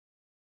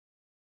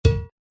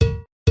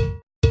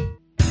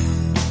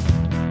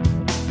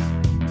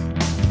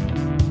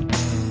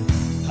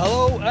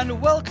Hello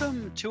and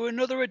welcome to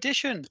another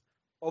edition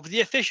of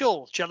the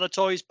official Cella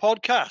Toys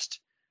podcast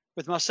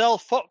with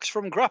myself, Fox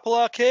from Grapple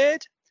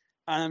Arcade,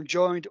 and I'm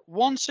joined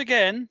once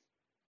again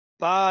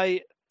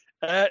by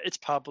it's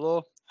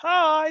Pablo.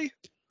 Hi.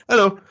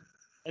 Hello.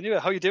 Anyway,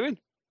 how you doing?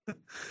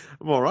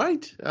 I'm all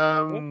right.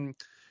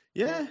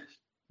 Yeah,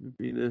 it's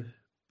been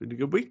a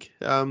good week.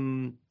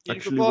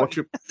 Actually,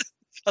 watching.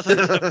 I've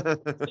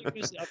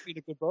been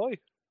a good boy.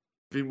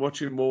 Been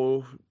watching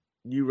more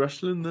new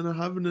wrestling than I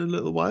have in a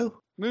little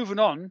while. Moving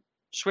on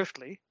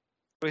swiftly,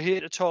 we're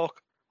here to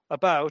talk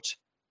about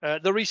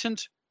the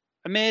recent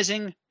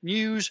amazing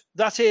news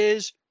that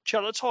is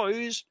Cella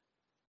Toys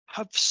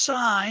have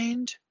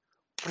signed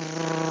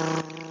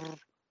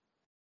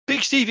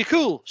Big Stevie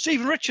Cool,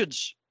 Stephen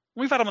Richards.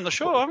 We've had him on the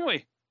show, haven't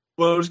we?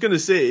 Well, I was going to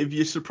say, if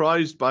you're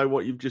surprised by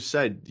what you've just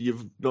said,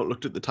 you've not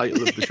looked at the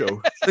title of the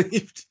show.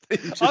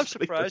 I'm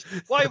surprised.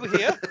 Why are we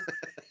here?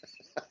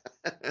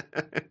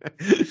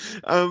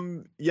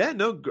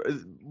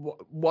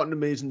 What an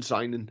amazing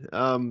signing.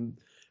 I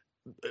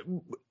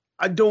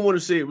don't want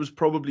to say it was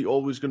probably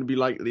always going to be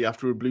likely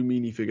after a Blue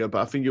Meanie figure,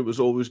 but I think it was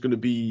always going to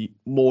be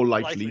more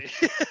likely.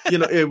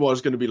 It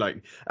was going to be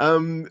likely.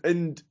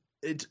 And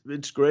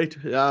it's great.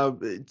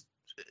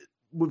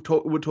 We'll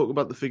talk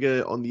about the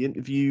figure on the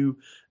interview,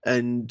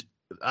 and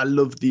I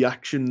love the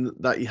action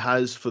that he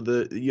has for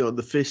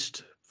the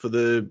fist for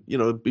the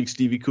Big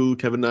Stevie Cool,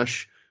 Kevin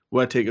Nash,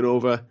 we're taking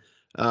over.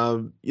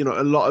 A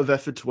lot of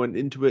efforts went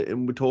into it,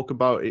 and we talk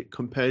about it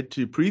compared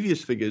to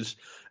previous figures,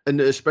 and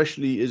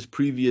especially his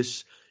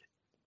previous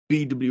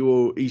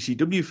BWO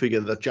ECW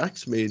figure that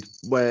Jack's made,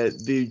 where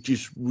they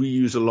just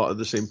reuse a lot of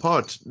the same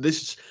parts.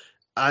 This,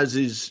 as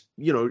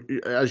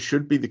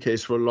should be the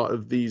case for a lot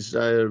of these,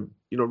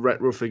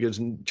 retro figures,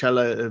 and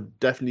Cella have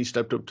definitely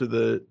stepped up to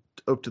the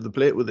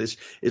plate with this.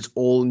 It's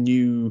all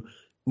new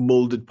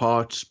molded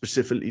parts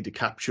specifically to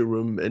capture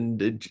them,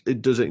 and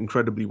it does it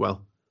incredibly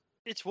well.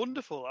 It's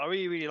wonderful. I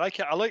really, really like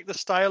it. I like the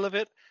style of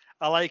it.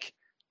 I like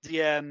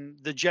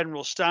the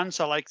general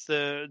stance. I like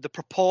the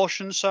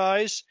proportion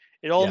size.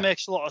 It all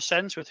makes a lot of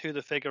sense with who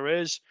the figure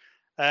is.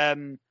 I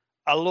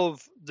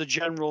love the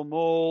general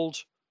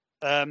mold.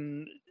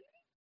 The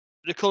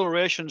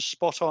coloration's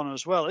spot on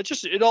as well.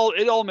 It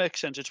all makes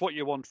sense. It's what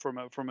you want from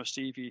a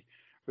Stevie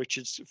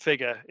Richards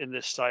figure in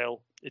this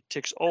style. It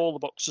ticks all the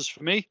boxes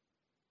for me.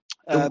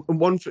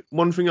 One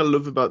thing I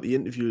love about the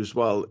interview as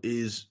well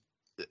is,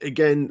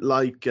 again,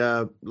 like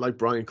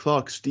Brian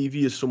Clark,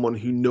 Stevie is someone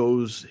who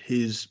knows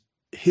his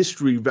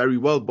history very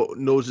well, but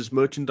knows his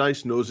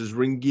merchandise, knows his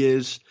ring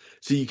gears.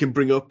 So you can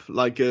bring up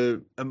like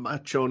a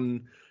match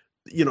on,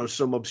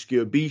 some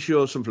obscure B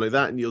show or something like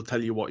that, and he'll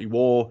tell you what he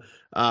wore.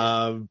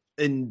 And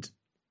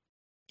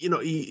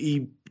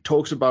he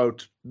talks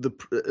about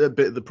a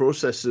bit of the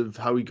process of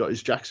how he got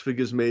his Jax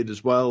figures made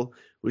as well,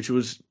 which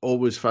was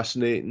always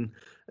fascinating.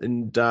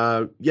 And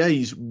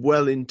he's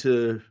well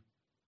into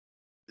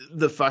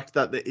the fact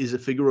that there is a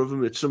figure of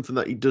him. It's something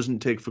that he doesn't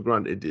take for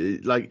granted.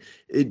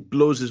 It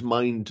blows his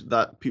mind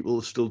that people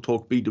still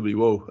talk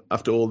BWO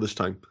after all this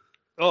time.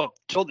 Oh,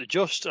 totally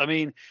just. I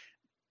mean,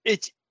 I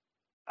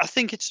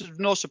think it's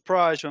no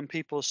surprise when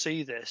people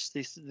see this.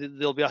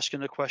 They'll be asking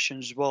the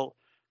questions. Well,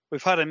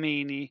 we've had a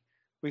Meanie,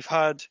 we've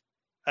had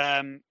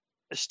a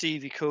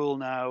Stevie Cool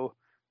now.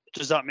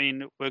 Does that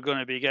mean we're going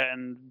to be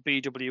getting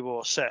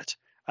BWO set?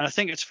 And I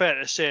think it's fair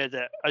to say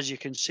that, as you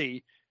can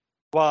see,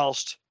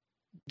 whilst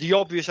the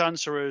obvious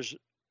answer is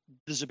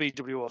there's a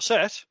BWO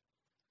set,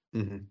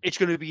 it's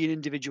going to be in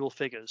individual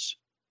figures.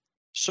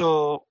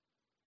 So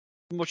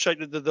much like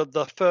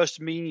the first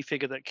Meanie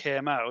figure that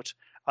came out,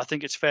 I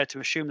think it's fair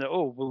to assume that,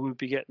 we'll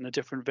be getting a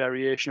different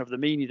variation of the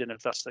Meanie then,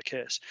 if that's the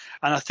case.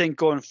 And I think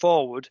going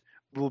forward,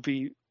 we're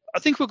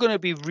going to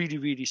be really,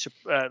 really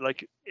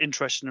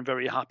interested and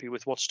very happy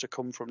with what's to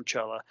come from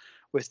Cella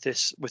with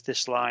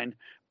this line.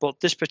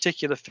 But this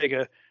particular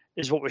figure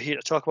is what we're here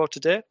to talk about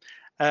today.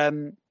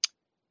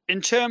 In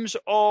terms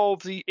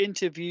of the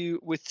interview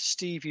with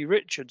Stevie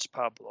Richards,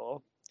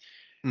 Pablo,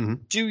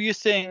 do you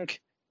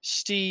think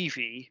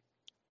Stevie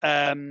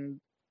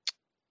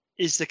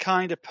is the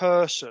kind of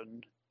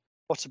person?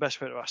 What's the best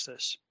way to ask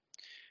this?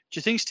 Do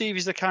you think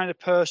Stevie's the kind of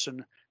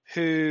person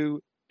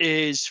who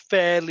is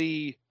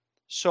fairly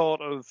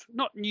sort of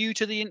not new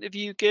to the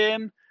interview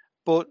game,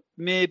 but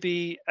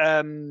maybe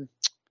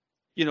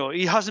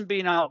he hasn't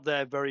been out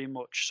there very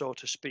much, so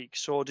to speak.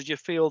 So did you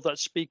feel that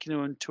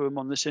speaking to him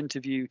on this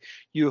interview,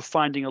 you were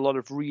finding a lot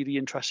of really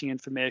interesting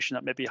information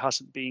that maybe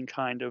hasn't been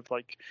kind of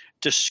like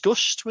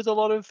discussed with a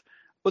lot of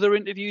other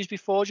interviews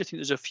before? Do you think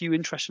there's a few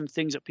interesting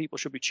things that people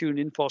should be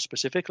tuning in for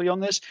specifically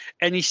on this?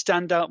 Any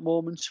standout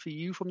moments for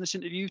you from this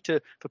interview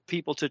for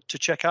people to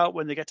check out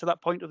when they get to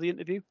that point of the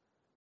interview?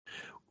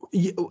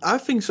 Yeah, I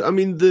think so. I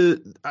mean,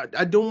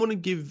 I don't want to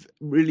give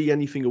really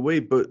anything away,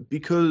 but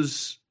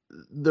because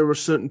there are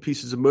certain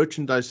pieces of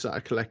merchandise that I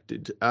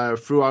collected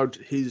throughout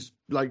his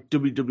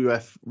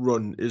WWF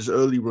run, his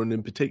early run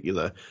in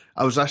particular,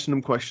 I was asking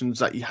him questions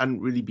that he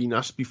hadn't really been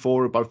asked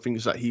before about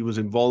things that he was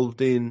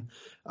involved in.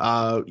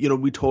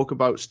 We talk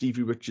about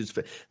Stevie Richards.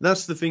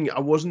 That's the thing. I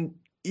wasn't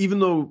even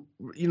though,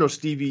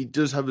 Stevie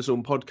does have his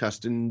own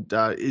podcast and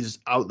is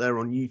out there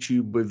on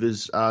YouTube with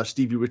his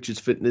Stevie Richards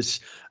Fitness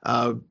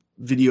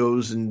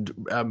videos and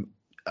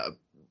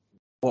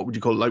what would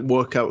you call it, like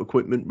workout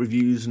equipment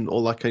reviews and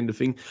all that kind of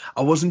thing,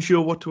 I wasn't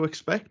sure what to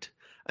expect.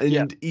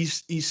 And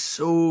he's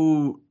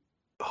so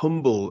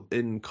humble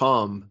and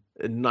calm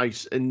and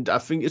nice. And I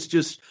think it's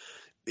just,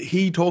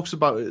 he talks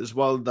about it as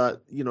well, that,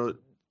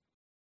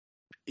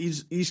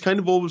 he's kind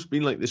of always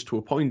been like this to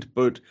a point,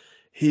 but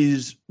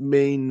his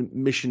main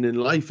mission in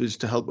life is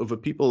to help other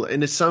people.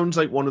 And it sounds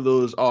like one of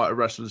those, a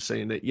wrestler's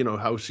saying it,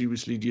 how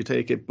seriously do you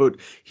take it? But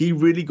he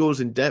really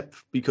goes in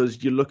depth,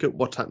 because you look at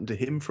what's happened to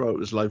him throughout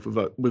his life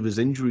with his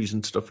injuries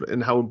and stuff,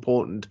 and how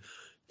important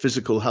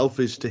physical health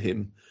is to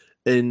him.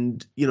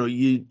 And,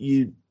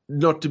 you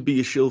not to be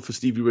a shill for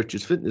Stevie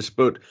Richards Fitness,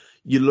 but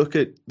you look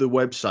at the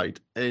website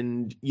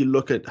and you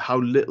look at how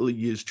little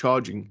he is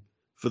charging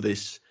for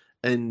this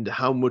and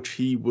how much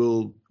he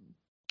will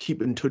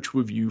keep in touch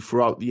with you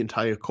throughout the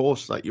entire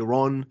course that you're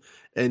on,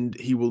 and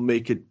he will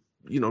make it,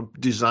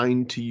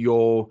 designed to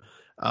your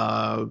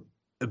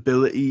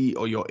ability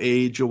or your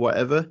age or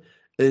whatever.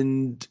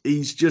 And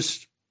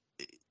he's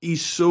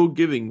so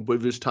giving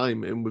with his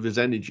time and with his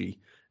energy,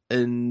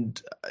 and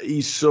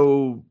he's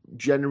so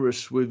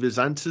generous with his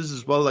answers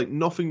as well. Like,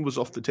 nothing was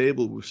off the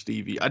table with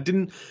Stevie.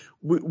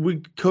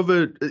 We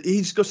covered,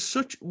 he's got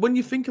such, when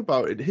you think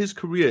about it, his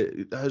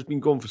career has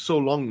been going for so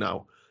long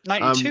now.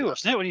 92,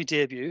 wasn't it, when he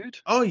debuted?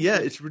 Oh yeah,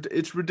 it's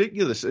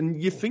ridiculous.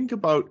 And you think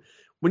about,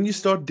 when you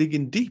start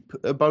digging deep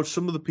about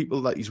some of the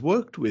people that he's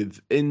worked with,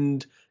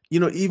 and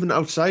even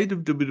outside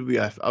of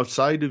WWF,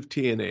 outside of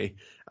TNA,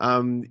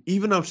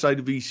 even outside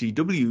of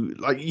ECW,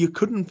 like, you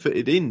couldn't fit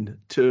it in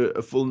to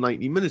a full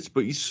 90 minutes.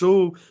 But he's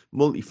so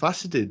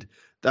multifaceted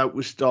that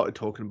we started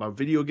talking about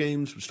video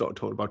games, we started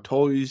talking about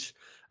toys,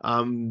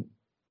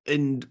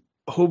 and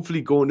hopefully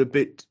going a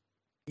bit,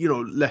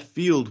 left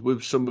field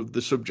with some of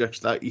the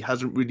subjects that he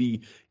hasn't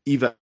really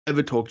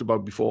ever talked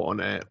about before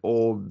on air,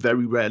 or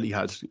very rarely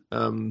has.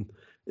 And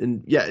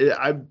yeah,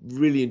 I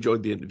really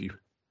enjoyed the interview.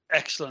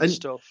 Excellent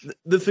stuff.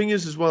 The thing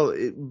is, as well,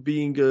 it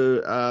being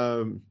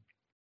I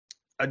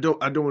don't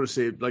want to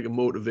say like a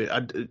motivate, I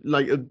don't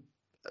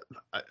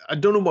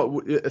know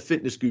what, a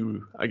fitness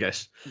guru, I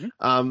guess.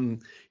 Mm-hmm.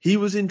 He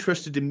was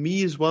interested in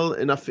me as well,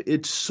 and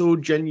it's so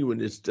genuine.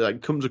 It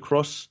like comes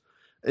across.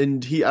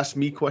 And he asked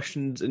me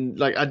questions, and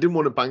like, I didn't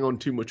want to bang on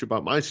too much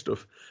about my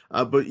stuff,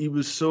 but he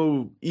was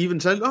so, even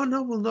said, "Oh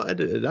no, we'll not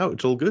edit it out.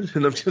 It's all good."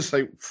 And I'm just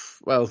like,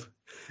 well,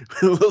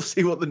 we'll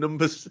see what the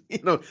numbers.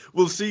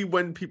 We'll see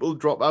when people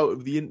drop out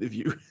of the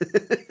interview.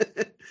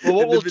 Well,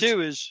 what we'll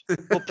do is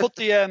we'll put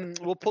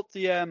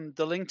the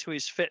link to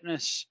his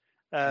fitness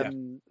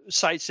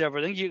sites and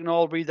everything. You can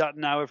all read that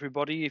now,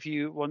 everybody. If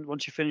you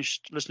once you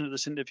finished listening to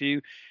this interview,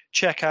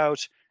 check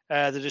out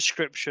the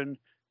description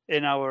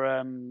in our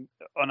on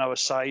our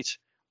site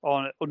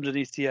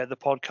underneath the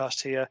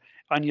podcast here,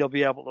 and you'll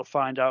be able to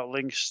find out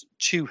links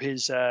to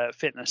his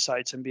fitness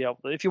sites, and be able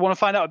to, if you want to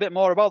find out a bit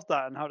more about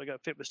that and how to get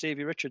fit with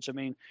Stevie Richards. I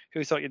mean,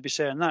 who thought you'd be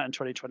saying that in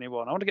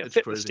 2021? I want to get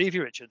fit with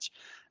Stevie Richards.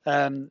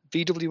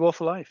 VWO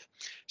for life.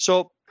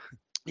 So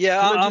yeah,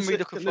 I'm really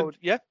looking forward.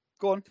 Yeah,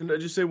 go on. Can I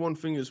just say one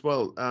thing as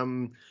well?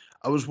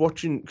 I was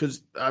watching,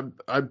 because I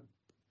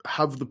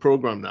have the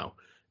program now.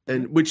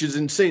 And which is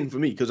insane for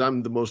me, because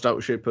I'm the most out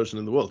of shape person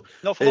in the world.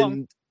 Not for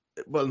long.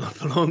 Well, not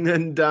for long.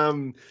 And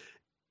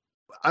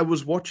I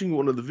was watching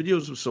one of the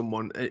videos of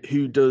someone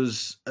who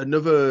does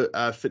another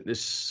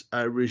fitness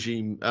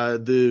regime,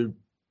 the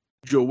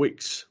Joe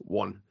Wicks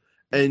one.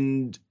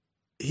 And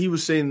he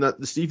was saying that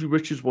the Stevie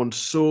Richards one's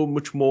so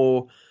much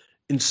more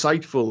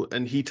insightful,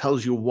 and he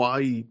tells you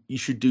why you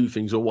should do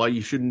things or why you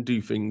shouldn't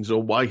do things,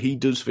 or why he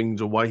does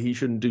things or why he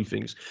shouldn't do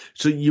things.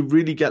 So you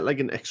really get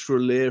like an extra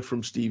layer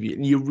from Stevie,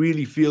 and you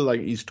really feel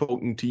like he's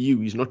talking to you.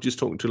 He's not just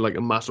talking to like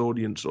a mass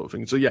audience sort of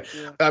thing. So yeah.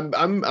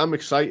 I'm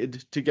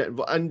excited to get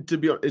involved, and to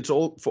be honest, it's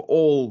all for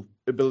all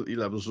ability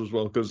levels as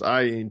well, because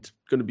I ain't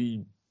going to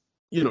be,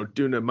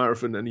 doing a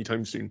marathon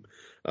anytime soon.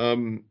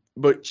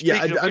 But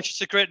speaking of which, it's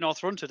a Great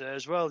North Run today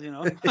as well,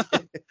 Well,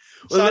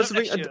 that's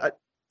the thing.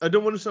 I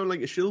don't want to sound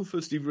like a shill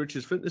for Stevie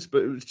Richards Fitness,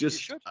 but it was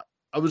just,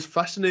 I was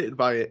fascinated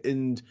by it,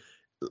 and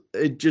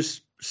it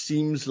just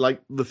seems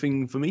like the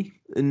thing for me.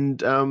 And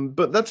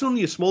but that's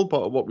only a small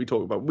part of what we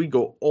talk about. We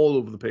go all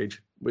over the page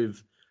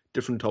with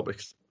different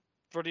topics.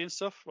 Brilliant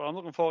stuff. Well, I'm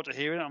looking forward to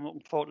hearing it. I'm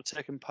looking forward to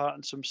taking part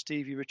in some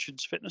Stevie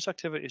Richards fitness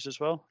activities as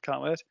well.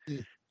 Can't wait.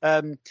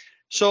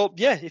 So,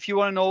 yeah, if you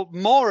want to know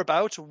more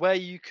about where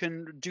you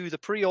can do the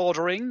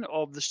pre-ordering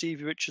of the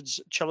Stevie Richards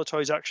Cello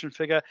Toys action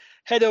figure,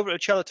 head over to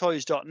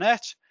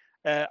cellotoys.net,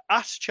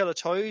 at Cello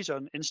Toys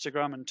on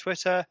Instagram and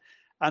Twitter,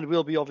 and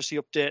we'll be obviously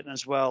updating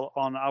as well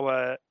on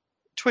our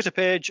Twitter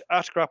page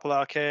at Grapple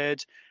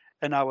Arcade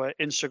and our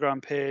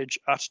Instagram page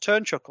at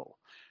Turnchuckle.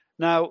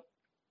 Now,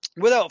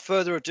 without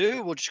further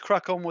ado, we'll just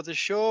crack on with the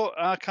show.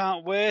 I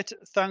can't wait.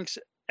 Thanks,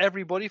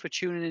 everybody, for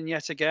tuning in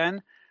yet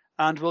again,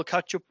 and we'll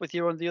catch up with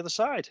you on the other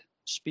side.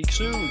 Speak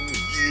soon.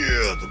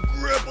 Yeah, the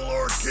Grapple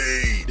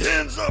Arcade.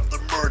 Hands off the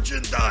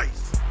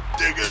merchandise.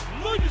 dig it?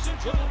 Ladies and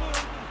gentlemen,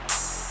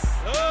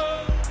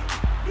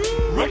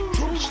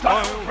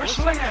 retro-style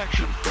wrestling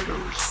action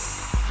figures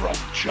from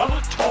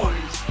Gelatoys.net.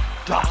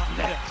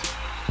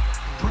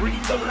 Bring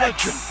the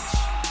legends,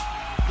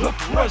 the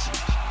present,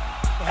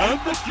 and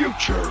the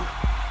future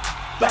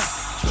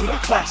back to the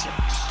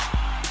classics.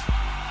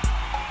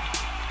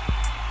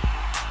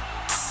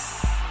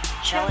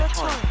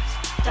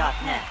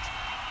 Gelatoys.net.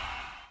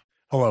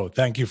 Hello,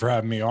 thank you for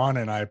having me on,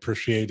 and I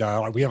appreciate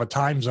we have a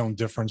time zone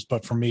difference,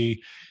 but for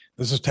me,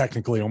 this is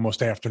technically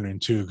almost afternoon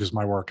too, because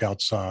my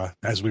workouts,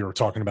 as we were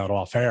talking about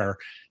off air,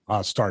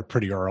 start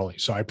pretty early.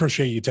 So I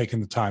appreciate you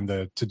taking the time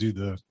to do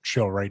the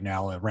show right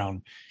now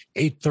around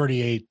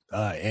 8:38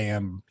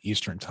 a.m.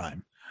 Eastern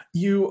time.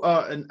 You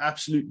are an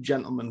absolute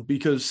gentleman,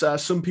 because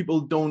some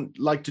people don't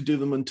like to do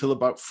them until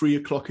about 3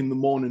 o'clock in the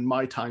morning,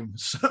 my time.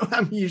 So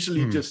I'm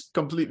usually just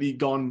completely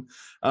gone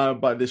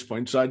by this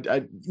point. So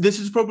this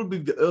is probably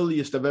the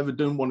earliest I've ever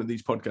done one of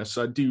these podcasts.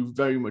 So I do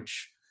very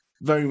much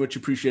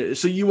appreciate it.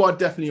 So you are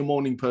definitely a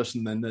morning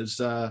person then, as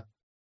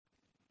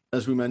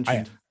we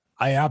mentioned.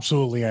 I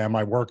absolutely am.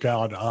 I work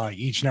out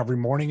each and every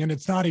morning, and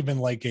it's not even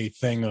like a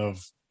thing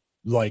of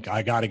like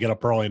I got to get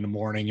up early in the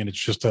morning, and it's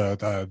just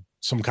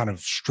some kind of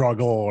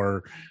struggle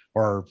or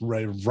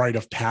rite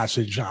of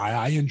passage.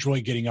 I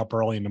enjoy getting up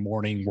early in the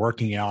morning,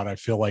 working out. I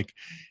feel like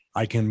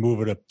I can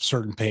move at a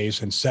certain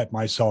pace and set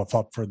myself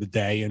up for the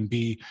day and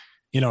be,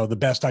 the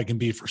best I can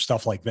be for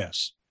stuff like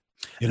this.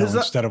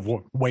 Instead of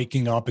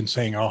waking up and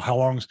saying, "Oh, how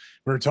long's?"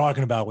 We were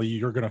talking about, well,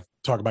 you're going to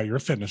talk about your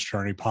fitness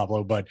journey,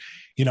 Pablo, but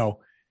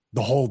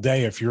the whole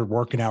day, if you're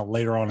working out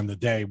later on in the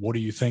day, what are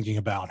you thinking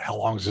about? How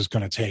long is this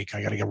going to take?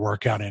 I got to get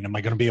workout in. Am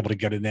I going to be able to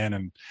get it in?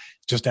 And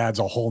just adds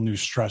a whole new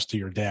stress to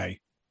your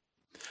day.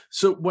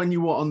 So when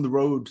you were on the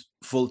road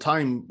full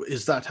time,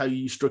 is that how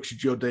you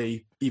structured your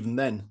day even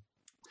then?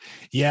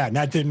 Yeah, and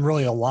that didn't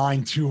really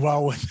align too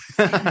well with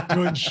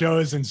doing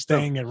shows and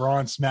staying at Raw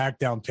and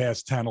SmackDown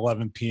past 10,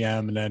 11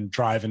 p.m. and then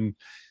driving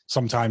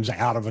sometimes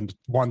out of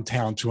one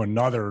town to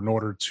another in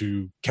order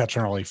to catch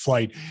an early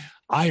flight.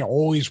 I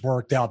always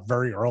worked out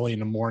very early in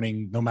the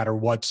morning, no matter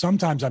what.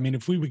 Sometimes,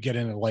 if we would get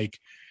in at like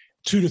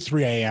 2 to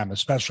 3 a.m.,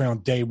 especially on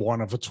day one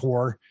of a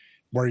tour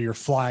where you're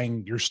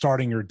starting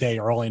your day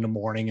early in the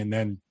morning and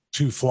then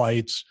 2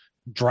 flights,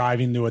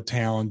 driving to a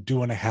town,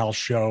 doing a house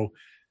show,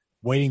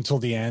 waiting till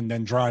the end,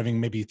 then driving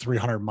maybe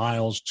 300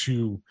 miles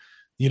to,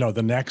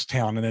 the next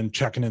town and then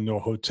checking into a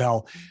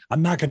hotel.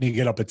 I'm not going to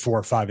get up at 4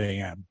 or 5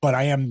 a.m., but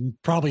I am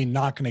probably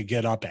not going to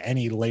get up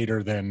any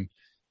later than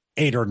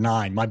 8 or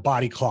 9. My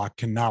body clock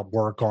cannot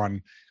work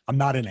on, I'm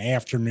not an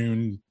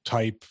afternoon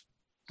type,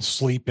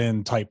 sleep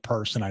in type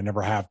person. I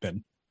never have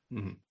been.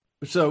 Mm-hmm.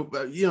 So,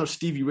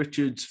 Stevie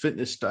Richards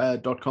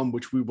Fitness.com,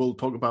 which we will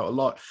talk about a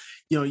lot,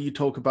 you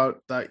talk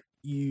about that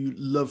you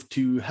love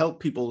to help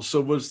people.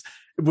 So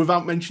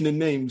without mentioning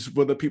names,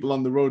 were there people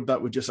on the road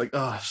that were just like,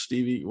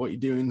 Stevie, what are you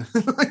doing?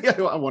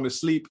 I want to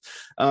sleep.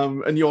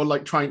 And you're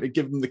like trying to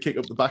give them the kick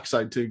up the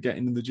backside to get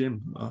in the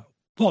gym.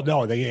 Well,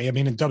 no, in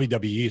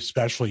WWE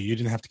especially, you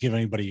didn't have to give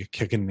anybody a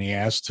kick in the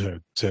ass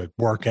to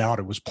work out.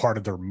 It was part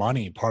of their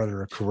money, part of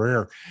their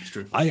career.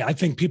 I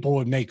think people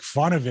would make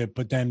fun of it,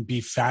 but then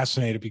be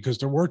fascinated, because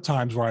there were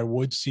times where I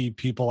would see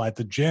people at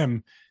the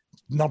gym,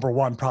 number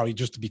one, probably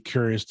just to be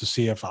curious to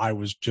see if I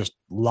was just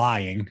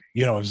lying,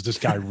 is this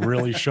guy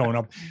really showing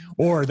up?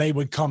 Or they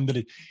would come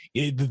to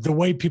the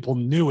way people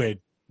knew it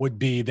would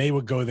be, they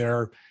would go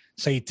there,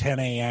 say 10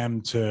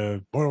 a.m.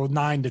 or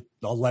 9 to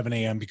 11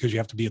 a.m. because you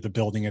have to be at the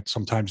building at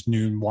sometimes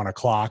noon, 1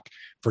 o'clock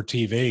for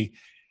TV.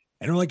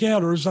 And they're like, yeah,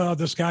 there's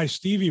this guy,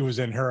 Stevie, was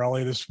in here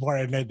early this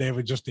morning. And they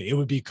would it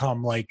would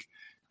become like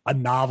a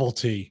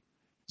novelty.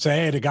 Say,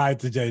 hey, the guy at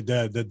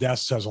the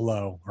desk says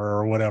hello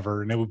or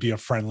whatever. And it would be a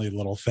friendly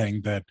little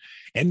thing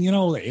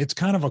it's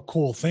kind of a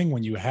cool thing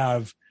when you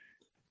have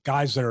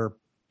guys that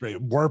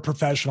were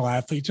professional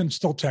athletes and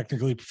still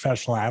technically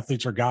professional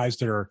athletes, or guys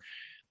that are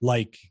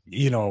like,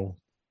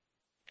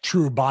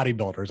 true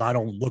bodybuilders. I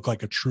don't look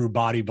like a true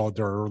bodybuilder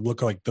or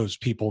look like those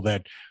people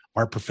that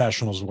are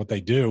professionals in what they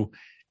do.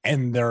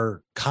 And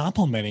they're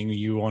complimenting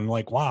you on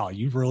like, wow,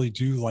 you really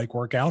do like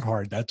work out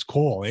hard. That's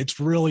cool. It's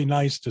really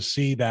nice to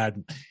see that.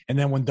 And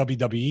then when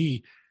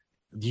WWE,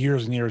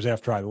 years and years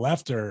after I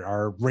left,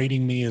 are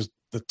rating me as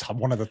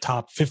one of the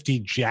top 50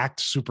 jacked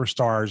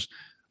superstars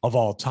of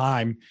all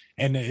time.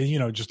 And,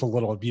 just a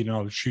little,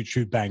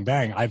 shoot, bang,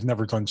 bang. I've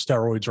never done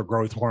steroids or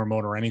growth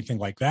hormone or anything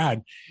like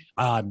that.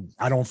 I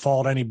don't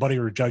fault anybody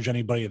or judge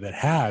anybody that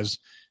has,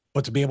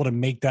 but to be able to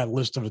make that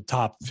list of the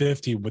top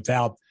 50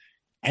 without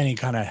any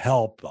kind of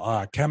help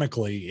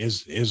chemically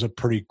is a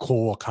pretty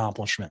cool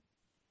accomplishment.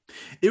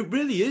 It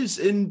really is.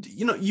 And,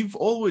 you've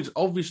always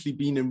obviously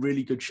been in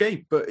really good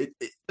shape, but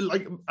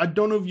I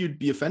don't know if you'd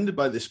be offended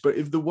by this, but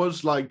if there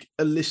was like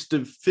a list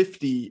of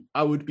 50,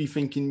 I would be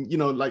thinking,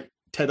 like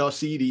Ted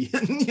Arcidi,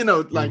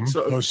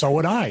 sort of. So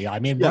would I.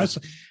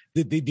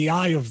 The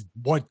eye of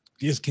what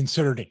is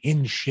considered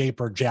in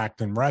shape or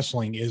jacked in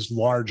wrestling is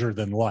larger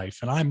than life.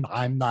 And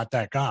I'm not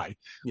that guy.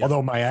 Yeah.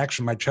 Although my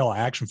Cella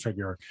action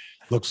figure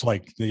looks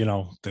like,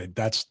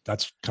 that's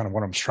kind of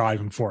what I'm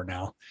striving for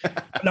now.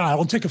 No, I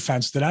don't take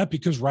offense to that,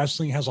 because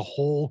wrestling has a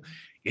whole,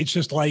 it's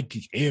just like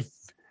if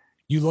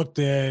you looked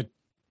at,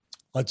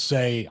 let's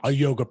say, a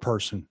yoga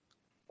person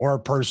or a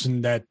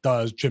person that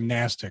does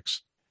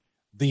gymnastics,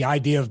 the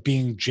idea of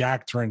being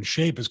jacked or in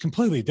shape is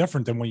completely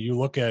different than when you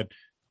look at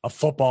a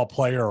football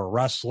player, a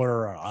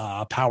wrestler,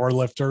 a power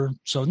lifter.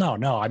 So no,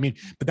 I mean,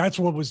 but that's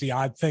what was the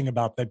odd thing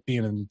about that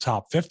being in the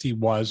top 50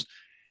 was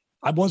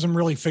I was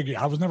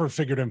never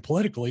figured in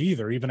politically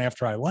either, even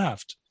after I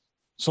left.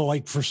 So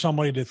like for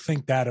somebody to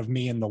think that of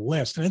me in the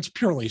list, and it's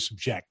purely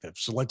subjective.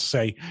 So let's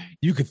say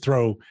you could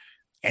throw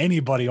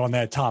anybody on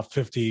that top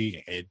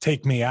 50,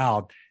 take me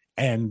out,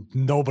 and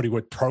nobody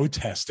would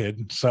protest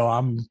it. So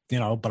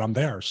but I'm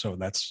there. So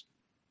that's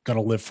going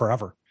to live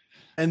forever.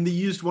 And they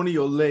used one of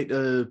your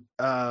later,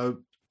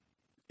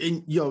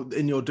 in your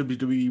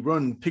WWE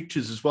run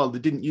pictures as well. They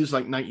didn't use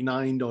like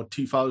 99 or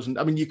 2000.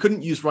 I mean, you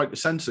couldn't use Right to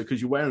Censor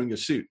because you're wearing a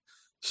suit.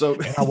 So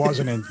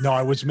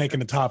I was making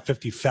the top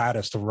 50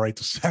 fattest of Right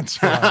to Censor.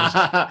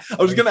 I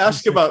was going to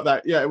ask about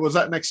that. Yeah. Was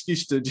that an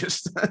excuse to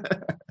just...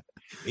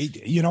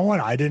 You know what?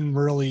 I didn't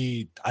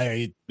really,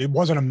 it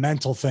wasn't a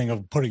mental thing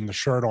of putting the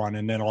shirt on.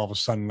 And then all of a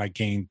sudden I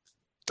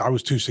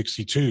was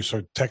 262.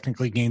 So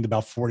technically gained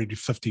about 40 to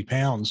 50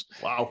 pounds.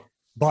 Wow.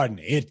 But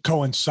it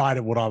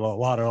coincided with a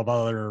lot of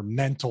other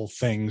mental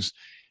things,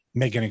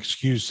 making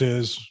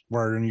excuses,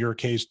 where in your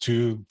case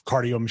too,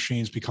 cardio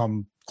machines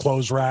become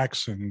clothes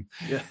racks and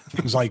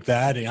things like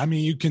that. I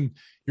mean,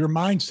 your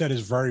mindset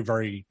is very,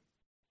 very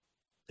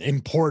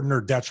important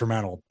or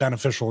detrimental,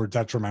 beneficial or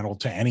detrimental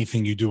to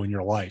anything you do in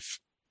your life,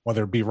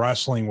 whether it be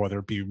wrestling, whether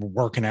it be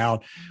working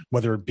out,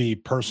 whether it be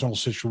personal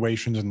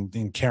situations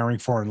and caring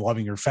for and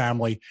loving your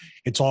family.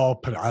 It's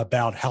all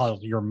about how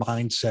your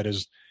mindset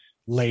is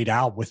laid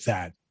out with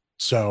that.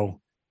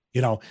 So,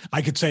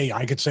 I could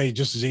say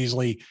just as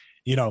easily,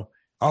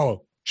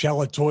 oh,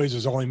 Cella Toys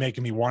is only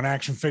making me one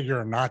action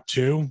figure and not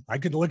two. I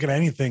could look at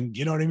anything,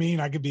 you know what I mean?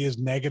 I could be as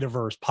negative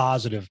or as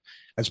positive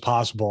as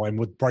possible. And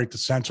with Right to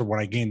Censor, when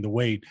I gained the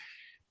weight,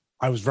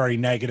 I was very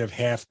negative,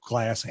 half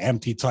glass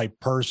empty type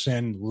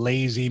person,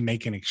 lazy,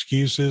 making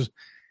excuses.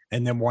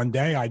 And then one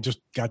day I just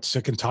got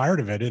sick and tired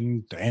of it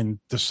and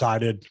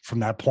decided from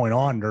that point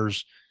on,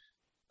 there's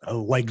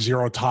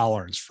zero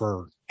tolerance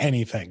for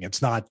anything.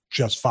 It's not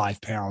just 5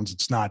 pounds.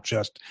 It's not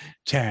just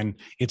 10.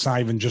 It's not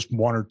even just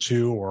 1 or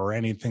 2 or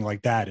anything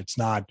like that. It's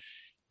not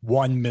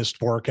one missed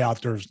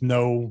workout. There's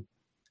no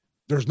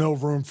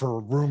room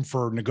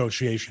for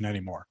negotiation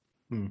anymore.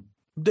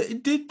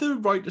 Did the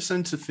Right to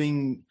Censor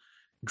thing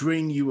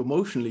drain you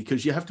emotionally?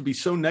 Because you have to be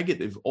so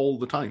negative all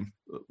the time.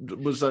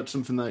 Was that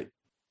something that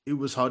it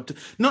was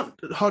not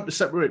hard to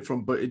separate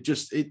from, but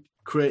it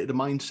created a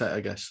mindset, I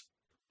guess?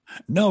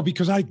 No,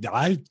 because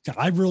I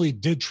really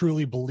did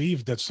truly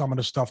believe that some of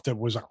the stuff that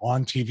was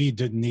on TV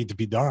didn't need to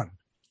be done.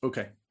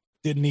 Okay.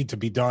 Didn't need to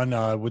be done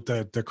with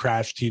the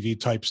Crash TV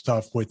type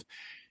stuff with,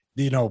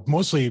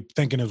 mostly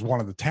thinking as one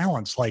of the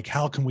talents, like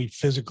how can we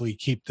physically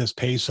keep this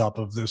pace up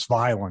of this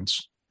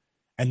violence?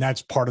 And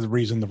that's part of the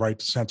reason the Right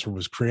to Censor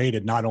was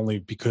created, not only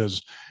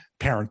because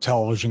Parent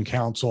Television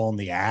Council and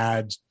the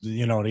ads,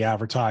 the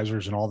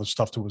advertisers and all the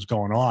stuff that was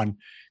going on,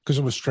 because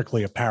it was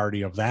strictly a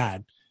parody of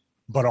that.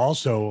 But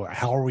also,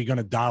 how are we going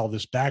to dial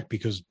this back?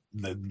 Because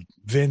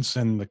Vince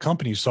and the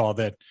company saw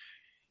that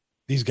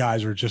these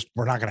guys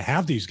we're not going to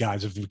have these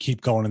guys if we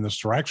keep going in this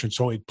direction.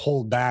 So it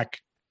pulled back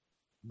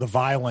the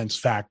violence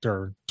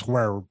factor to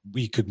where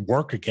we could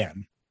work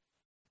again.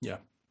 Yeah.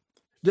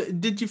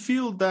 Did you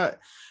feel that,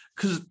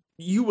 because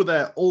you were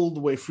there all the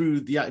way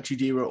through the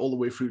Attitude Era, all the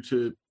way through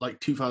to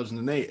like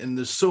 2008, and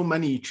there's so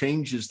many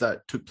changes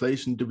that took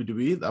place in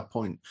WWE at that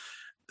point.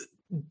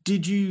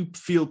 Did you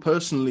feel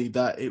personally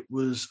that it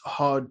was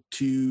hard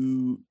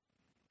to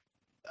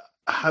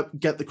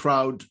get the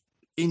crowd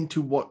into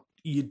what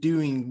you're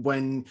doing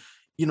when,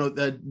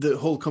 the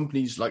whole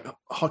company's like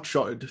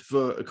hot-shotted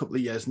for a couple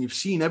of years and you've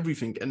seen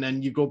everything, and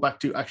then you go back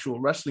to actual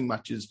wrestling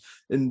matches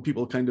and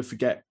people kind of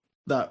forget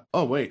that,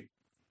 oh, wait,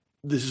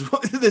 this is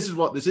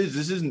what this is.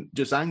 This isn't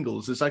just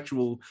angles. It's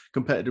actual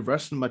competitive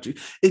wrestling matches.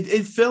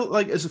 It felt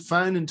like, as a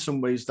fan in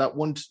some ways, that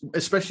once,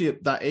 especially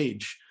at that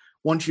age,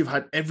 once you've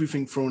had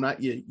everything thrown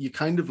at you, you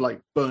kind of like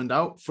burned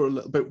out for a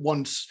little bit.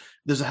 Once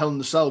there's a Hell in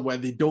a Cell where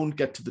they don't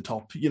get to the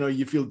top,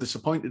 you feel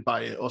disappointed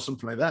by it or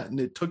something like that. And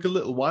it took a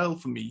little while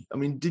for me. I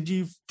mean, did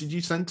you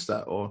sense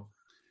that, or?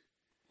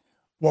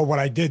 Well, what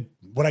I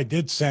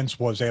did sense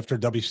was after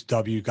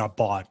WCW got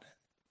bought,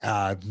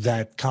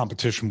 that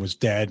competition was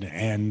dead,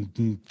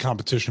 and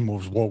competition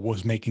was what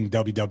was making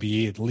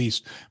WWE at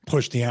least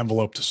push the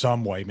envelope to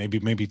some way,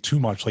 maybe too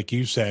much, like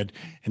you said,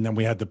 and then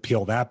we had to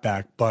peel that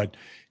back. But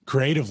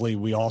creatively,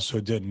 we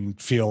also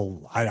didn't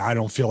feel, I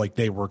don't feel like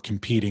they were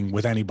competing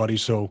with anybody.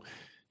 So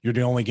you're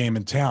the only game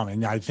in town.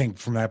 And I think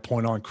from that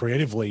point on,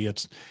 creatively,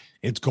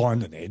 it's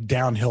gone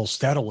downhill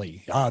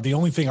steadily. The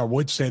only thing I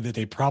would say that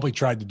they probably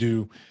tried to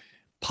do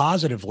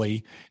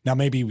positively. Now,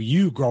 maybe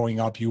you growing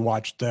up, you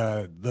watched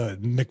the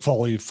Mick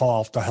Foley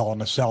fall off the Hell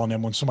in a Cell, and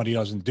then when somebody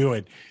doesn't do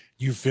it,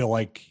 you feel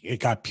like it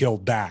got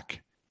peeled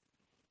back.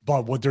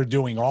 But what they're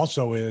doing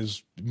also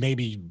is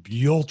maybe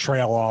you'll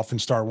trail off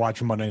and start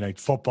watching Monday Night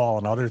Football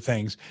and other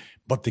things.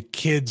 But the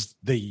kids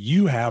that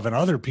you have and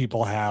other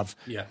people have,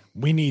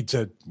 we need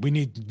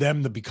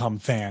them to become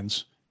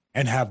fans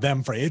and have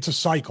them for, it's a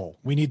cycle.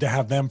 We need to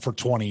have them for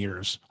 20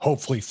 years,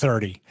 hopefully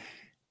 30.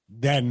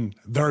 Then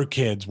their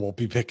kids will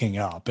be picking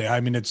up. I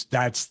mean,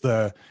 that's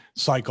the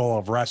cycle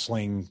of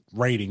wrestling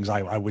ratings.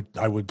 I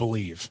would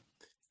believe.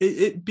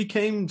 It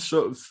became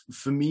sort of,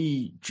 for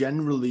me,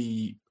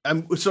 generally.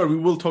 Sorry, we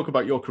will talk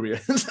about your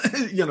career.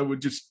 We're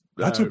just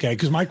that's okay,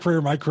 because my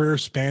career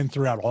spanned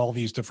throughout all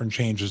these different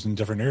changes in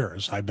different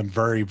eras. I've been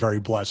very, very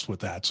blessed with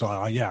that. So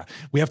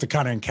we have to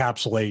kind of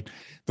encapsulate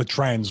the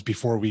trends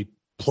before we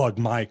plug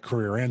my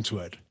career into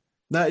it.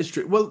 That is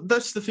true. Well,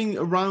 that's the thing.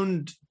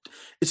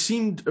 It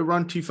seemed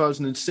around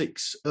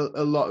 2006,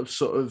 a lot of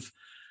sort of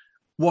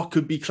what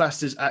could be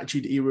classed as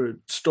Attitude Era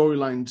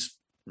storylines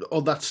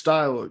or that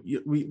style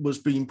was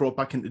being brought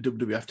back into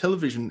WWF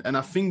television. And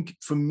I think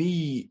for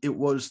me, it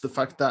was the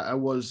fact that I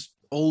was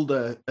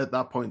older at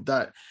that point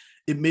that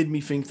it made me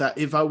think that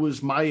if I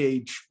was my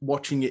age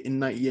watching it in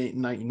 98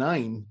 and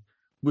 99,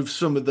 with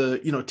some of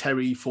the,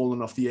 Terry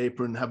falling off the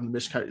apron, having the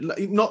miscarriage,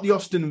 not the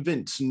Austin and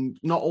Vince and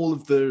not all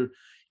of the,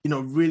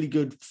 really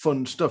good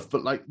fun stuff,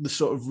 but like the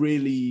sort of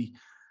really,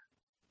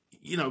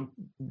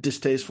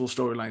 distasteful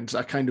storylines,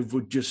 I kind of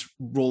would just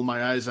roll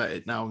my eyes at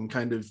it now and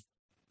kind of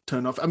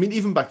turn off. I mean,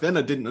 even back then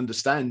I didn't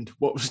understand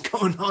what was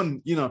going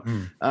on,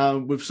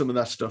 with some of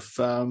that stuff.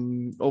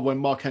 Or when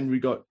Mark Henry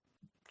got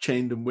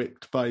chained and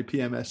whipped by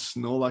PMS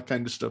and all that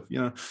kind of stuff,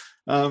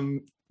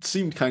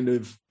 seemed kind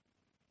of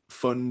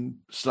fun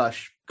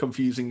 /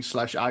 confusing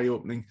 /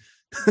 eye-opening.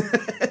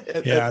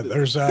 Yeah,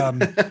 there's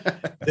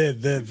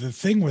the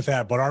thing with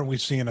that, but aren't we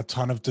seeing a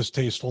ton of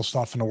distasteful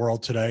stuff in the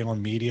world today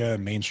on media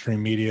and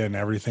mainstream media and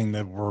everything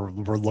that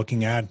we're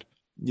looking at?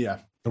 Yeah,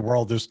 the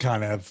world is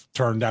kind of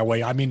turned that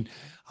way. I mean,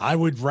 I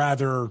would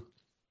rather,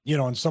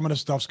 and some of the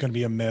stuff's going to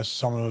be a miss,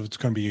 some of it's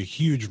going to be a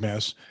huge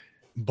miss,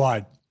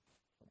 but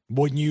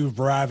wouldn't you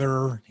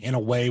rather, in a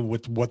way,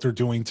 with what they're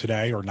doing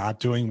today or not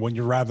doing, wouldn't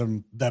you rather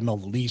them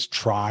at least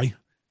try?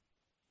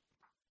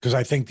 Because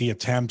I think the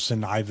attempts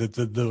and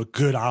the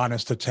good,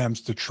 honest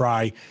attempts to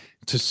try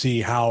to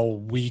see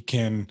how we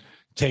can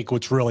take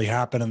what's really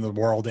happened in the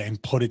world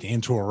and put it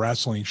into a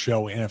wrestling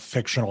show in a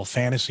fictional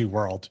fantasy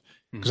world,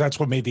 because that's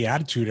what made the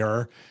Attitude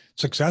Era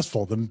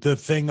successful. The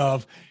thing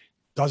of,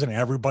 doesn't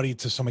everybody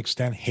to some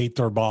extent hate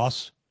their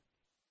boss?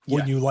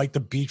 Wouldn't you like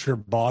to beat your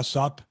boss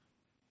up?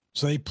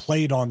 So they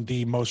played on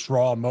the most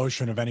raw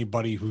emotion of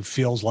anybody who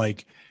feels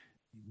like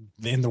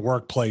in the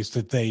workplace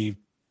that they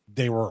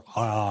were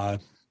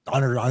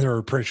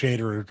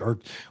underappreciated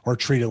or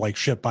treated like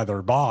shit by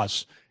their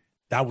boss.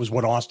 That was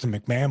what Austin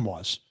McMahon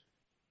was.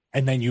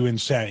 And then you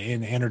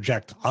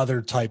interject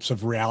other types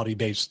of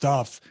reality-based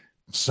stuff.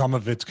 Some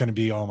of it's going to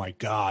be, oh my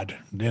God.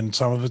 And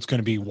some of it's going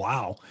to be,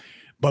 wow.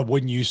 But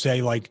wouldn't you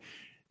say, like,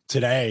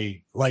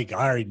 today, like,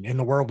 all right, in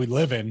the world we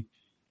live in,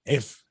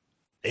 if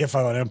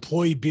an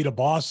employee beat a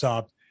boss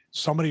up,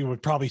 somebody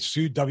would probably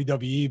sue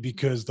WWE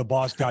because the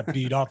boss got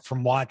beat up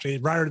from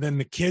watching, rather than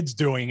the kids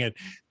doing it.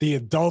 The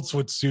adults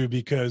would sue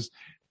because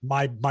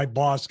my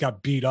boss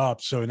got beat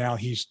up, so now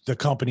the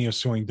company is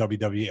suing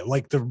WWE.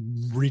 Like, the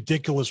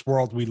ridiculous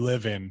world we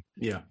live in.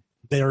 Yeah,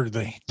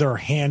 they're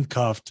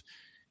handcuffed,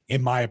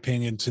 in my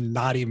opinion, to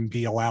not even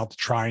be allowed to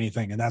try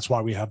anything, and that's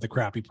why we have the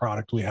crappy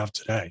product we have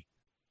today.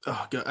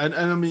 Oh God. And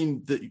I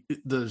mean,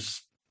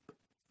 there's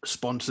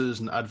sponsors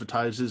and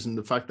advertisers, and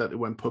the fact that it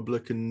went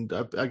public, and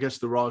I guess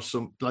there are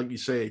some, like you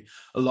say,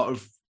 a lot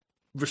of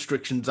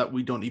restrictions that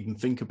we don't even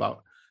think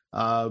about.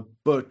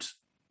 But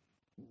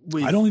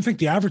I don't think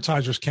the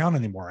advertisers count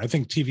anymore. I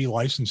think TV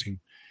licensing,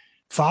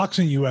 Fox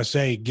and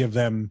USA give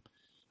them,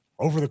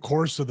 over the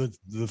course of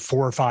the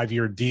 4 or 5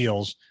 year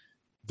deals,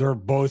 they're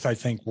both, I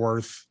think,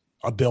 worth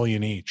 $1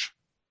 billion each.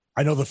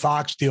 I know the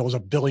Fox deal is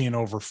 $1 billion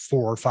over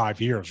 4 or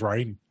 5 years,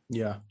 right?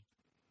 Yeah.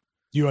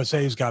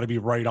 USA's got to be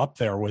right up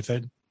there with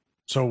it.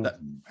 So,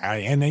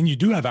 and then you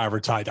do have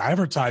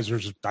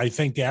advertisers. I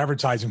think the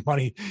advertising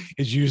money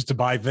is used to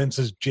buy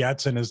Vince's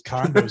jets and his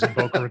condos in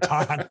Boca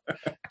Raton.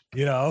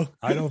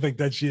 I don't think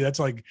that's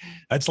like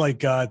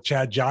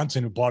Chad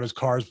Johnson, who bought his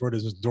cars for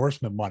his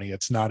endorsement money.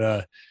 It's not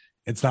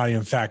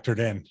even factored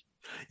in.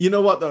 You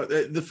know what, though?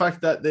 The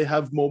fact that they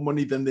have more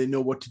money than they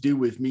know what to do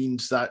with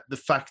means that the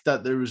fact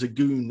that there is a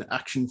Goon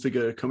action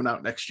figure coming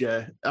out next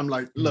year, I'm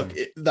like, look,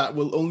 that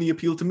will only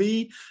appeal to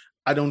me.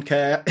 I don't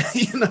care.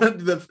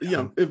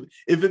 If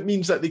it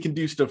means that they can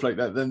do stuff like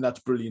that, then that's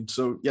brilliant.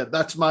 So yeah,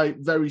 that's my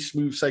very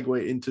smooth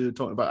segue into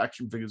talking about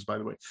action figures, by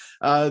the way.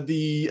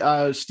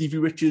 The Stevie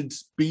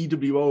Richards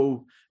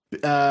BWO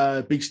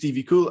Big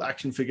Stevie Cool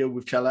action figure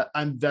with Cella.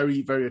 I'm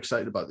very, very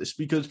excited about this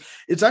because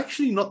it's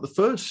actually not the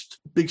first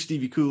Big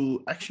Stevie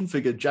Cool action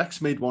figure.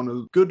 Jax made one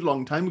a good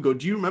long time ago.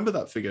 Do you remember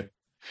that figure?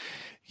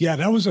 Yeah,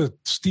 that was a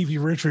Stevie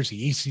Richards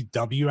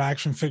ECW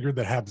action figure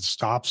that had the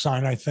stop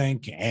sign, I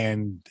think.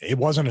 And it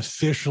wasn't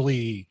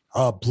officially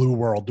a Blue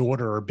World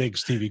Order or Big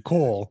Stevie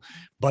Cole,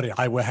 but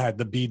I had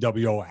the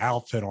BWO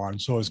outfit on.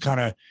 So it was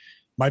kind of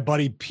my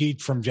buddy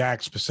Pete from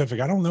Jack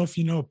Specific. I don't know if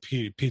you know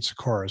Pete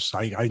Sikoris.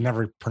 I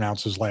never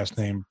pronounce his last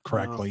name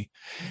correctly.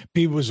 Wow.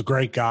 Pete was a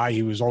great guy.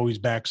 He was always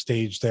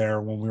backstage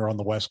there when we were on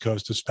the West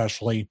Coast,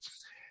 especially.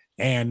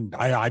 And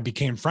I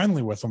became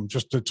friendly with him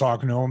just to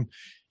talking to him.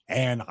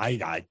 And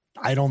I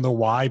don't know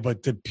why,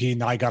 but Pete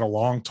and I got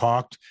along,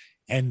 talked.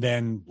 And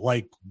then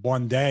like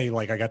one day,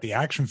 like I got the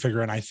action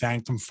figure and I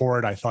thanked him for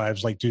it. I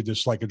was like, dude, this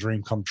is like a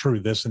dream come true.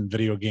 This in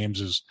video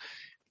games is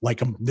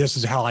like, this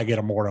is how I get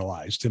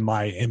immortalized in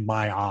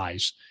my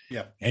eyes.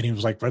 Yeah. And he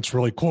was like, that's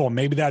really cool.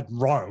 Maybe that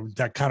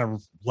kind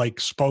of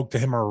like spoke to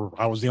him, or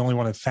I was the only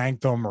one that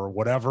thanked him or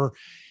whatever.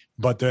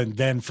 But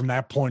then from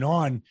that point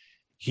on,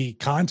 he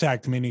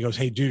contacted me and he goes,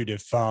 hey dude,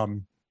 if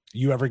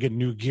you ever get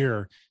new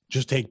gear,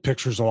 just take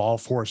pictures of all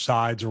four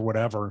sides or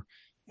whatever.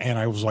 And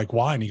I was like,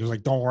 why? And he was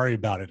like, don't worry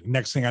about it.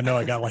 Next thing I know,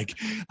 I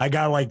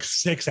got like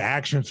 6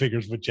 action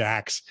figures with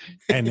Jax,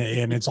 and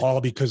it's all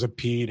because of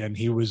Pete. And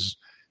he was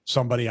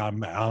somebody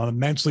I'm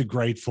immensely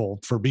grateful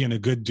for, being a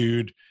good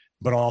dude,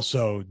 but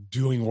also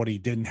doing what he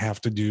didn't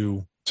have to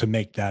do to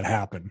make that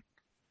happen.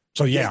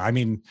 So yeah, I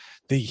mean,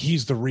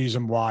 he's the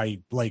reason why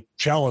like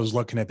Cella's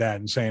looking at that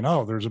and saying,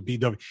 oh, there's a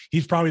BW.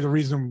 He's probably the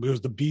reason it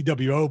was the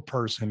BWO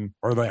person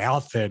or the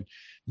outfit,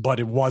 but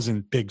it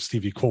wasn't Big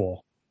Stevie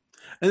Cole.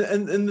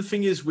 And the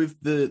thing is with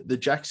the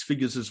Jax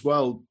figures as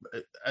well,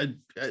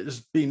 has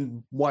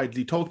been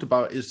widely talked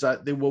about, is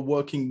that they were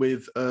working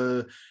with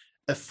a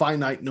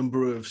finite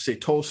number of, say,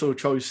 torso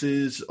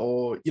choices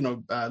or,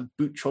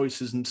 boot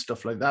choices and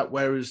stuff like that.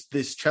 Whereas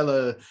this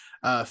Cella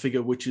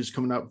figure, which is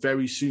coming out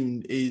very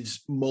soon,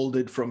 is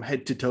molded from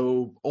head to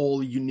toe,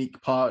 all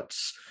unique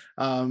parts.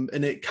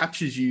 And it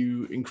captures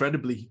you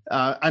incredibly.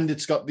 And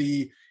it's got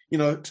the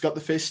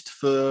fist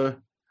for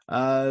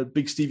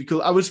Big Stevie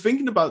Cole. I was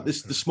thinking about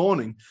this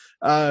morning,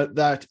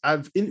 that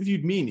I've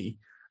interviewed Meanie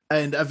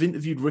and I've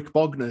interviewed Rick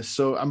Bogner.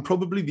 So I'm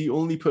probably the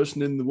only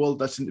person in the world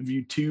that's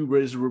interviewed 2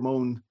 Razor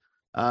Ramon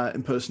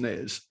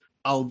impersonators.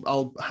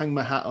 I'll hang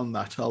my hat on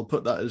that. I'll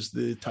put that as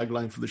the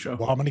tagline for the show.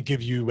 Well, I'm going to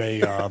give you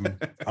a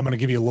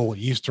little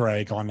Easter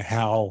egg on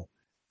how,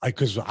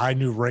 because I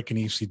knew Rick in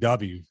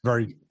ECW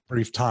very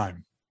brief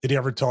time. Did he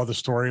ever tell the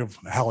story of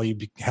how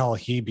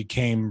he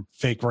became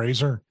Fake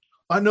Razor?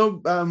 I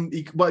know.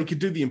 He could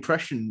do the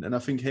impression, and I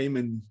think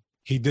Heyman.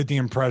 He did the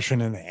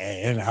impression in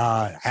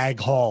Ag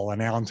Hall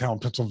in Allentown,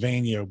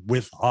 Pennsylvania,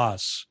 with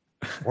us,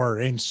 or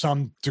in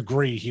some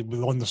degree, he was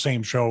on the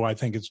same show. I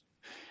think it's.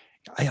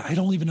 I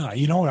don't even know.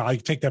 I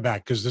take that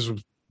back because this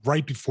was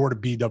right before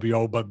the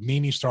BWO, but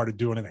Meanie started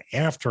doing it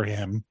after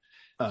him.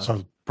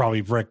 So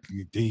probably Rick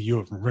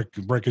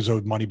is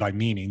owed money by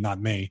Meanie, not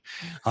me.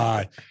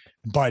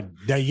 But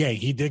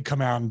he did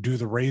come out and do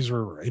the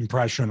Razor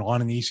impression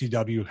on an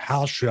ECW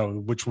house show,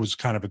 which was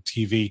kind of a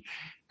TV,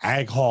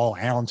 Ag Hall,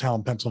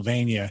 Allentown,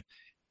 Pennsylvania.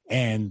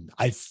 And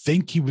I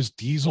think he was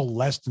Diesel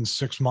less than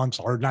 6 months,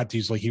 or not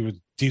Diesel.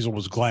 Diesel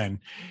was Glenn.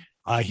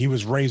 He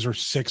was Razor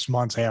 6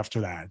 months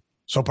after that.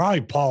 So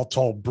probably Paul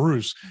told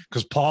Bruce,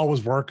 because Paul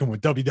was working with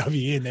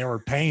WWE and they were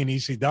paying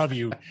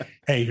ECW,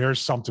 hey,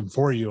 here's something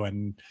for you.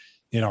 And,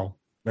 they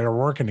were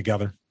working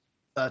together.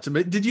 That's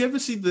amazing. Did you ever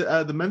see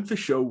the Memphis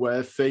show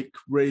where Fake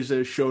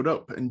Razor showed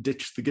up and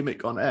ditched the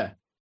gimmick on air?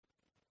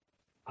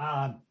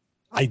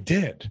 I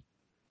did.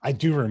 I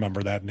do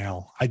remember that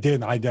now. I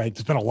did.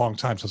 It's been a long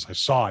time since I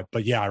saw it,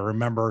 but yeah, I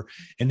remember.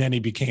 And then he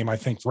became, I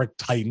think, Rick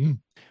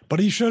Titan. But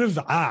he should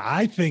have.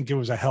 I think it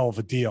was a hell of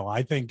a deal.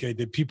 I think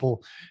that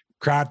people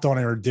crapped on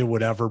it or did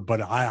whatever,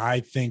 but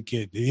I think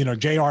it.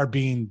 JR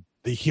being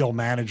the heel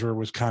manager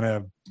was kind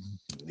of,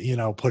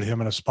 put him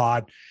in a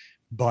spot,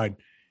 but.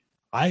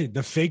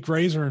 The Fake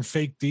Razor and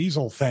Fake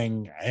Diesel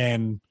thing,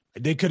 and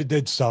they could have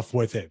did stuff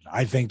with it.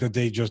 I think that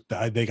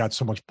they got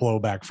so much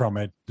blowback from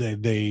it.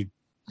 They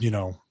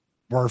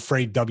were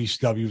afraid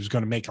WCW was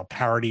going to make a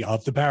parody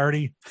of the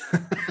parody,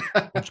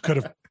 which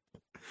could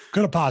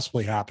have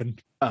possibly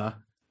happened.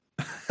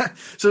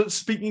 So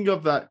speaking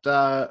of that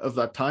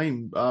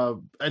time,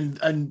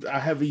 and I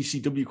have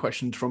ECW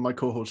questions from my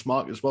co-host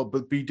Mark as well,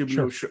 but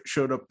BWO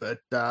showed up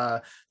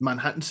at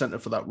Manhattan Center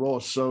for that Raw.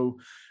 So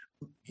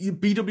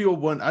BWO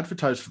weren't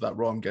advertised for that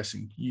Raw, I'm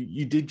guessing.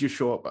 You did just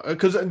show up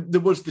because there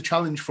was the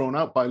challenge thrown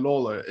out by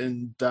Lawler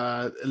and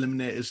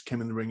Eliminators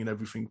came in the ring and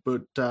everything.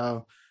 But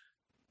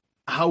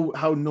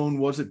how known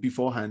was it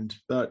beforehand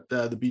that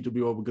the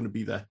BWO were going to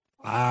be there?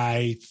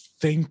 I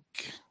think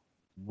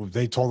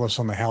they told us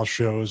on the house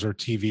shows or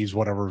TVs,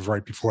 whatever was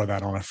right before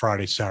that on a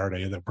Friday,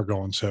 Saturday, that we're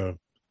going to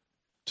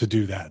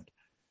do that.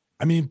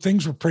 I mean,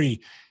 things were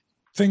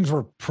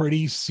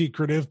pretty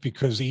secretive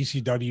because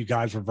ECW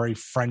guys were very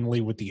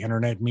friendly with the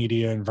internet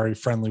media and very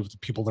friendly with the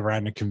people that were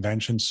at the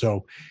convention.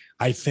 So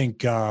I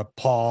think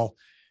Paul,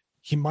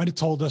 he might have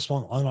told us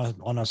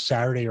on a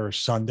Saturday or a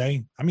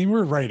Sunday. I mean, we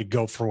were ready to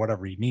go for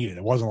whatever he needed.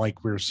 It wasn't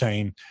like we were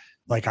saying,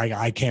 like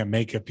I can't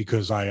make it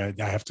because I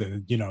have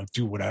to, you know,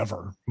 do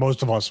whatever.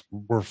 Most of us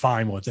were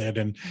fine with it.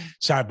 And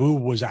Sabu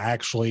was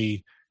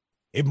actually,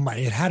 it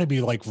had to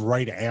be like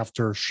right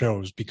after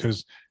shows,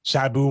 because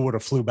Sabu would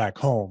have flew back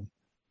home,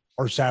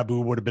 or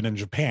Sabu would have been in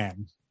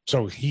Japan.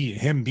 So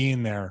him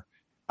being there,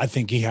 I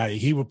think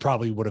he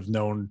would have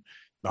known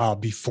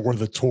before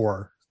the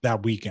tour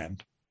that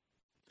weekend.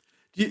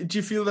 Do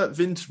you feel that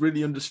Vince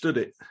really understood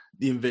it,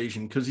 the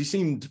invasion? Because he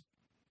seemed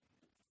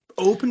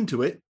open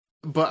to it,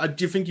 but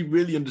do you think he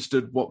really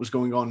understood what was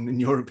going on, in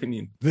your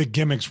opinion? The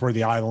gimmicks were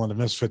the island of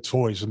misfit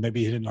toys, and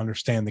maybe he didn't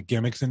understand the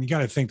gimmicks. And you got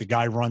to think the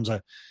guy runs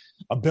a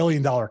 $1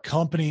 billion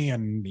company,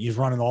 and he's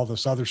running all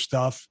this other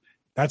stuff.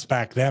 That's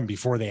back then,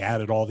 before they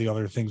added all the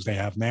other things they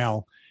have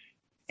now.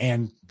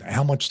 And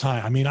how much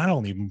time? I mean, I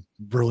don't even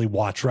really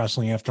watch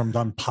wrestling after I'm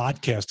done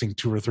podcasting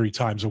 2 or 3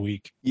 times a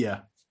week.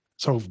 Yeah.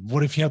 So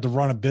what if you had to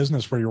run a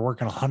business where you're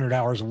working 100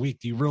 hours a week?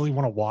 Do you really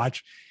want to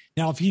watch?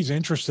 Now, if he's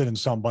interested in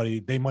somebody,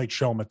 they might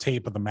show him a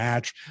tape of the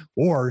match,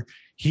 or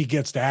he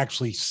gets to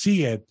actually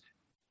see it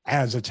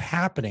as it's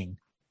happening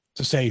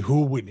to say,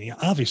 who would,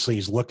 obviously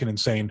he's looking and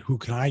saying, who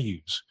can I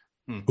use?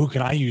 Who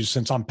can I use,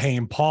 since I'm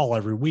paying Paul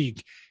every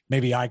week?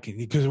 Maybe I can,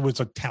 because it was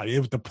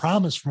the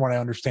promise, from what I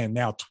understand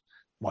now,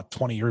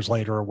 20 years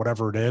later or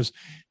whatever it is,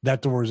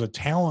 that there was a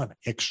talent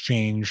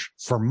exchange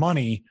for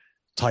money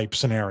type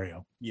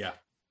scenario. Yeah.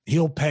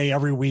 He'll pay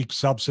every week,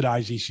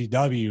 subsidize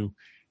ECW,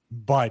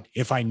 but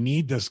if I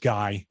need this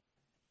guy,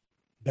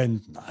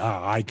 then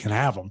I can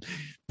have him.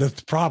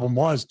 The problem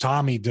was,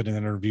 Tommy did an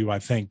interview, I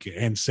think,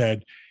 and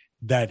said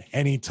that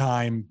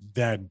anytime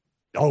that,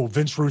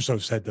 Vince Russo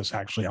said this,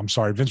 actually, I'm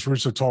sorry. Vince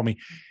Russo told me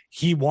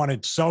he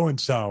wanted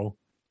so-and-so,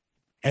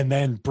 and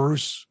then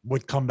Bruce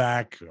would come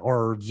back,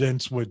 or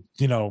Vince would,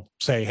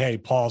 say, hey,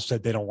 Paul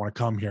said they don't want to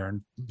come here.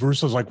 And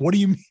Bruce was like, what do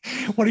you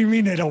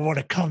mean they don't want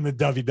to come to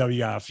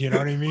WWF? You know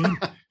what I mean?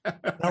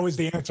 That was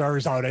the answer. I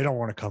was, they don't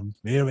want to come.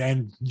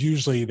 And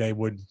usually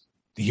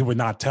he would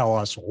not tell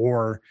us,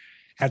 or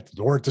at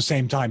the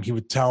same time, he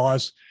would tell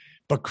us,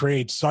 but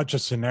create such a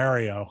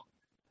scenario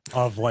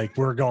of like,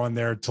 we're going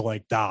there to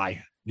like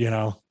die,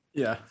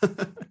 Yeah.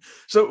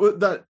 So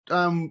that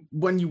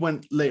when you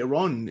went later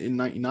on in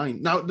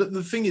 99, now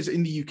the thing is,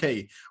 in the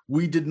UK,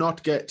 we did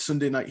not get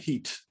Sunday Night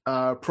Heat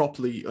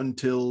properly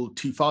until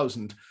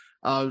 2000.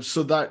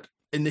 So that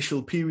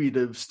initial period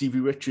of Stevie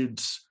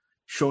Richards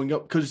showing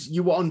up, because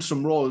you were on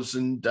some Raws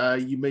and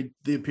you made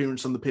the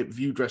appearance on the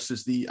pay-per-view dressed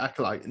as the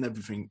Acolyte and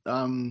everything.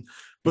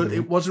 But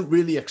it wasn't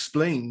really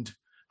explained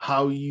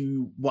how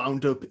you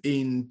wound up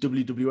in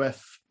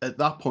WWF at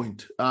that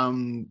point.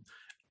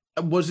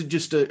 Was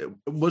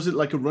it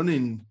like a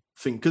run-in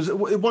thing? Because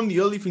one of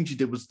the early things you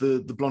did was the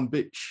Blonde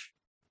Bitch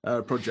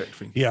project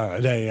thing. Yeah,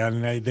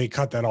 they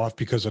cut that off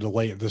because of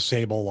the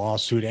Sable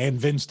lawsuit, and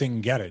Vince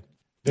didn't get it.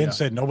 Vince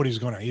said nobody's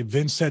going to.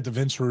 Vince said to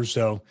Vince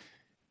Russo,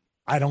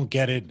 I don't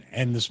get it,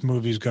 and this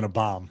movie's going to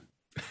bomb.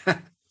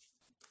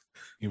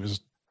 He was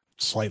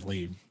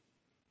slightly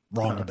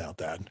wrong about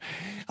that.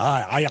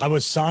 I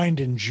was signed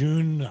in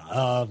June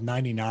of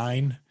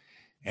 99,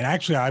 and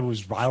actually I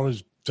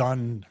was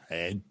done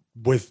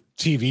with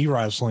TV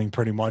wrestling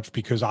pretty much,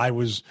 because I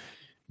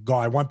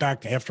went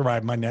back after I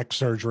had my neck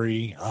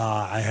surgery.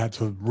 I had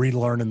to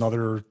relearn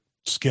another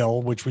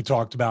skill, which we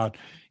talked about,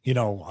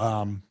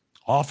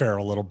 off air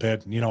a little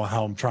bit,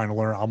 how I'm trying to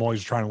learn. I'm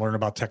always trying to learn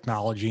about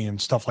technology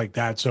and stuff like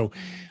that. So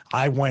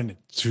I went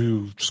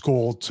to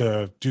school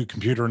to do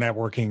computer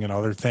networking and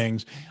other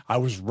things. I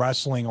was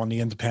wrestling on the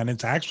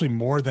independents, actually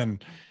more than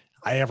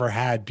I ever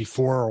had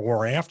before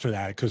or after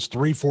that, because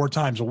 3-4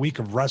 times a week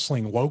of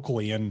wrestling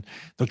locally in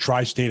the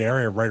tri-state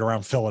area right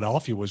around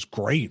Philadelphia was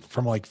great,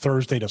 from like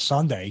Thursday to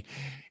Sunday.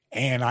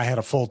 And I had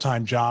a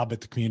full-time job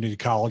at the community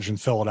college in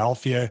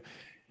Philadelphia,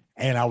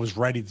 and I was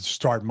ready to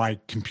start my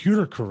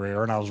computer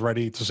career, and I was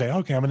ready to say,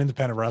 okay, I'm an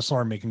independent wrestler,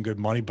 I'm making good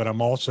money, but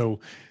I'm also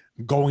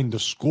going to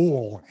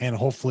school and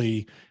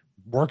hopefully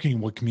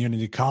working with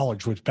community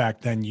college, which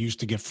back then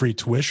used to get free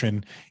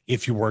tuition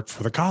if you worked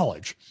for the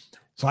college.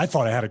 So I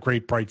thought I had a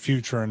great, bright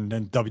future, and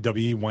then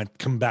WWE went,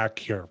 come back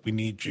here, we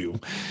need you.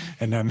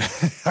 And then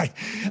I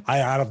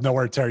out of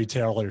nowhere, Terry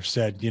Taylor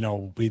said, we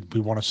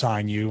want to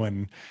sign you.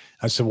 And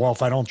I said, well,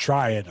 if I don't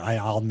try it,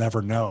 I'll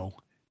never know.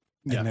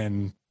 Yeah. And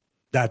then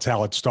that's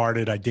how it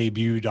started. I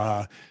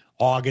debuted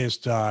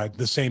August,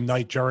 the same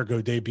night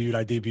Jericho debuted.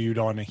 I debuted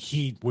on a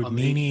Heat with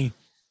Meanie,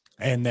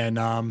 and then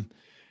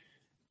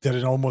did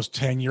an almost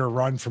 10-year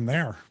run from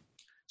there.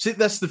 See,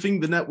 that's the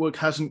thing. The network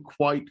hasn't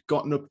quite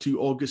gotten up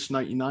to August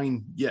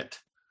 99 yet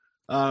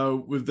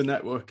with the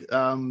network.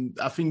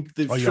 I think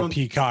they've shown...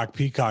 Peacock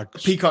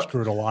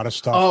screwed a lot of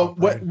stuff up,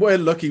 right? We're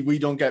lucky we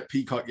don't get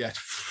Peacock yet.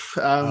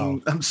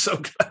 I'm so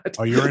glad.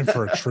 Oh, you're in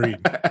for a treat.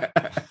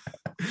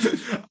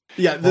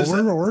 Yeah,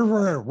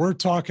 we're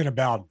talking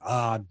about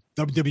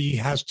WWE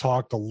has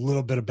talked a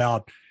little bit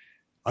about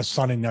a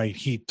Sunday Night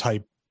Heat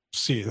type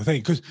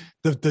thing, because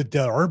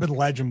the urban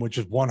legend, which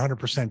is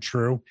 100%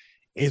 true,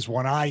 is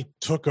when I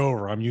took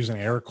over, I'm using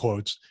air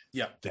quotes,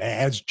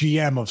 as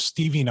GM of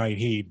Stevie Night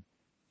Heat,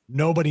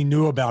 nobody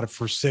knew about it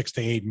for 6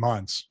 to 8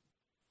 months.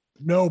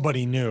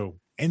 Nobody knew.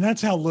 And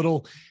that's how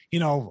little,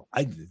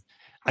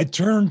 I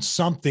turned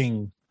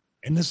something,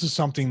 and this is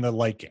something that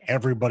like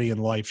everybody in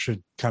life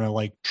should kind of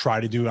like try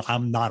to do.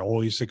 I'm not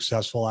always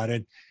successful at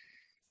it.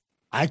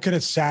 I could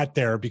have sat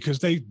there because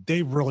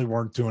they really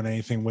weren't doing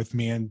anything with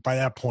me. And by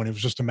that point, it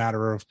was just a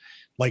matter of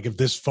like, if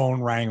this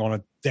phone rang on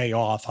a day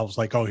off, I was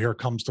like, oh, here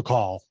comes the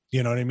call.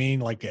 You know what I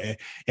mean? Like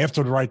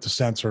after the right to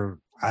censor,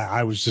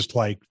 I was just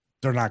like,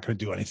 they're not going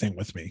to do anything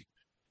with me.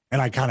 And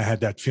I kind of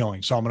had that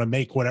feeling. So I'm going to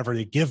make whatever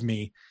they give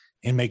me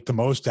and make the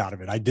most out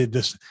of it. I did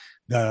this,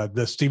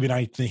 the Stevie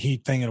Knight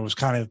Heat thing, and it was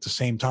kind of at the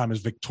same time as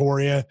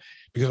Victoria,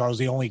 because I was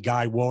the only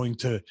guy willing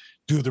to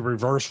do the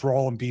reverse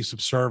role and be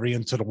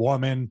subservient to the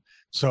woman.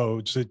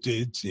 So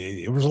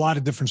it was a lot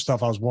of different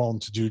stuff I was willing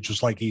to do,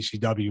 just like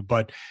ECW.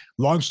 But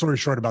long story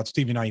short about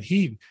Stevie Knight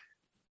Heat,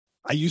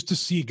 I used to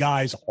see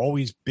guys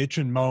always bitch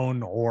and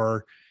moan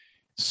or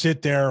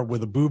sit there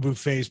with a boo-boo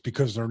face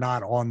because they're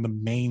not on the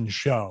main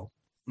show.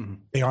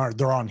 Mm-hmm.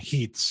 They're on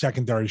Heat,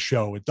 secondary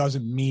show. It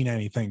doesn't mean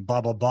anything,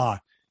 blah, blah, blah.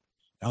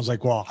 I was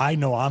like, well, I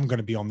know I'm going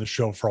to be on the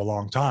show for a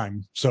long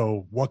time.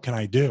 So what can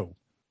I do?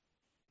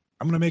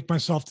 I'm going to make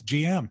myself the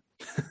GM.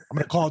 I'm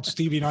going to call it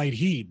Stevie Knight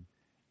Heat.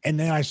 And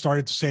then I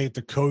started to say it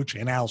to Coach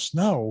and Al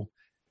Snow,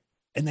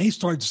 and they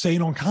started to say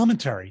it on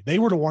commentary. They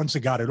were the ones that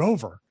got it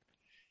over.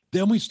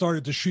 Then we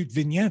started to shoot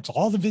vignettes.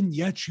 All the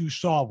vignettes you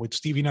saw with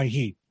Stevie Knight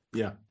Heat.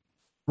 Yeah.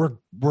 Were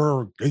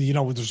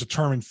there's a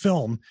term in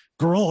film,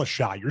 guerrilla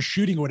shot. You're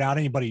shooting without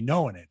anybody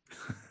knowing it.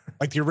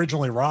 Like the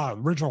original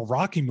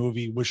Rocky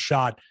movie was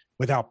shot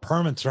without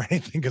permits or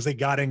anything because they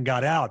got in,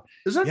 got out.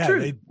 Is that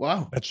true?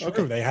 Wow. That's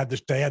true. They had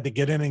to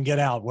get in and get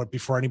out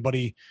before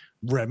anybody,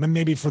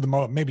 maybe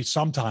maybe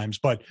sometimes,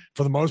 but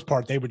for the most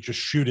part, they would just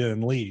shoot it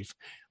and leave.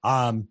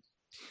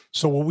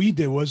 So what we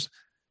did was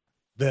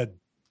the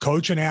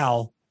Coach and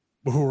Al,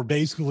 who were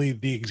basically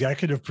the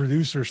executive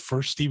producers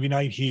for Stevie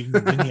Knight Heat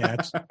and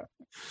vignettes,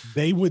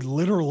 they would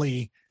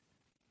literally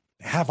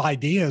have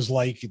ideas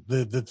like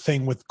the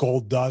thing with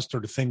Gold Dust or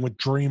the thing with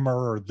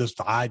Dreamer or this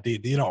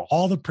idea,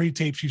 all the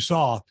pre-tapes you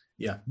saw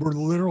were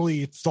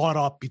literally thought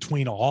up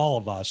between all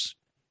of us.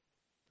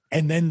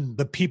 And then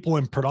the people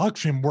in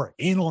production were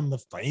in on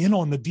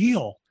the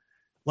deal.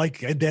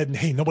 Like, and then,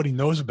 hey, nobody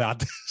knows about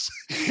this.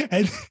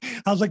 And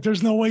I was like,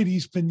 there's no way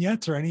these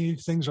vignettes or any of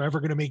these things are ever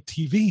going to make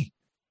TV.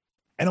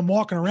 And I'm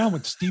walking around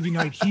with Stevie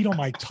Knight Heat on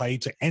my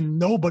tights, and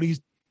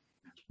nobody's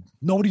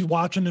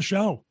watching the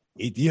show.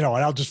 And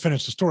I'll just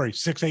finish the story.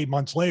 6-8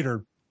 months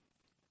later,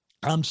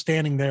 I'm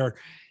standing there,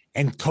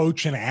 and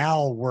Coach and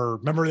Al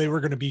remember they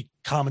were going to be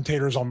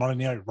commentators on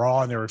Monday Night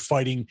Raw, and they were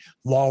fighting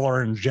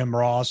Lawler and Jim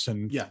Ross.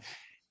 And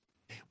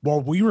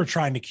well, we were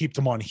trying to keep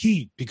them on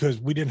Heat because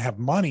we didn't have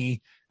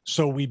money.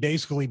 So we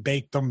basically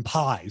baked them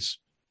pies,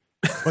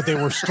 but they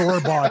were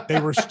store-bought. They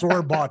were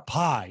store-bought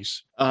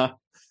pies.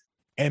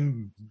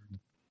 And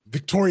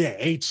Victoria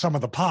ate some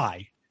of the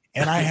pie,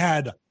 and I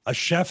had a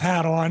chef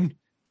hat on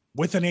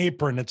with an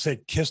apron that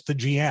said "Kiss the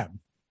GM."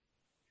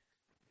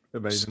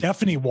 Amazing.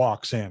 Stephanie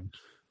walks in,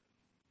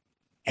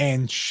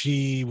 and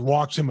she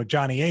walks in with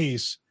Johnny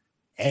Ace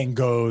and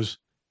goes,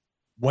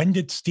 "When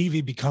did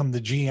Stevie become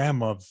the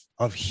GM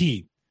of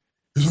Heat?"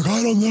 He's like,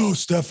 "I don't know,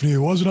 Stephanie. It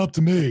wasn't up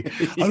to me.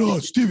 I don't know,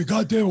 Stevie.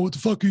 Goddamn it, what the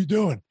fuck are you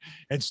doing?"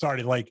 And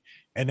started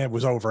and it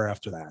was over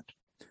after that.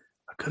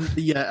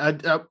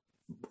 I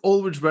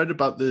always read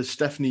about the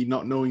Stephanie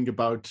not knowing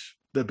about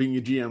there being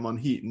a GM on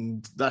Heat,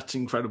 and that's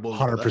incredible.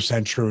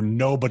 100% true.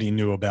 Nobody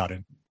knew about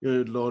it.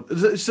 Good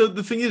Lord. So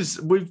the thing is,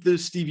 with the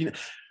Stevie,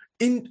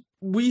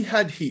 we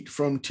had Heat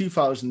from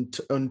 2000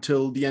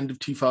 until the end of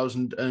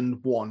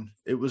 2001.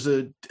 It was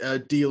a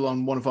deal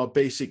on one of our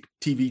basic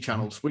TV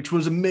channels, which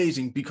was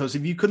amazing because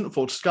if you couldn't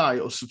afford Sky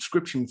or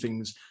subscription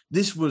things,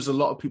 this was a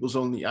lot of people's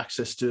only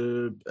access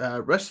to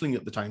wrestling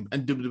at the time,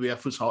 and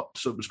WWF was hot,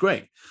 so it was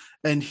great.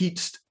 And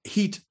Heat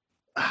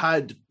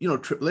had,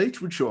 Triple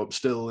H would show up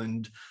still,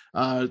 and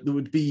there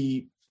would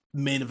be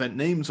main event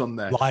names on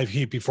there. Live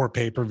Heat before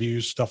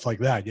pay-per-views, stuff like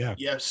that, yeah.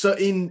 Yeah, so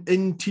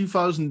in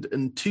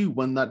 2002,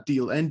 when that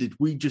deal ended,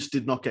 we just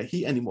did not get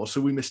Heat anymore, so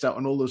we missed out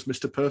on all those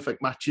Mr.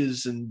 Perfect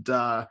matches and,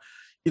 a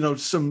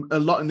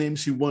lot of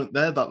names who weren't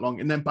there that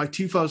long. And then by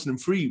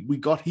 2003, we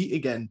got Heat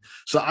again.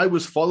 So I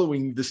was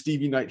following the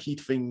Stevie Knight Heat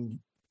thing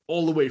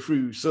all the way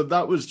through. So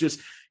that was just,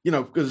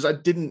 because I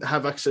didn't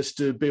have access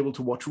to be able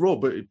to watch Raw,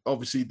 but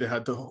obviously they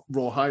had the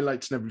Raw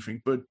highlights and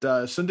everything.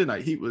 But Sunday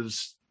Night Heat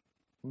was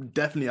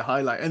definitely a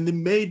highlight. And they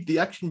made the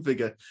action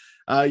figure,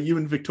 you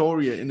and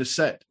Victoria, in a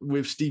set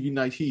with Stevie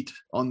Knight Heat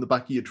on the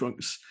back of your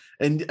trunks.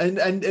 And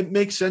it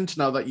makes sense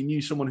now that you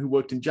knew someone who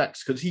worked in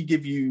Jack's, because he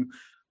gave you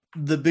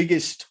the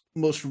biggest,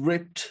 most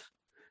ripped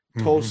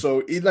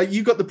torso. Like,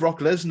 you got the Brock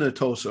Lesnar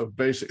torso,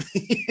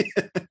 basically.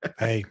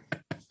 Hey,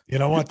 you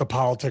know what? The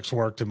politics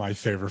worked in my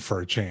favor for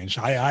a change.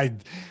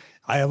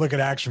 I look at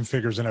action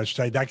figures and I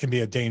say that can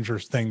be a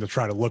dangerous thing to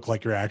try to look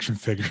like your action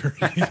figure.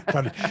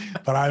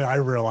 but I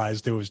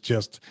realized it was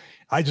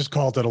I just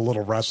called it a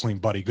little wrestling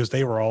buddy because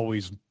they were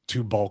always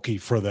too bulky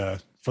for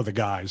the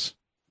guys.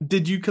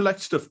 Did you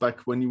collect stuff back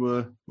when you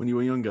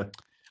were younger?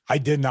 I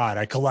did not.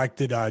 I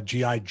collected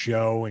G.I.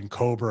 Joe and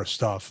Cobra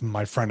stuff.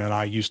 My friend and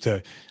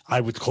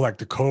I would collect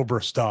the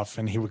Cobra stuff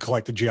and he would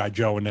collect the G.I.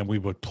 Joe, and then we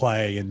would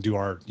play and do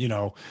our,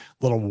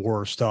 little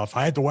war stuff.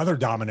 I had the Weather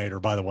Dominator,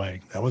 by the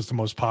way. That was the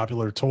most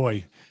popular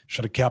toy.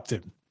 Should have kept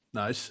it.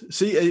 Nice.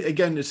 See,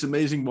 again, it's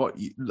amazing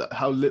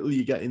how little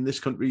you get in this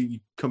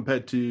country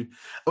compared to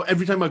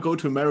every time I go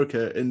to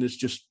America and it's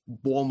just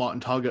Walmart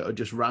and Target are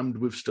just rammed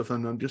with stuff,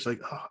 and I'm just like,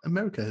 oh,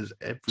 America has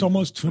everything. It's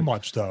almost too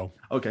much, though.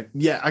 Okay,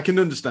 yeah, I can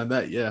understand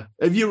that. Yeah,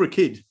 if you're a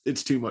kid,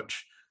 it's too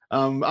much.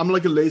 I'm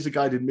like a laser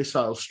guided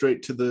missile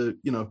straight to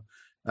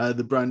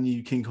the brand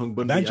new King Kong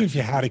Bundy. Imagine if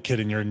you had a kid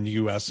and you're in the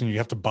U.S. and you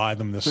have to buy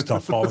them this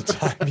stuff all the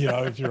time,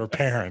 if you're a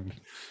parent.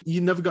 You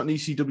never got an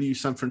ECW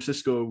San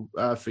Francisco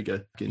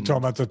figure? You're talking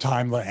about the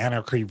time the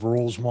Anarchy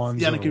Rules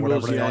ones? The Anarchy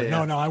Rules,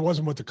 yeah. No, I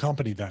wasn't with the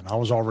company then. I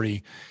was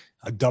already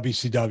a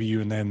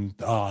WCW and then,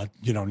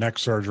 neck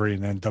surgery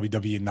and then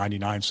WWE in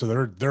 99.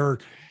 So their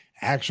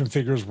action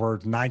figures were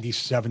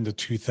 97 to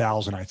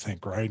 2000, I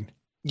think, right?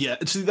 Yeah,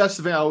 see, that's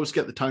the thing. I always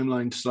get the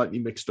timeline slightly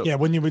mixed up. Yeah,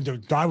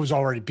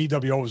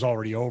 BWO was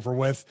already over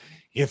with.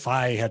 If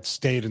I had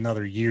stayed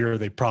another year,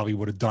 they probably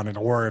would have done it.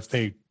 Or if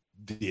it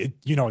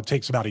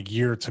takes about a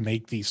year to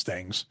make these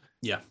things.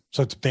 Yeah.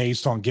 So it's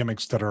based on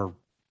gimmicks that are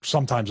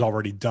sometimes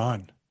already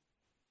done.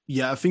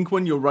 Yeah, I think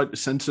when your Right to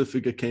Censor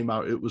figure came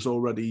out, it was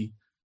already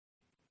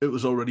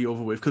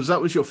over with, because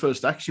that was your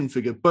first action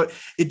figure. But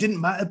it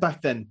didn't matter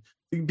back then,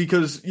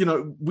 because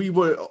we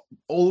were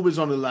always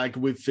on a lag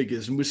with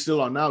figures, and we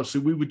still are now. So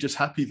we were just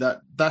happy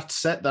that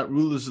set, that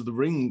Rulers of the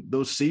Ring,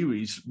 those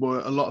series were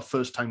a lot of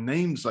first time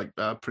names like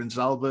Prince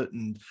Albert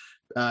and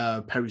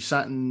Perry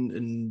Saturn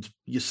and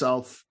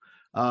yourself.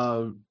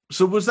 So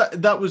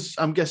that was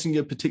I'm guessing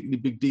a particularly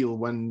big deal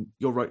when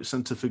your Right to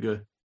Censor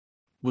figure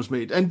was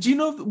made. And do you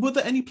know, were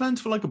there any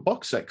plans for like a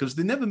box set? Because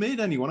they never made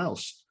anyone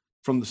else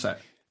from the set.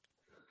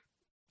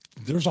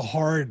 There's a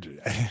hard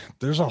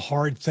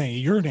thing.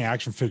 You're in the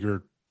action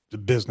figure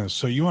business,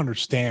 so you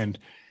understand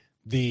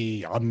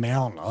the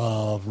amount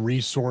of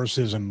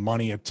resources and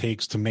money it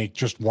takes to make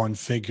just one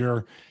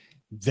figure,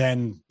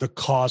 then the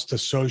cost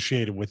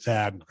associated with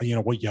that,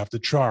 what you have to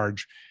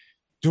charge.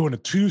 Doing a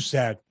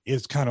 2-set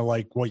is kind of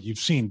like what you've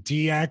seen.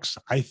 DX,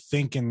 I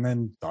think, and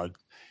then I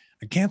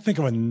can't think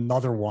of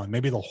another one.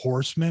 Maybe the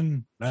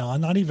Horseman. No,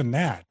 not even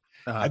that.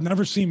 I've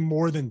never seen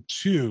more than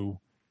 2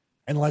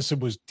 unless it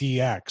was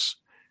DX.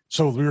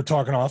 So we were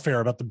talking off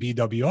air about the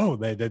BWO.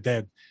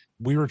 That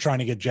we were trying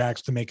to get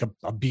Jax to make a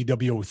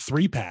BWO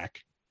 3-pack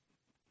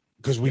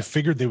because we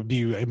figured they would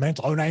be immense.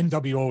 Oh, and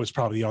NWO was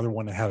probably the other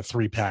one that had a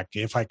 3-pack,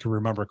 if I can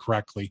remember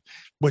correctly,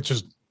 which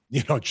is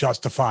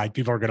justified.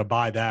 People are going to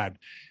buy that,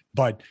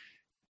 but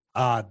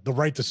the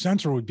Right to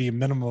Censor would be a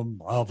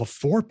minimum of a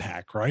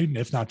 4-pack, right?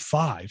 If not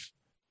 5,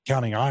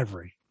 counting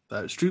Ivory.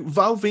 That's true.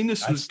 Val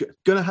Venus was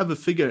going to have a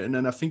figure, and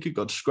then I think it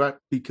got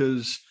scrapped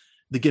because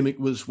the gimmick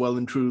was well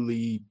and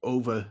truly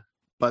over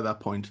by that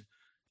point.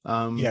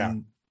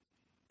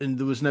 And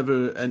there was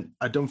never, and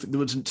I don't think there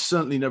was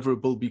certainly never a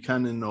Bull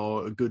Buchanan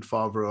or a Good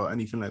Father or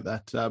anything like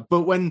that.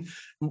 But when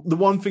the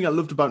one thing I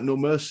loved about No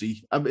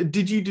Mercy,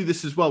 did you do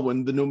this as well?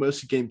 When the No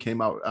Mercy game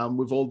came out,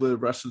 with all the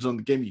wrestlers on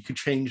the game, you could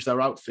change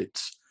their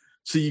outfits,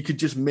 so you could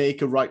just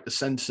make a Right to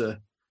Censor,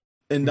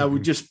 and I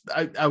would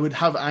I would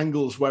have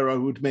angles where I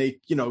would make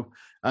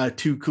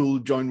Too Cool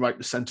join Right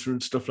to Censor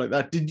and stuff like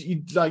that. Did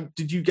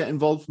you get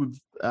involved with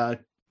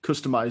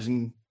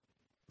customizing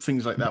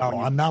things like that? No,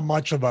 I'm not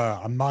much of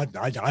a.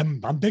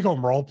 I'm big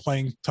on role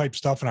playing type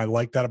stuff, and I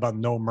like that about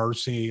No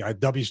Mercy.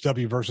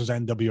 WCW versus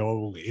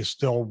NWO is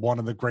still one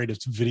of the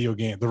greatest video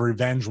games. The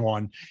Revenge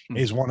one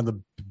is one of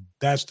the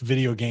best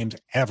video games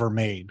ever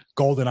made.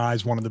 GoldenEye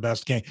is one of the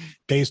best games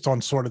based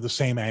on sort of the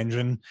same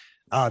engine.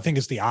 I think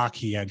it's the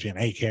Aki engine,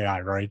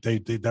 AKI, right?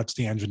 That's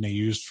the engine they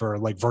used for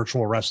like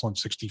Virtual Wrestling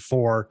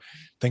 64,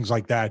 things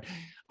like that.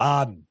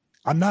 I'm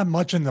not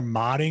much into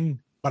modding,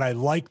 but I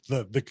like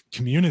the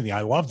community.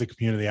 I love the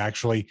community,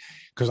 actually,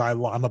 because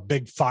I'm a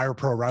big Fire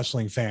Pro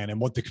Wrestling fan, and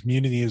what the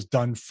community has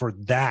done for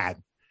that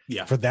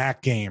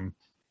game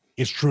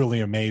is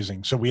truly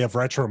amazing. So we have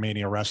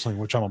Retromania Wrestling,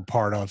 which I'm a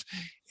part of,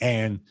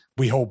 and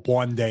we hope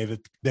one day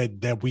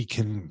that we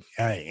can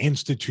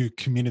institute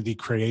community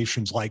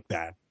creations like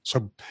that.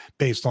 So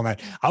based on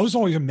that, I was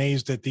always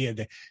amazed that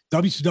the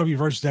WCW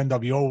versus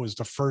NWO was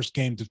the first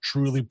game to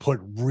truly put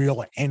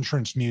real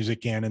entrance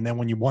music in. And then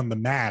when you won the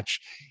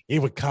match, it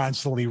would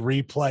constantly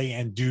replay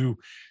and do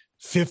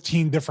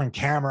 15 different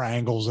camera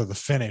angles of the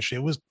finish.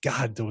 It was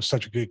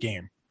such a good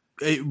game.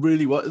 It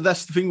really was.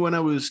 That's the thing. When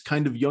I was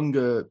kind of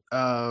younger,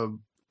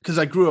 because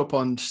I grew up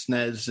on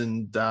SNES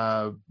and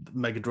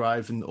Mega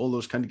Drive and all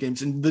those kind of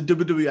games, and the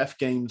WWF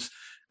games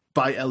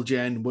by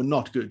LJN were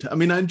not good. I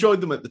mean, I enjoyed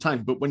them at the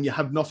time, but when you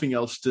have nothing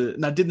else to,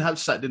 and I didn't have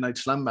Saturday Night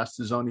Slam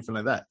Masters or anything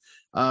like that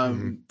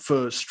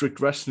for strict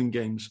wrestling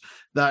games,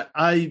 that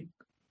I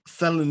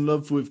fell in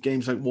love with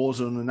games like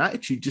Warzone and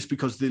Attitude just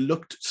because they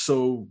looked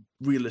so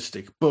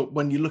realistic. But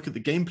when you look at the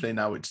gameplay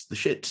now, it's the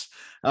shits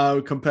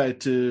compared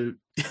to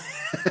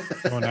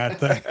on that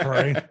thing,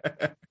 right?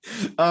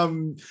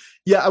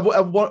 Yeah, I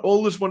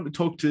always want to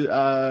talk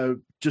to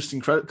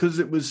Justin Creditor because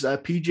it was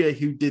PJ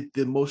who did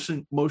the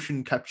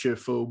motion capture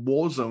for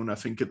Warzone, I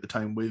think, at the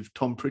time with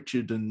Tom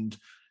Pritchard and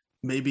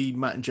maybe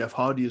Matt and Jeff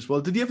Hardy as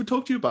well. Did he ever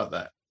talk to you about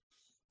that?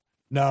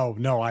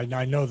 No,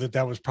 I know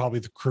that was probably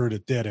the crew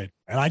that did it.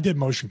 And I did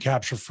motion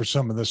capture for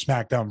some of the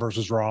SmackDown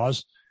versus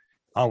Raws,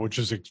 which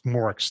is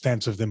more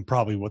extensive than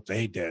probably what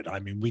they did. I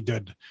mean, we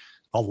did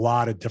a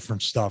lot of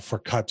different stuff for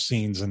cut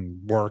scenes and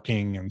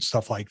working and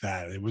stuff like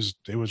that. It was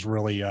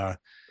really,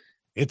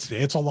 it's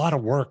a lot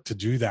of work to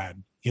do that.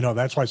 You know,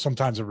 that's why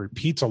sometimes it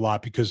repeats a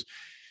lot, because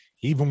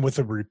even with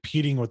the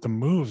repeating with the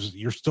moves,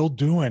 you're still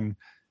doing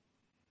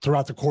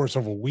throughout the course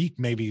of a week,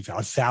 maybe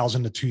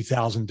 1,000 to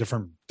 2,000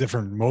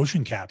 different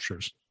motion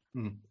captures.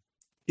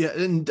 Yeah.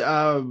 And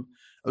I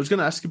was going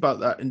to ask about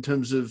that in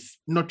terms of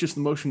not just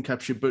the motion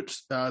capture, but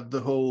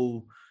the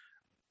whole,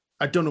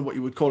 I don't know what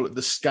you would call it,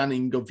 the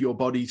scanning of your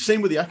body.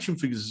 Same with the action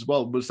figures as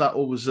well. Was that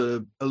always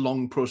a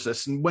long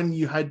process? And when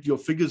you had your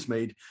figures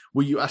made,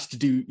 were you asked to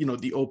do, you know,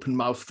 the open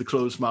mouth, the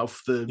closed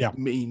mouth, the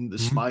mean, the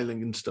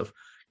smiling and stuff?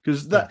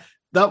 Because that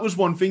was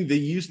one thing. They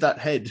used that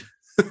head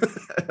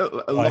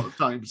a lot of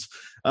times.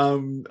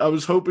 I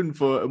was hoping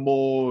for a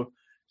more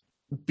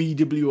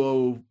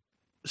BWO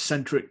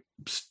centric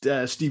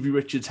Stevie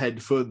Richards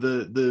head for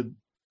the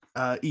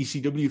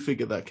ECW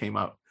figure that came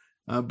out,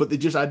 but they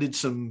just added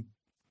some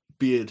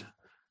beard.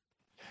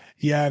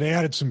 Yeah, they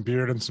added some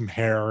beard and some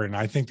hair, and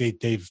I think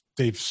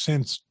they've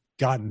since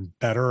gotten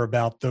better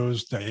about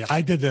those.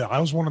 I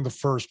was one of the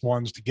first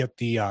ones to get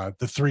the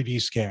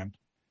 3D scan.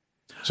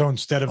 So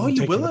instead of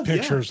taking the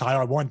pictures,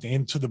 I went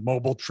into the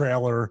mobile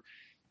trailer.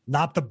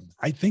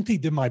 I think they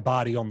did my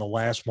body on the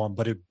last one,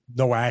 but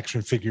no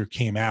action figure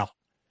came out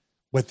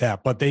with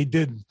that. But they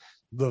did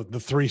the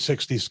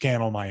 360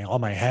 scan on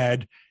my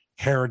head,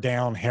 hair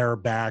down, hair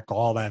back,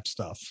 all that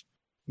stuff.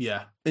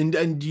 Yeah,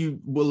 and you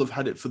will have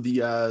had it for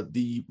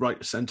the right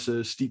to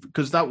censor, Steve,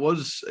 because that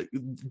was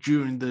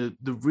during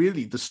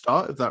the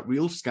start of that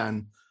real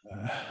scan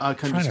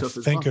kind of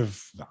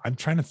stuff. I'm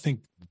trying to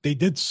think. They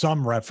did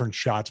some reference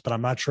shots, but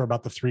I'm not sure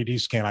about the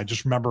 3D scan. I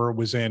just remember it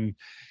was in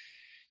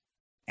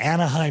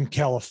Anaheim,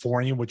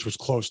 California, which was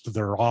close to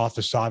their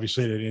office.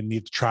 Obviously, they didn't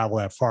need to travel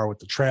that far with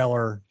the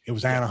trailer. It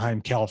was Anaheim,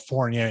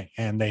 California,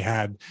 and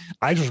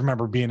I just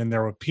remember being in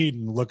there with Pete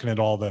and looking at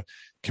all the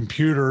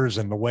computers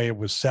and the way it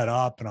was set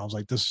up, and I was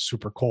like, this is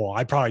super cool.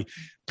 I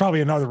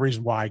probably another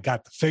reason why I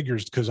got the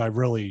figures, because I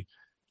really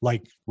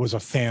was a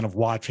fan of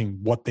watching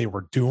what they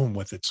were doing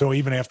with it. So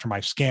even after my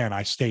scan,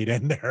 I stayed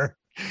in there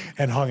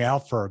and hung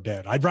out for a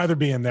bit. I'd rather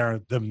be in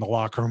there than the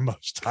locker room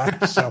most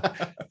times. So,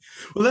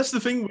 well, that's the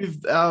thing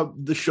with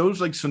the shows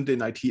like Sunday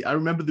Night Heat. I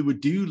remember they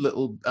would do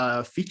little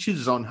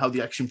features on how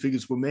the action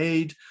figures were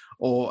made,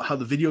 or how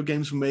the video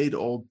games were made,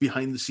 or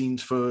behind the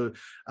scenes for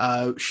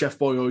Chef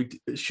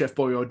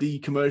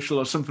Boyardee commercial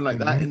or something like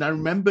that. And I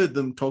remember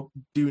them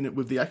doing it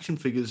with the action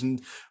figures.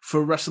 And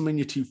for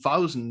WrestleMania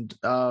 2000,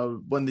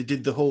 when they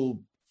did the whole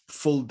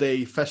full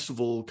day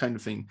festival kind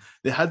of thing,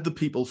 they had the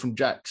people from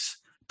Jax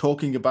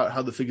talking about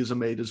how the figures are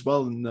made as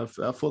well, and I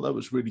thought that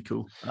was really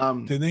cool.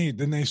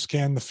 Didn't they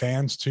scan the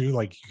fans too?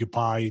 Like, you could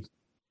buy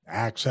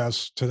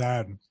access to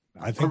that.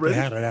 I think they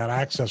had that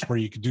access where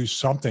you could do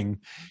something.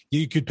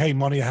 You could pay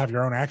money to have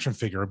your own action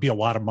figure. It'd be a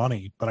lot of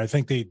money, but I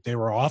think they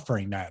were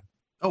offering that.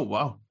 Oh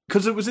wow!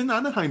 Because it was in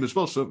Anaheim as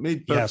well, so it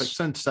made perfect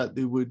sense that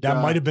they would. That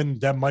might have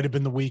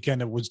been the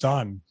weekend it was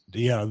done.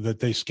 Yeah, that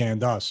they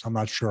scanned us. I'm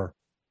not sure.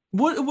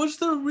 What was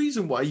the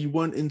reason why you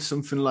weren't in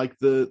something like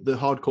the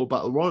Hardcore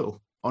Battle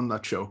Royal on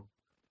that show?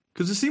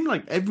 Because it seemed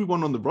like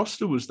everyone on the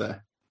roster was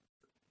there.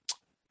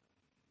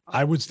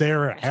 I was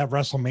there at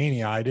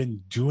WrestleMania. I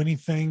didn't do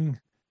anything,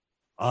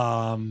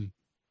 but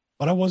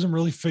I wasn't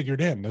really figured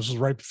in. This was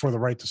right before the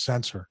right to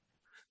censor.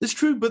 It's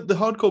true, but the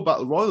Hardcore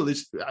Battle Royal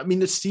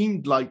it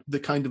seemed like the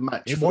kind of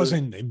match. It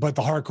wasn't, but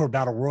the Hardcore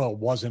Battle Royal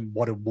wasn't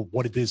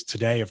what it is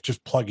today of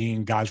just plugging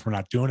in guys we're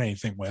not doing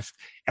anything with.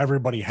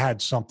 Everybody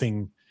had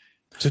something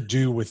to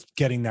do with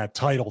getting that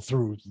title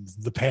through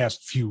the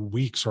past few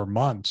weeks or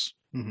months.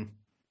 Mm-hmm.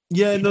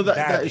 Yeah, even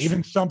that is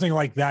even something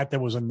like that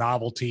was a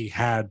novelty,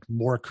 had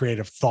more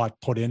creative thought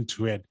put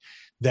into it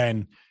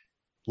than,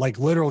 like,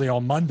 literally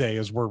on Monday,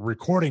 as we're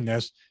recording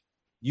this,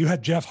 you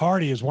had Jeff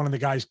Hardy as one of the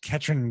guys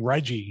catching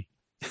Reggie.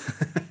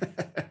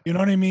 You know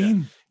what I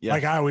mean? Yeah.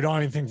 Like, we don't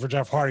have anything for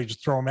Jeff Hardy,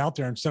 just throw him out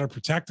there instead of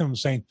protecting him,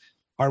 saying,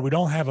 all right, we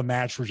don't have a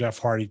match for Jeff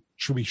Hardy.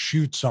 Should we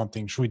shoot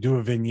something? Should we do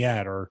a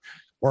vignette or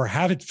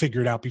have it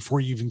figured out before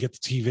you even get the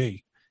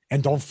TV?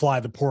 And don't fly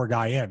the poor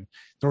guy in.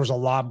 There was a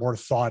lot more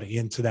thought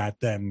into that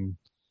than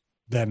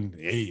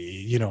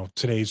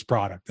today's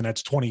product. And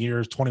that's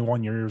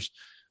 21 years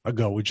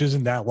ago, which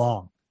isn't that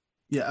long.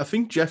 Yeah, I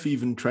think Jeff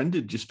even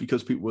trended just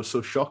because people were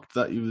so shocked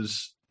that he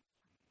was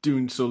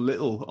doing so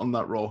little on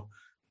that Raw.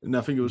 And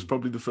I think it was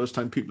probably the first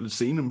time people had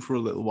seen him for a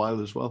little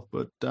while as well.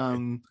 But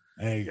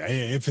hey,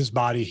 if his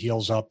body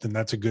heals up, then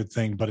that's a good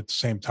thing. But at the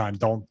same time,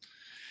 don't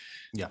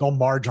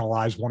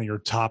marginalize one of your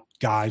top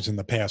guys in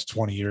the past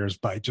 20 years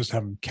by just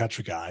having him catch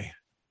a guy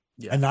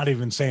and not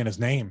even saying his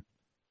name.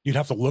 you'd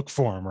have to look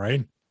for them,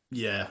 right?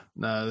 Yeah,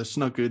 no, that's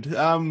not good.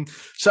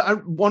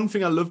 One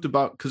thing I loved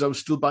about, because I was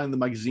still buying the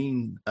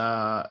magazine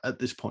at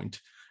this point,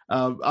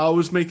 I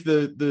always make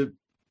the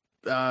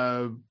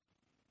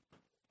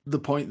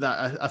point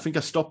that I think I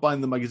stopped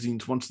buying the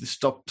magazines once they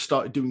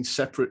started doing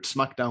separate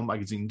SmackDown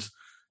magazines.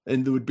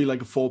 And there would be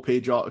like a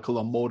 4-page article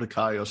on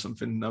Mordecai or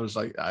something. And I was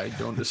like, I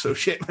don't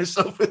associate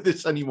myself with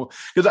this anymore.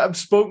 Because I've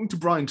spoken to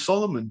Brian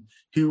Solomon,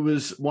 who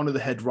was one of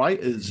the head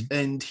writers,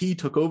 and he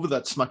took over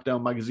that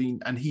SmackDown magazine.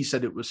 And he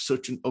said it was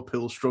such an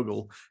uphill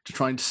struggle to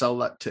try and sell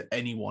that to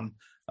anyone,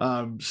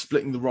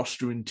 splitting the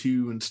roster in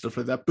two and stuff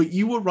like that. But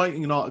you were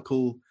writing an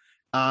article,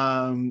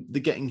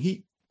 the Getting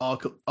Heat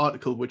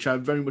article, which I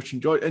very much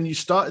enjoyed. And you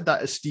started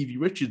that as Stevie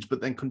Richards, but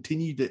then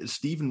continued it as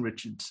Steven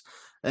Richards.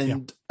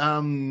 And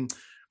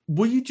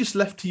were you just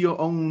left to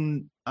your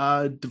own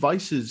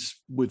devices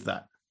with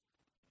that?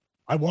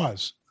 I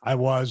was.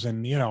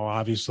 And,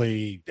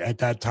 obviously at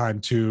that time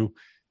too,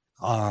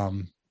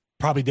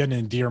 probably didn't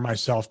endear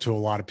myself to a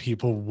lot of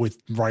people with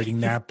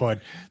writing that,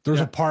 but there's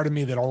a part of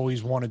me that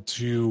always wanted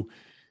to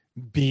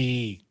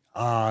be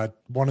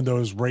one of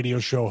those radio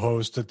show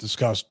hosts that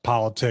discussed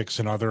politics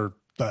and other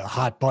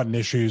hot button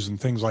issues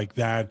and things like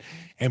that,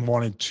 and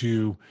wanted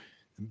to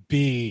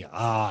be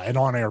an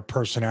on-air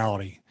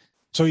personality.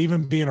 So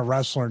even being a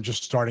wrestler and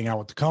just starting out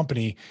with the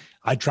company,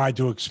 I tried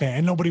to expand,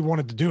 and nobody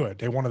wanted to do it.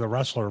 They wanted the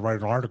wrestler to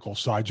write an article.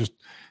 So I just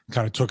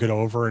kind of took it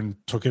over and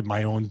took it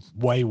my own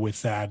way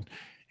with that.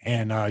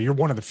 And you're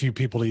one of the few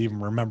people to even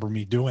remember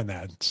me doing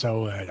that.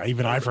 So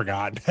even I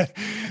forgot,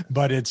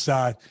 but it's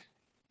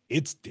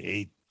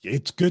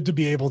good to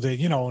be able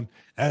to,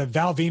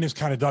 Val Venus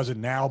kind of does it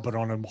now, but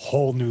on a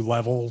whole new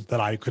level that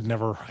I could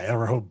never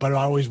ever hope. But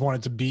I always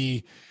wanted to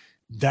be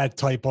that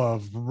type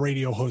of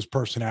radio host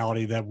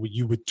personality that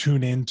you would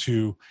tune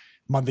into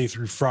Monday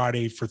through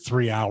Friday for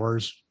 3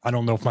 hours. I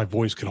don't know if my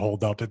voice could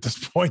hold up at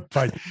this point,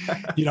 but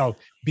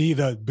be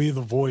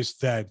the voice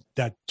that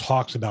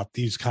talks about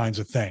these kinds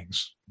of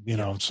things.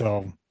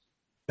 So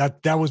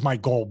that was my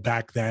goal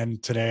back then.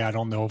 Today, I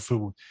don't know if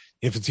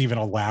it's even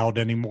allowed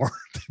anymore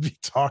to be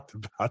talked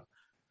about.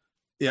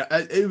 Yeah,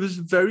 it was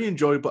very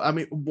enjoyable. I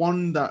mean,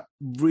 one that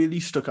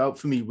really stuck out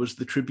for me was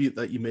the tribute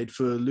that you made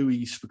for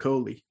Louis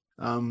Spicoli.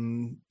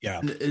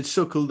 It's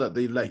so cool that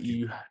they let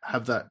you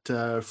have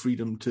that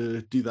freedom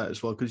to do that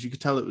as well, because you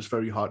could tell it was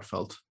very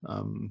heartfelt.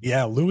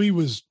 Louis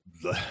is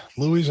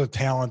a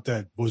talent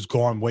that was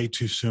gone way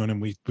too soon,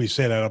 and we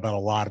say that about a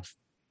lot of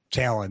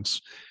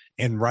talents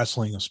in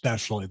wrestling,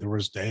 especially. That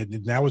was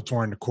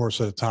during the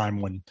course of the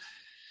time when,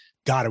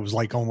 God, it was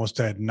like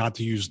almost not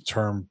to use the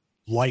term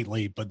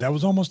lightly, but that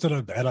was almost at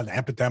an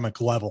epidemic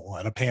level,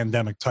 at a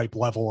pandemic type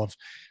level of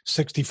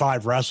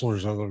 65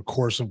 wrestlers over the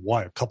course of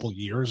a couple of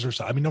years or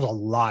so. I mean, there was a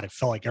lot. It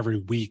felt like every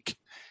week,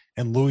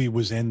 and Louis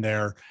was in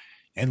there.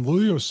 And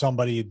Louis was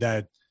somebody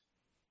that,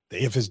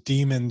 if his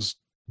demons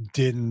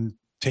didn't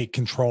take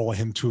control of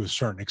him to a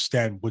certain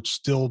extent, would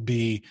still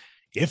be,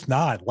 if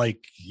not a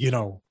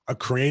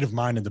creative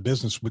mind in the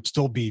business, would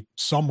still be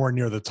somewhere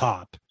near the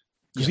top,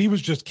 because he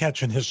was just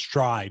catching his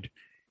stride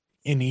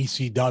in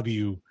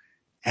ECW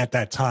at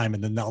that time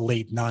in the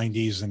late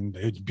 90s and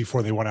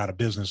before they went out of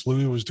business.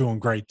 Louis was doing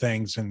great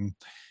things, and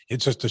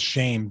it's just a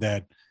shame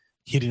that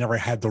he never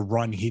had the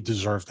run he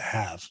deserved to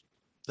have.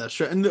 That's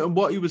right. And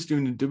what he was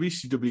doing in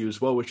WCW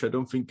as well, which I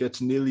don't think gets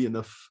nearly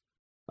enough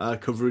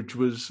coverage,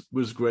 was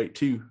great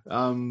too.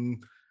 I love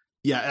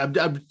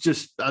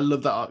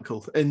that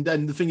article. And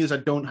then the thing is, I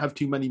don't have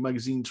too many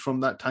magazines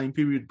from that time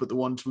period, but the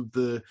ones with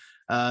the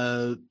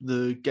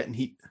Getting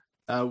Heat,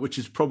 which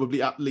is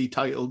probably aptly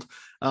titled.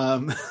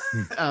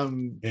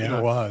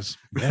 It was.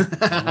 Yeah,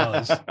 it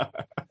was.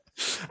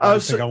 I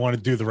think I want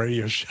to do the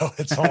radio show.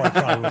 That's all I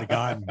probably would have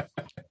gotten.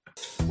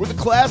 Where the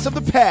class of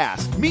the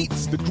past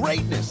meets the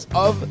greatness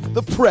of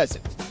the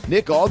present.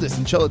 Nick Aldis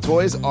and Cella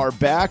Toys are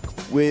back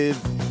with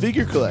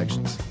figure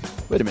collections.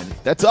 Wait a minute,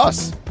 that's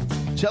us.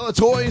 Cella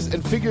Toys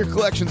and Figure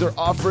Collections are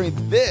offering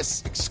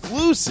this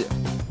exclusive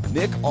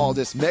Nick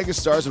Aldis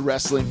Megastars of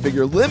Wrestling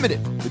figure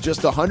limited with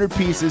just 100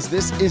 pieces.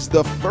 This is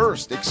the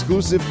first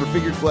exclusive for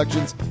Figure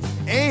Collections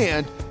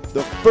and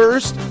the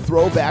first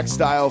throwback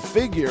style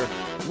figure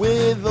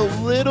with a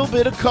little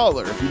bit of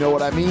color, if you know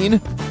what I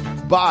mean.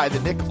 Buy the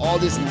Nick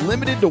Aldis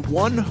limited to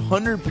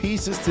 100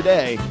 pieces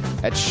today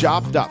at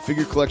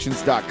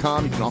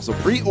shop.figurecollections.com. You can also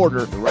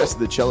pre-order the rest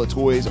of the Cella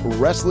Toys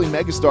Wrestling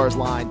Megastars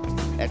line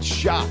at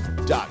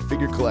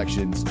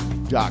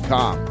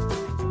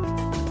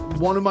shop.figurecollections.com.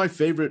 One of my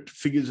favorite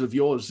figures of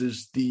yours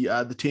is the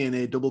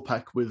TNA double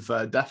pack with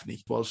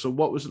Daphne. Well, so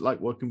what was it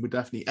like working with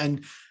Daphne?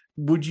 And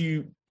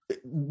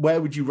where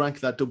would you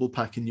rank that double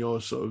pack in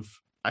your sort of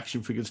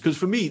action figures? Because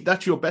for me,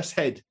 that's your best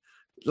head.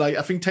 Like,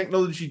 I think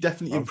technology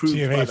definitely improved.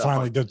 TNA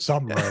finally did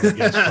something right, I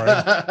guess.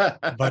 Right?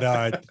 But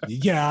I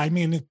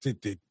mean,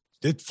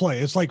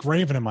 it's like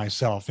Raven and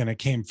myself, and it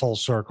came full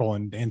circle,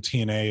 and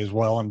TNA as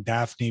well, and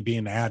Daphne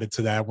being added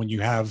to that when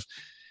you have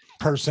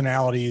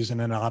personalities, and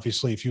then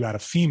obviously if you had a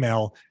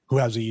female who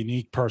has a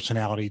unique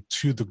personality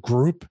to the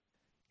group,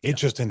 It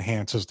just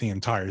enhances the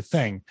entire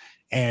thing.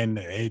 And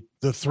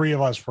the three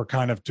of us were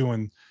kind of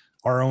doing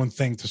our own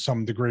thing to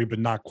some degree, but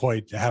not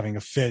quite having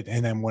a fit.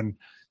 And then when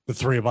the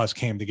three of us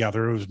came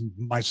together, it was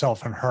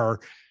myself and her.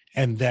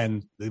 And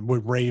then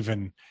with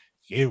Raven,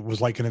 it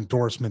was like an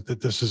endorsement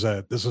that this is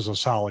a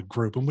solid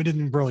group. And we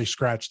didn't really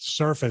scratch the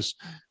surface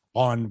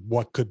on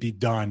what could be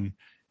done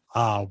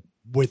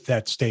with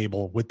that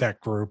stable, with that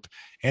group.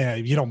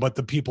 And, but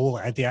the people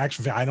at the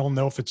action, I don't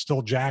know if it's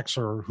still Jax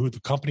or who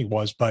the company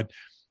was, but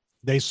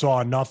they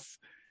saw enough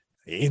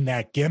in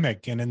that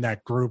gimmick and in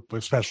that group,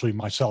 especially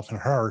myself and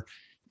her,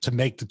 to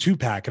make the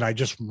 2-pack. And I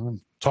just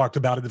talked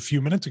about it a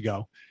few minutes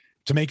ago.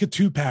 To make a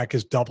 2-pack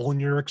is doubling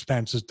your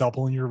expenses,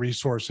 doubling your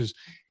resources,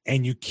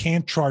 and you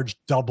can't charge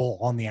double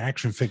on the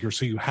action figure.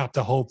 So you have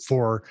to hope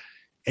for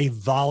a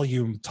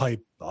volume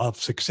type of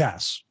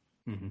success.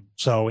 Mm-hmm.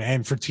 So,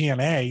 and for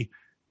TNA,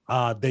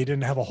 they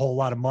didn't have a whole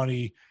lot of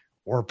money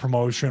or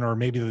promotion, or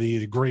maybe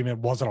the agreement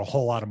wasn't a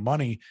whole lot of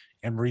money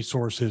and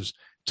resources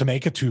to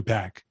make a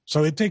 2-pack.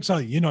 So it takes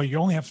you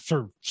only have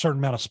a certain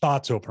amount of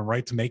spots open,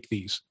 right, to make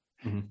these.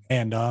 Mm-hmm.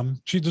 And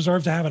she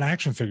deserves to have an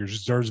action figure. She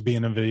deserves to be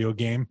in a video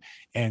game.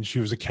 And she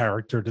was a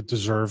character that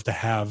deserved to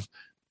have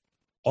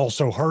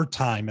also her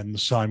time in the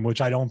sun,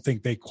 which I don't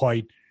think they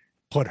quite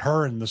put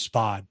her in the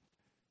spot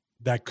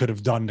that could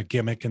have done the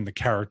gimmick and the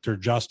character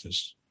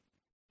justice.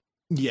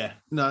 Yeah,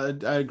 no,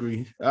 I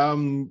agree.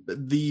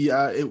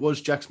 It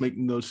was Jax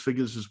making those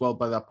figures as well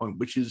by that point,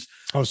 which is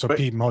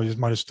Pete might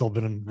have still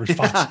been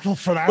responsible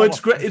for that. But it's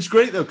great. It's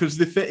great though because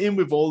they fit in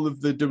with all of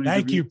the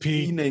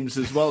WWE names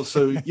as well.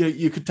 So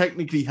you could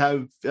technically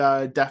have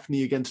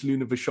Daphne against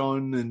Luna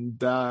Vachon,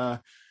 and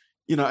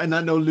and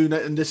I know Luna.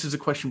 And this is a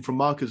question from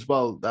Mark as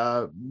well.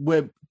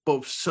 We're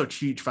both such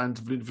huge fans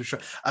of Luna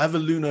Vachon. I have a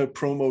Luna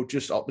promo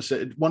just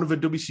opposite one of her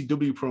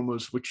WCW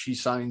promos, which she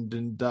signed,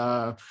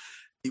 and.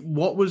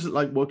 What was it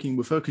like working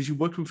with her? Because you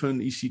worked with her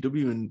in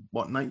ECW in,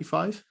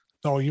 95?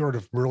 Oh, you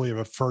were really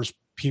the first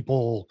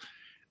people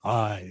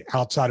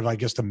outside of, I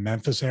guess, the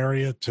Memphis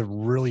area to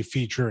really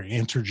feature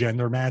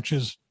intergender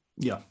matches.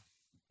 Yeah.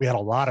 We had a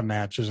lot of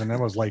matches, and I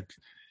was like,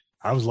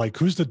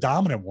 who's the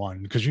dominant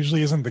one? Because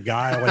usually isn't the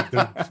guy,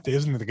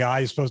 isn't the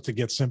guy supposed to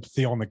get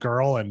sympathy on the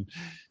girl? And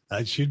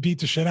she'd beat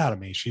the shit out of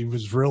me. She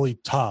was really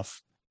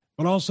tough,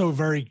 but also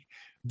very,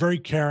 very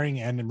caring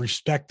and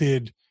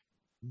respected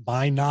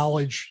my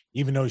knowledge.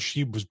 Even though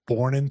she was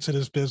born into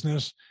this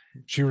business,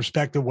 she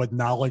respected what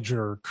knowledge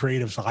or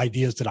creative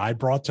ideas that I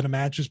brought to the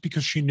matches,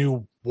 because she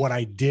knew what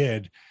I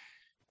did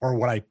or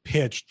what I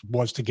pitched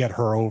was to get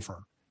her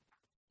over.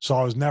 So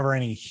I was never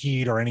any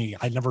heat or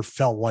I never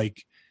felt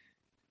like,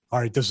 all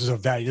right, this is a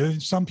value.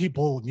 Some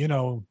people,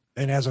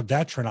 and as a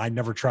veteran, I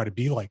never try to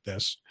be like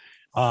this.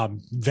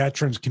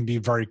 Veterans can be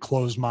very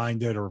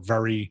closed-minded or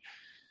very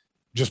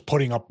just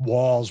putting up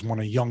walls when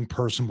a young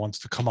person wants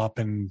to come up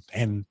and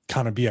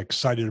kind of be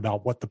excited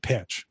about what the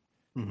pitch.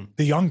 Mm-hmm.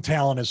 The young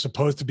talent is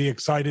supposed to be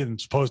excited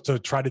and supposed to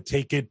try to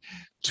take it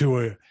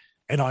to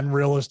an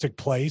unrealistic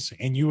place.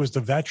 And you as the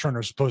veteran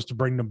are supposed to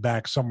bring them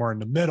back somewhere in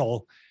the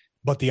middle.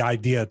 But the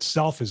idea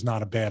itself is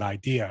not a bad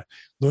idea.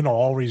 Luna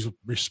always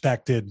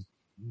respected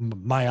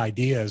my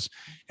ideas,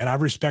 and I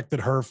respected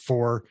her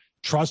for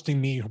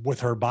trusting me with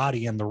her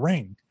body in the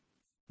ring,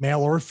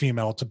 male or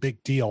female. It's a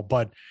big deal,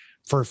 but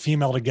for a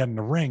female to get in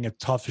the ring, as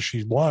tough as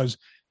she was,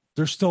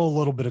 there's still a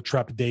little bit of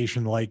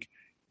trepidation. Like,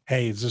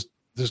 hey, is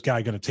this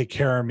guy going to take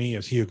care of me?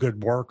 Is he a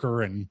good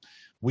worker? And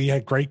we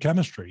had great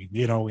chemistry,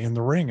 in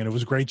the ring, and it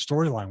was a great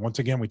storyline. Once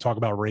again, we talk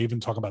about Raven,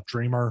 talk about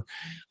Dreamer.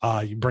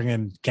 You bring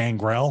in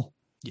Gangrel,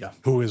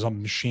 who is a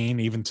machine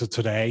even to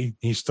today.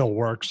 He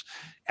still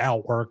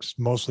outworks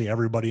mostly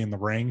everybody in the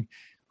ring.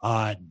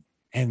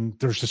 And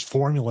there's just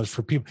formulas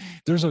for people.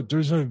 There's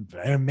an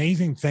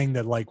amazing thing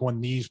that, like,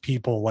 when these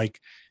people like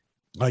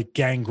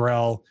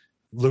Gangrel,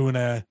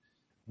 Luna,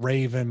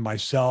 Raven,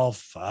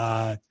 myself,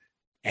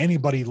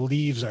 anybody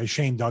leaves,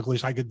 Shane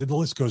Douglas, the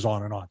list goes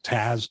on and on,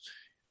 Taz,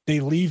 they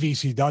leave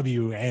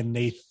ECW and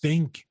they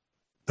think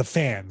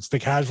the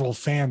casual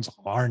fans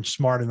aren't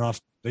smart enough,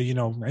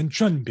 and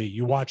shouldn't be.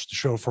 You watch the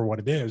show for what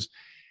it is.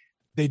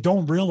 They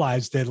don't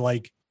realize that,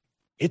 like,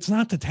 it's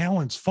not the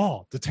talent's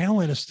fault. The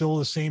talent is still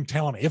the same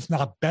talent, if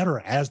not better,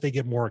 as they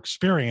get more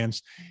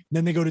experience. And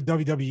then they go to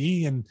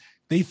WWE and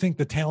they think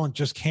the talent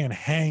just can't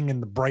hang in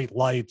the bright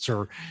lights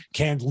or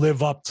can't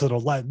live up to the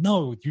light.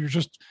 No,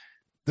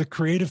 the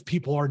creative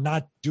people are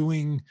not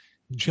doing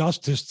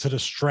justice to the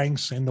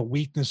strengths and the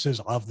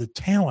weaknesses of the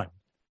talent.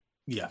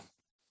 Yeah.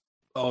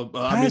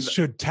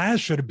 Taz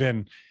should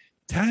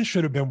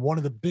have been one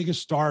of the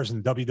biggest stars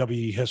in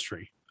WWE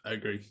history. I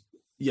agree.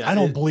 Yeah. I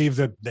don't believe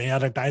that they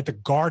had at the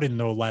Garden,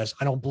 no less.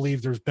 I don't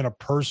believe there's been a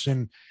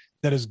person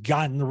that has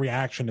gotten the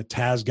reaction that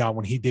Taz got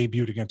when he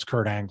debuted against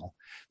Kurt Angle.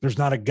 There's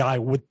not a guy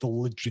with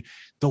the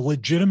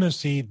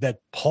legitimacy that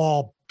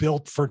Paul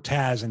built for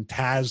Taz and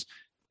Taz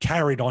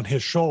carried on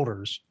his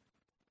shoulders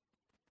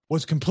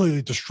was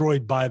completely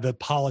destroyed by the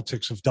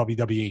politics of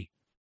WWE.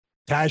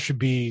 Taz should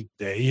be,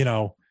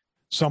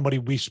 somebody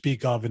we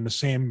speak of in the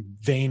same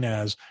vein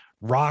as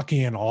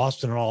Rocky and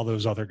Austin and all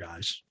those other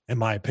guys, in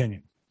my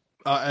opinion.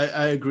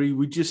 I agree.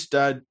 We just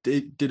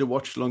did a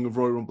watch along of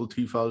Royal Rumble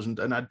 2000,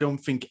 and I don't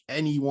think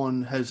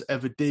anyone has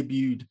ever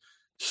debuted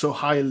so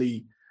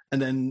highly.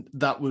 And then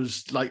that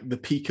was like the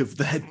peak of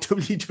their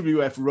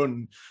WWF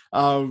run,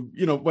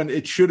 when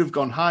it should have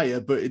gone higher,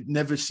 but it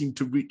never seemed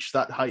to reach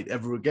that height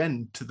ever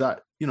again to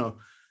that,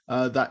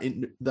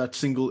 that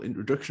single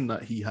introduction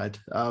that he had.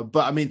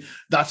 But I mean,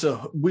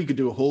 we could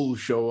do a whole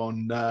show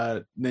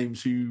on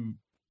names who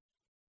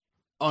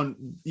aren't,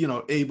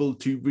 able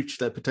to reach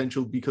their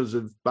potential because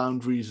of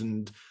boundaries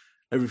and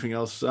everything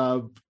else.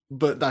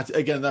 But that's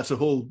a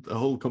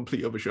whole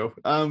complete other show.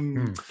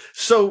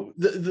 So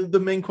the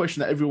main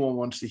question that everyone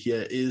wants to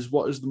hear is,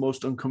 what is the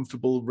most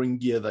uncomfortable ring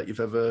gear that you've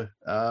ever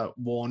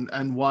worn,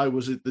 and why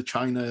was it the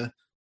China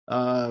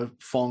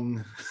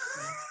thong?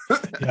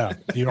 Yeah,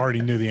 you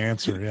already knew the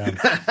answer.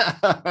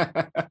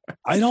 Yeah.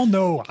 I don't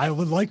know. I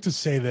would like to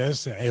say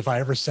this. If I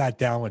ever sat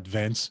down with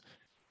Vince,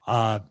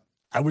 I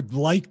would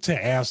like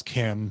to ask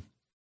him,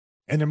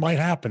 and it might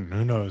happen.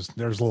 Who knows?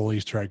 There's a little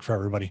Easter egg for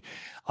everybody.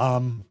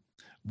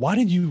 Why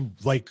did you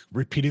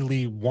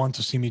repeatedly want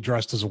to see me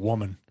dressed as a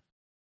woman?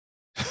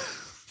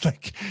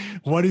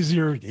 What is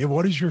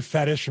your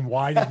fetish, and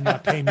why did you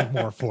not pay me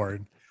more for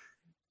it?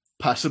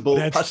 Passable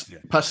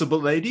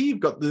lady. You've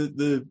got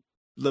the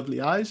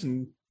lovely eyes,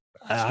 and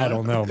I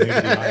don't know. Maybe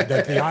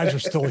the eyes are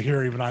still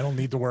here. Even I don't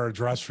need to wear a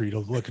dress for you to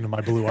look into my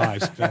blue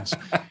eyes, Vince.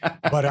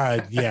 But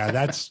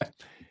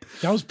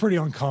that was pretty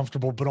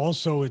uncomfortable, but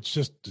also it's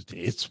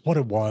what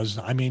it was.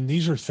 I mean,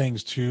 these are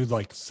things too.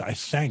 I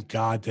thank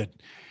God that,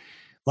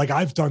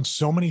 I've done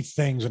so many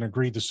things and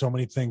agreed to so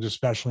many things,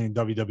 especially in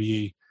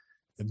WWE,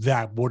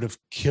 that would have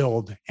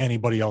killed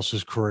anybody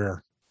else's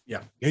career.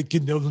 Yeah.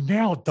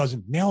 Now it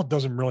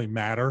doesn't really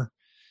matter,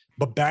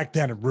 but back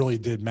then it really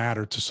did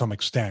matter to some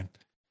extent.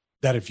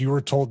 That if you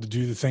were told to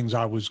do the things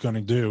I was going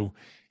to do,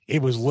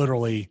 it was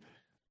literally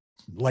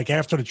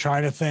after the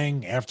China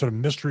thing, after the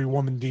mystery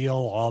woman deal,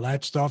 all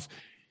that stuff,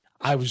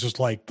 I was just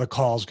like, the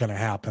call's going to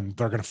happen.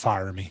 They're going to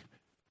fire me.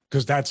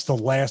 Because that's the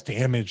last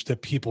image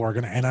that people are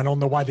going to, and I don't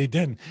know why they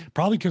didn't.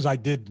 Probably because I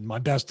did my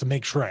best to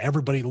make sure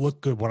everybody looked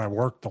good when I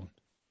worked them.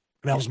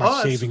 And that was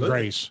my saving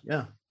grace.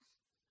 Yeah.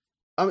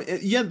 I mean,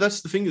 yeah,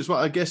 that's the thing as well.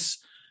 I guess,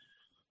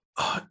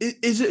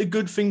 is it a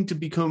good thing to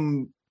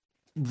become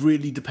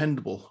really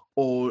dependable?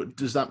 Or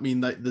does that mean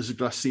that there's a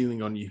glass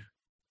ceiling on you?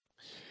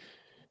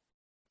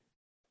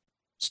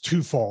 It's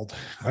twofold,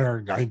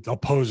 or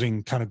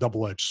opposing kind of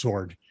double-edged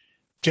sword.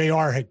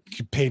 JR had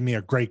paid me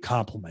a great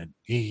compliment.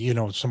 He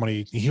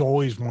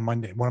always, when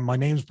my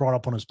name's brought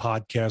up on his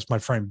podcast, my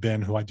friend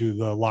Ben, who I do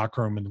the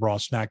Locker Room and the Raw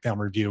SmackDown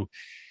review,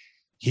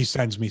 he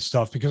sends me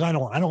stuff because I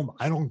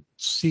don't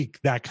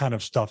seek that kind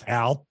of stuff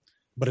out.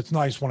 But it's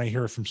nice when I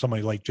hear from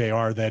somebody like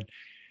JR that,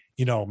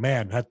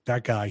 man,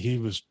 that guy, he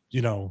was,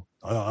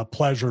 a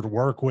pleasure to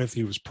work with.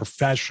 He was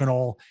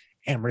professional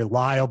and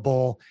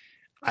reliable.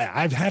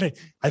 I've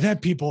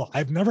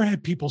never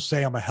had people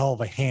say I'm a hell of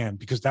a hand,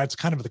 because that's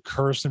kind of the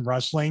curse in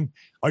wrestling.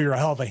 Oh, you're a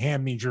hell of a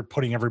hand means you're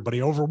putting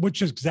everybody over,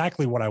 which is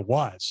exactly what I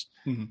was.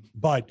 Mm-hmm.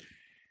 But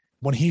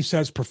when he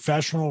says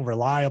professional,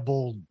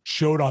 reliable,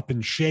 showed up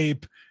in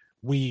shape,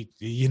 we,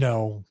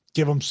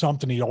 give him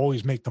something, he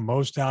always make the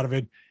most out of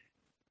it.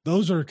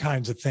 Those are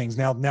kinds of things.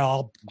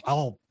 Now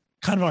I'll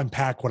kind of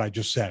unpack what I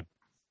just said.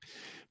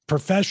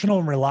 Professional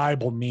and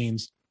reliable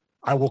means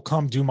I will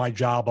come do my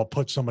job. I'll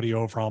put somebody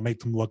over. I'll make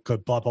them look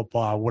good, blah, blah,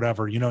 blah,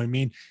 whatever. You know what I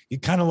mean? You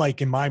kind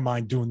of in my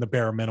mind, doing the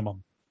bare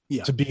minimum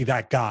to be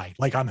that guy.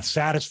 I'm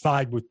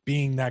satisfied with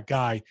being that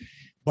guy,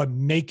 but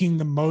making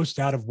the most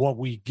out of what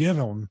we give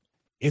them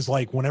is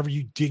whenever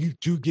you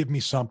do give me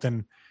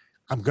something,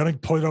 I'm going to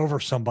put over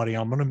somebody.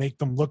 I'm going to make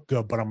them look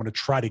good, but I'm going to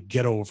try to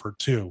get over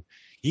too.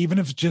 Even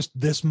if it's just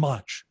this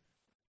much,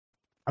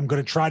 I'm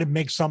going to try to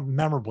make something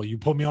memorable. You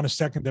put me on a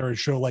secondary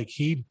show like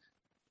Heat,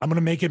 I'm going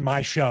to make it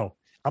my show.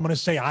 I'm going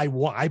to say,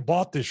 I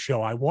bought this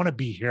show. I want to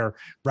be here,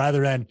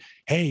 rather than,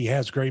 hey, he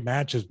has great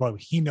matches, but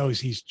he knows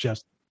he's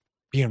just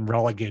being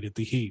relegated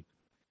to Heat.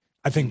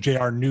 I think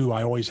JR knew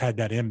I always had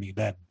that in me,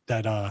 that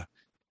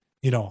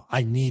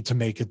I need to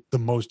make it the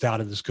most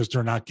out of this because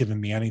they're not giving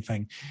me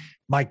anything.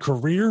 My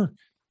career,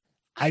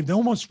 I'd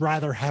almost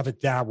rather have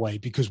it that way,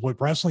 because what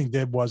wrestling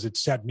did was it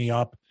set me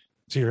up.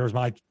 So here's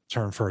my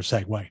turn for a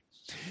segue.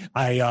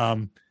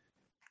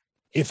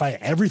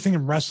 Everything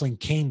in wrestling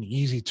came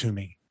easy to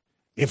me.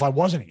 If I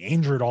wasn't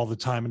injured all the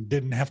time and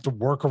didn't have to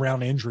work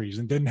around injuries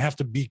and didn't have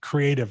to be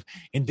creative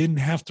and didn't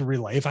have to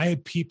rely, if I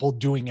had people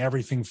doing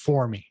everything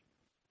for me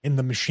in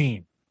the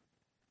machine,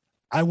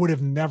 I would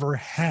have never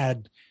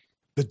had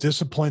the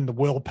discipline, the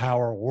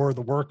willpower, or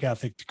the work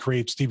ethic to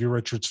create Stevie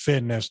Richards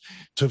Fitness,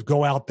 to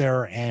go out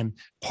there and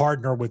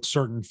partner with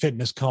certain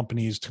fitness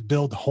companies, to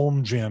build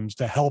home gyms,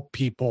 to help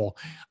people.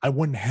 I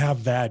wouldn't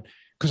have that.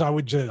 Because I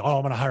would just,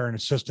 I'm going to hire an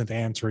assistant to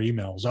answer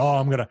emails.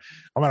 I'm going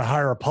to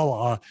hire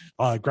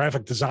a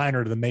graphic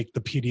designer to make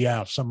the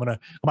PDFs. I'm going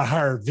to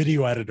hire a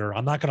video editor.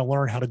 I'm not going to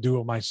learn how to do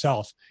it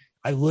myself.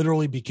 I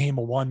literally became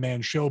a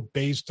one-man show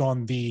based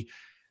on the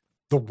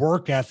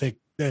work ethic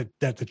that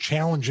the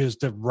challenges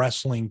that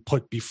wrestling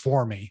put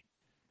before me.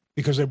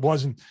 Because it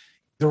wasn't,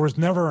 There was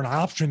never an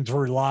option to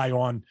rely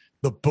on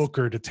the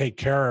booker to take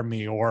care of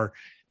me or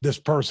this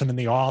person in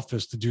the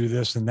office to do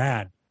this and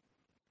that.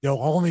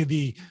 Only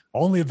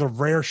the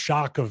rare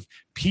shock of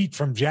Pete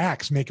from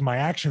Jax making my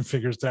action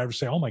figures that I would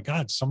say, oh my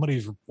God,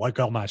 somebody's like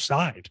on my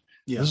side.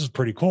 Yeah. This is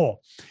pretty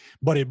cool.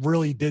 But it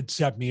really did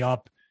set me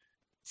up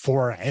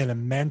for an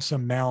immense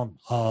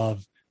amount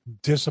of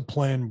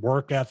discipline,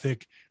 work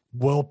ethic,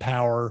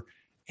 willpower,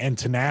 and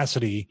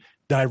tenacity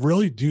that I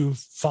really do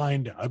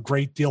find a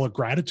great deal of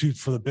gratitude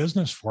for the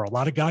business for. A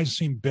lot of guys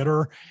seem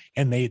bitter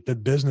and the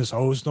business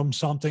owes them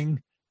something.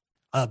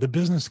 The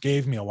business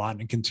gave me a lot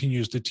and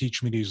continues to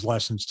teach me these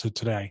lessons to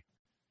today.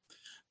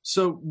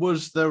 So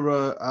was there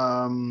a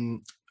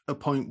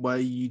point where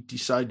you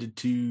decided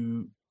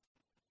to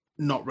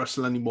not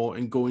wrestle anymore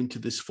and go into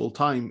this full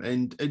time?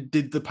 And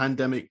did the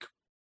pandemic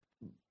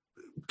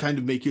kind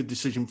of make your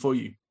decision for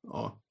you?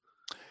 Or?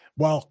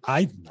 Well,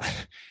 I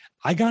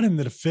got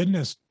into the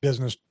fitness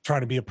business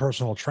trying to be a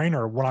personal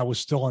trainer when I was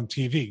still on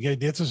TV.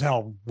 This is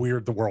how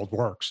weird the world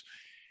works.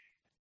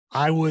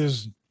 I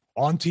was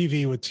on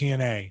TV with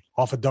TNA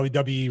off a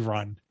WWE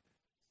run,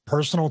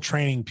 personal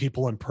training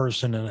people in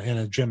person in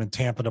a gym in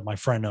Tampa that my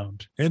friend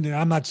owned. And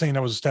I'm not saying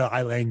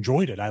I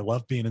enjoyed it. I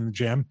loved being in the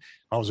gym.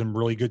 I was in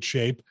really good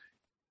shape.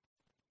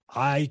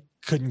 I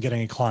couldn't get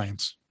any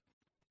clients.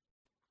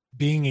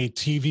 Being a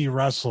TV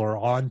wrestler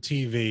on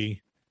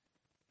TV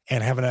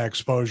and having that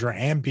exposure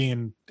and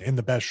being in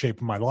the best shape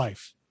of my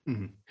life.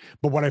 Mm-hmm.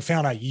 But what I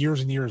found out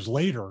years and years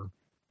later,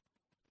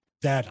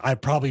 that I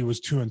probably was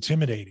too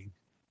intimidating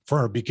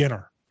for a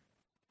beginner.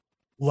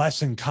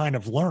 Lesson kind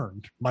of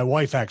learned. My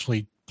wife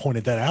actually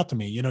pointed that out to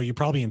me. You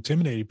probably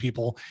intimidated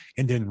people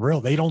and didn't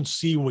realize they don't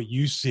see what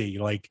you see,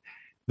 like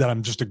that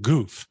I'm just a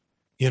goof.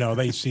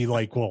 They see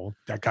like, well,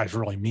 that guy's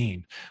really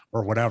mean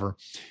or whatever.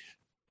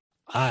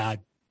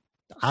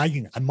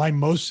 My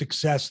most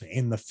success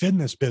in the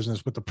fitness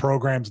business with the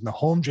programs and the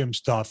home gym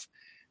stuff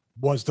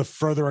was the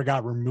further I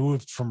got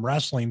removed from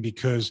wrestling,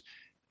 because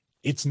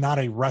it's not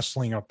a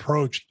wrestling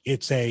approach.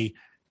 It's a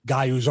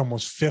guy who's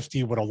almost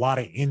 50 with a lot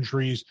of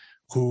injuries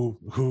who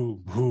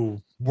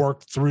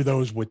worked through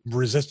those with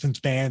resistance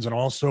bands and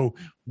also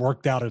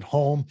worked out at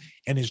home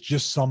and is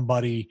just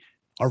somebody,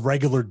 a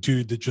regular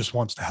dude that just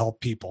wants to help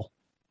people.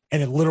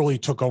 And it literally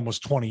took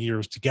almost 20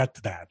 years to get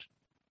to that.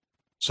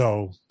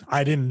 So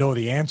I didn't know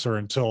the answer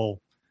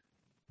until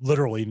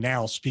literally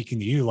now speaking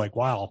to you, like,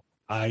 wow,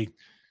 I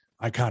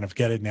kind of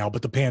get it now.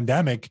 But the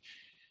pandemic,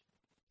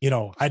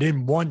 I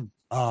didn't want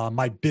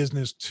my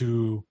business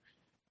to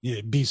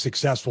be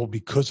successful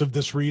because of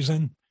this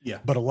reason. Yeah.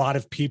 But a lot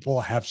of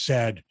people have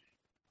said,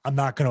 I'm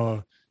not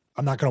going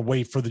to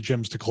wait for the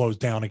gyms to close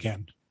down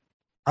again.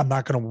 I'm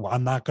not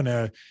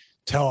going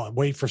to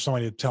wait for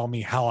somebody to tell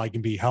me how I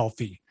can be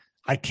healthy.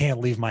 I can't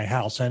leave my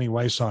house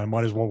anyway, so I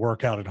might as well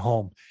work out at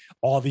home.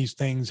 All these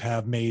things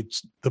have made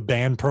the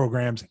band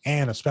programs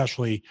and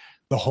especially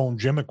the home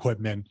gym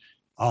equipment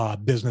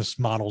business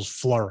models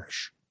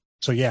flourish.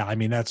 So yeah, I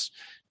mean, it's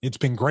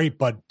been great,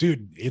 but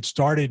dude, it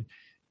started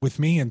with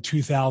me in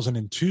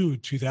 2002,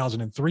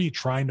 2003,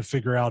 trying to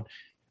figure out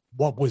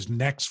what was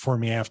next for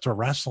me after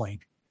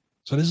wrestling.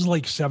 So this is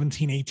like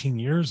 17, 18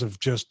 years of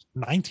just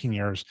 19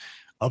 years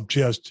of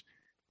just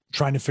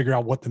trying to figure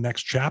out what the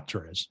next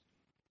chapter is.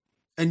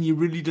 And you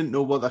really didn't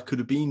know what that could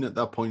have been at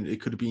that point.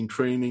 It could have been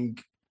training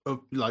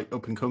up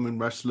and coming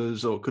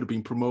wrestlers, or it could have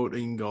been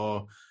promoting,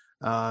 or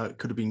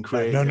could have been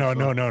creating. No,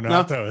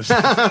 not those.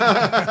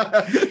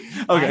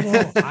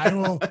 Okay.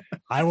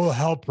 I will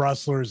help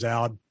wrestlers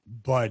out,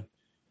 but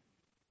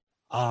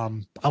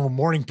I'm a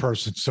morning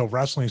person, so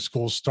wrestling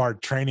schools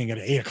start training at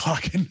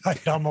 8:00 at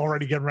night. I'm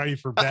already getting ready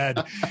for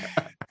bed.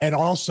 And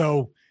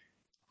also,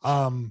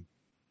 if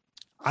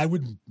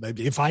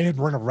I had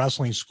run a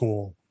wrestling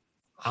school,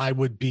 I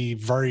would be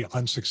very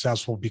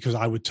unsuccessful because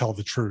I would tell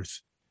the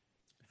truth.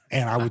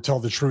 And I would tell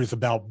the truth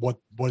about what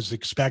was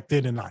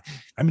expected. And I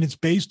mean, it's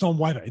based on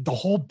what the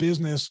whole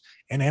business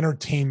and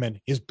entertainment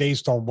is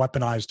based on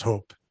weaponized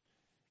hope.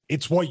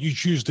 It's what you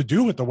choose to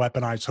do with the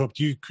weaponized hope.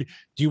 Do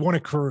you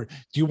want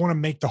to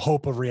make the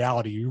hope a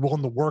reality? Are you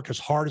willing to work as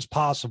hard as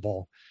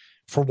possible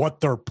for what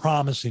they're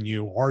promising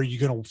you? Or are you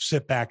going to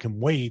sit back and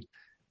wait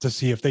to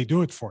see if they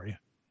do it for you?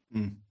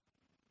 Mm.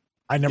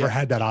 I never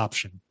had that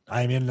option.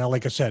 I mean,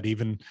 like I said,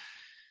 even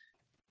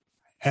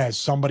as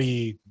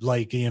somebody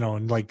like,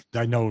 and like,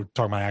 I know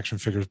talking about action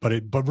figures,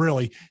 but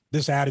really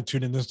this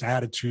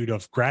attitude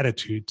of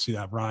gratitude, see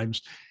that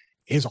rhymes,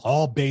 is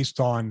all based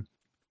on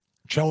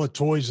Cello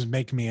Toys is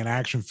making me an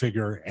action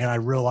figure. And I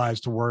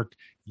realized the work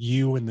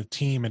you and the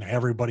team and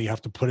everybody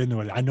have to put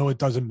into it. I know it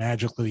doesn't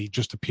magically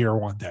just appear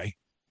one day.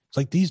 It's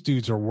like, these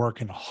dudes are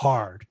working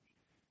hard.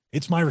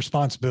 It's my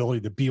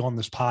responsibility to be on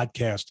this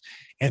podcast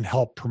and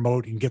help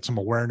promote and get some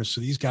awareness so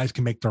these guys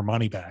can make their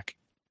money back.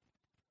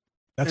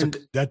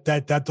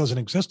 That doesn't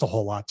exist a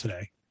whole lot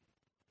today.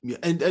 Yeah,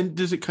 and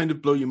does it kind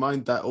of blow your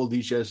mind that all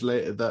these years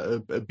later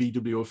that a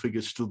BWO figure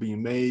is still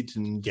being made?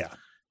 And yeah,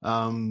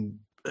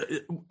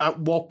 at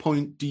what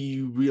point do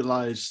you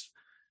realize,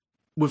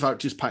 without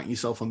just patting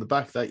yourself on the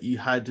back, that you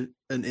had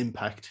an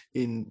impact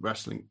in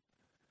wrestling?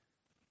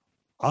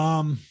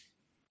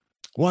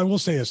 Well, I will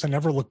say this. I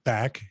never look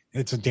back.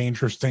 It's a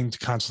dangerous thing to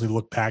constantly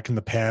look back in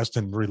the past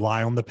and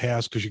rely on the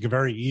past, because you can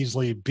very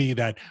easily be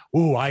that,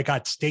 oh, I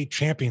got state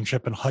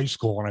championship in high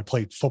school when I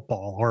played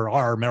football, or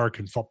our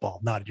American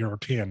football, not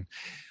European.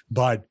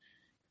 But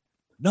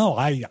no,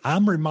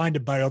 I'm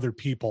reminded by other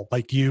people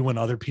like you and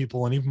other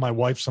people, and even my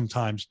wife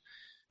sometimes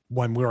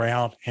when we're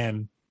out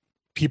and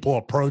people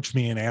approach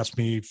me and ask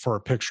me for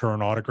a picture or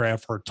an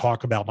autograph or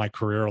talk about my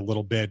career a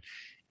little bit.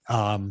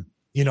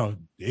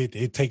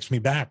 It takes me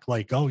back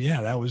like, oh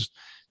yeah, that was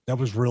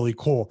really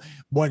cool.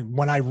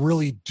 When I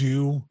really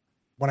do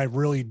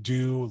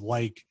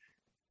like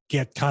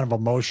get kind of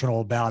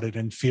emotional about it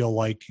and feel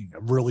like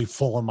really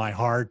full in my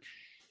heart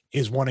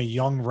is when a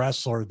young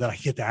wrestler that I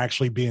get to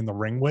actually be in the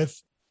ring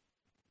with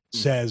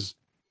says,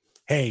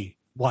 hey,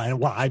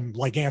 well, I'm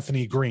like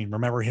Anthony Green.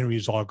 Remember him? He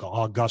was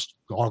August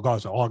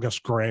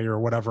Gray or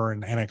whatever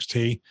in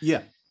NXT.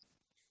 Yeah.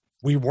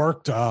 We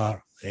worked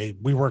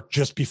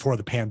just before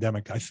the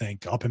pandemic, I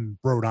think, up in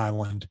Rhode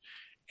Island,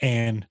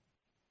 and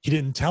he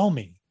didn't tell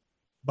me,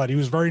 but he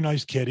was a very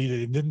nice kid.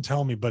 He didn't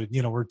tell me, but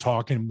we're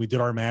talking, we did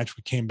our match,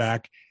 we came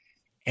back,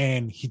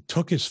 and he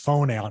took his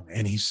phone out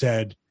and he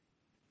said,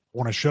 I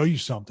want to show you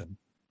something.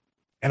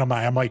 And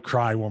I might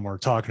cry when we're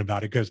talking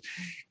about it, because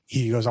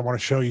he goes, I want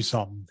to show you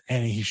something.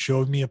 And he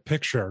showed me a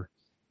picture,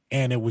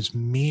 and it was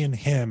me and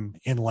him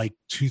in like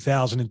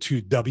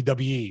 2002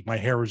 WWE. My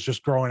hair was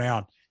just growing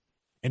out.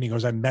 And he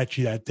goes, I met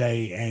you that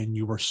day and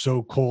you were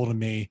so cool to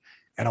me.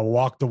 And I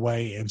walked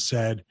away and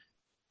said,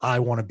 I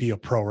want to be a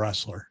pro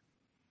wrestler.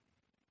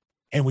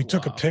 And we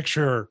took a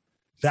picture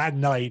that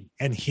night,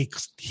 and he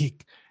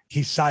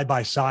side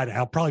by side.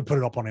 I'll probably put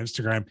it up on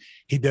Instagram.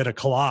 He did a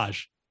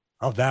collage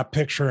of that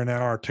picture and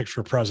then our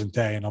picture present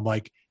day. And I'm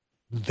like,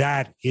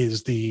 that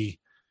is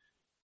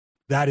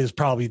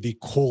probably the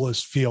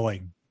coolest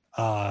feeling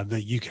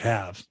that you could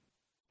have,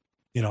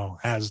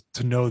 as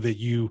to know that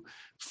you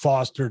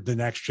fostered the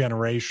next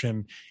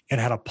generation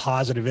and had a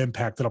positive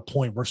impact at a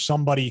point where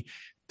somebody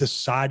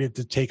decided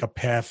to take a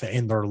path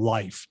in their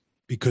life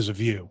because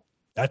of you.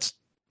 That's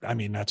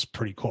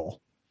pretty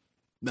cool.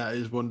 That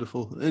is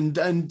wonderful.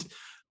 And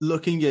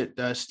looking at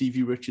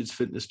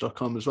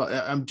StevieRichardsFitness.com as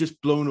well, I'm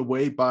just blown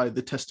away by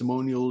the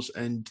testimonials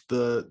and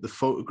the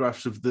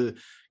photographs of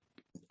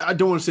I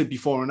don't want to say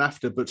before and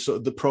after, but sort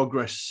of the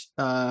progress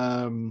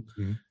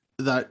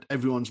that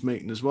everyone's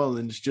making as well.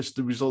 And it's just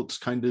the results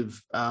kind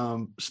of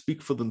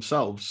speak for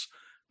themselves.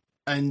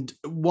 And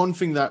one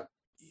thing that,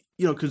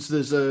 because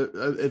there's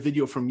a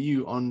video from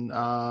you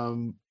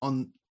on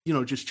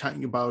just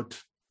chatting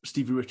about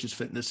Stevie Richards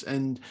Fitness,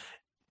 and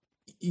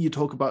you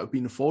talk about it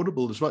being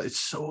affordable as well. It's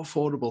so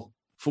affordable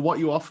for what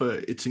you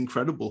offer. It's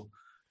incredible.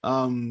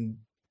 So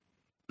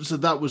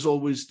that was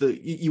always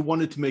you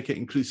wanted to make it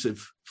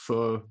inclusive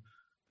for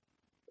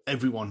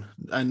everyone.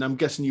 And I'm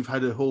guessing you've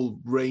had a whole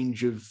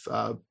range of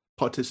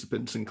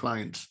participants and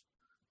clients.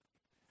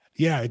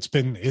 Yeah, it's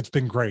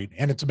been great.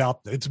 And it's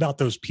about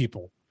those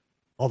people.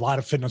 A lot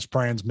of fitness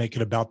brands make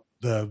it about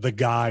the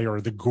guy or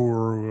the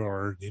guru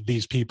or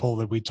these people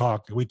that we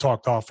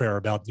talked off air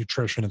about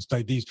nutrition and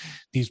stuff.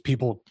 These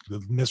people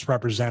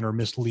misrepresent or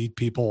mislead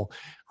people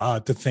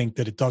to think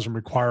that it doesn't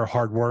require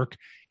hard work.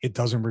 It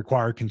doesn't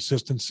require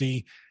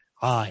consistency.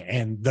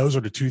 And those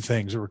are the two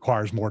things it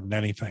requires more than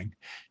anything.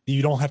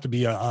 You don't have to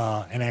be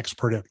an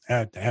expert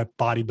at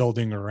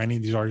bodybuilding or any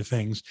of these other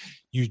things.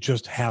 You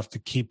just have to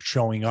keep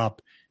showing up,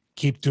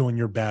 keep doing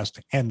your best.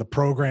 And the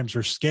programs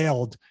are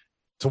scaled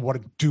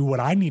to do what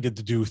I needed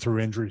to do through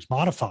Injuries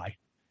Modify.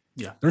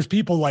 Yeah. There's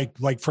people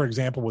like for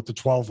example, with the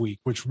 12-week,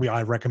 which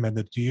I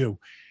recommended to you.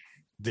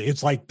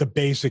 It's like the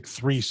basic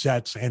 3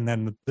 sets and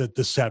then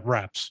the set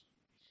reps.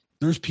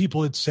 There's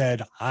people that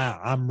said,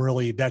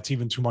 that's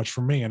even too much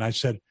for me. And I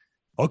said,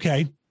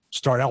 okay,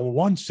 start out with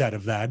 1 set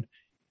of that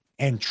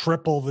and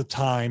triple the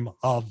time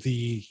of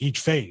each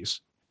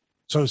phase.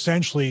 So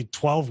essentially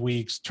 12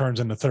 weeks turns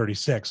into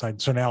 36.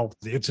 So now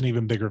it's an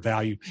even bigger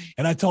value.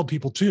 And I tell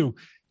people too,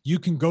 you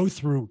can go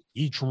through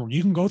 2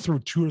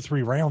 or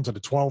 3 rounds at a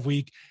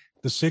 12-week,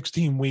 the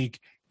 16-week,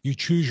 you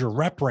choose your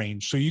rep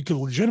range. So you could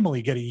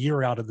legitimately get a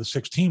year out of the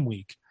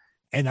 16-week.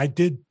 And I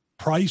did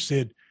price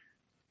it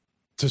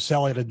to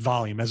sell it at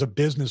volume. As a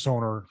business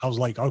owner, I was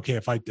like, okay,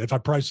 if I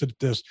price it at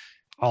this,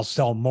 I'll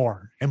sell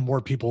more and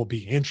more people will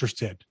be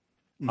interested.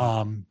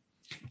 Mm-hmm.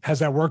 Has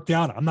that worked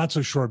out? I'm not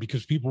so sure,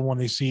 because people, when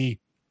they see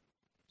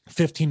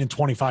 15 and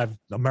 25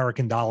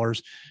 American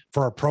dollars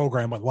for a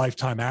program with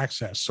lifetime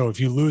access. So if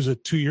you lose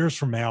it 2 years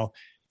from now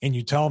and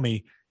you tell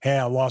me, hey,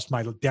 I lost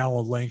my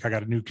download link, I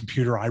got a new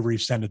computer, I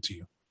resend it to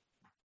you.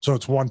 So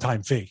it's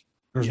one-time fee.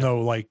 There's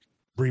no like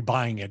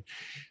rebuying it.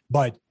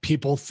 But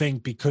people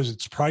think because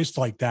it's priced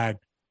like that,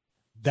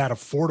 that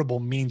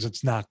affordable means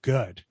it's not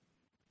good.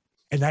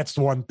 And that's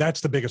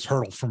the biggest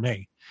hurdle for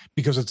me,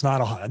 because it's not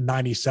a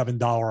 $97,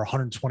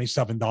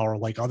 $127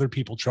 like other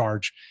people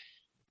charge.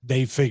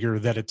 They figure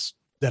that it's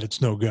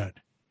no good.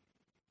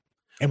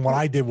 And what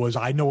I did was,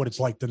 I know what it's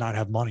like to not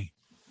have money.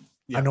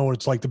 Yeah. I know what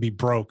it's like to be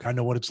broke. I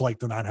know what it's like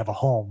to not have a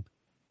home.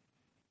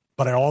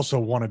 but I also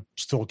want to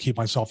still keep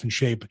myself in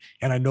shape.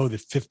 And I know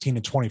that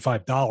 $15 to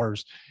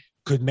 $25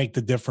 could make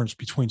the difference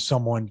between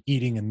someone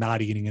eating and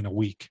not eating in a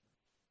week.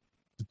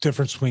 The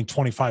difference between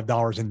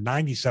 $25 and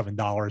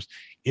 $97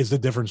 is the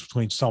difference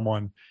between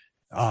someone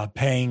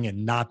paying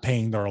and not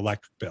paying their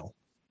electric bill.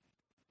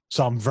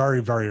 So I'm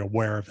very, very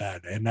aware of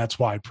that. And that's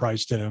why I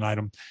priced it. And I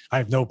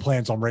have no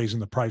plans on raising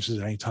the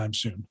prices anytime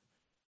soon.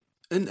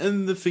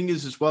 And the thing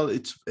is as well,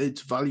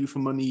 it's value for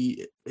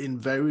money in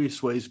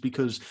various ways,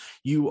 because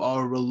you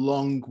are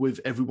along with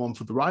everyone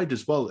for the ride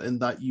as well, and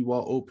that you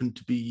are open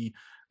to be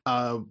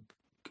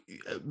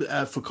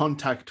for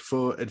contact,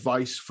 for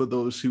advice for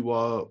those who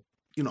are,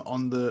 you know,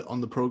 on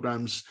the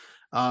programs,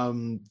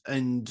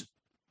 and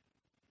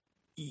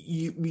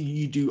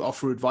you do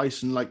offer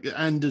advice,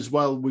 and as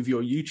well with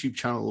your YouTube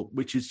channel,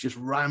 which is just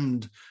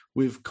rammed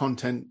with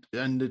content,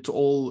 and it's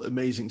all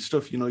amazing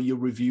stuff. You know, you're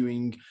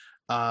reviewing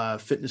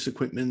fitness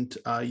equipment,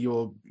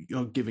 you're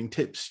giving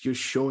tips, you're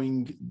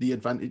showing the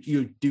advantage,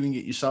 you're doing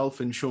it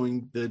yourself and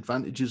showing the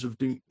advantages of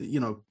doing,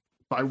 you know,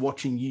 by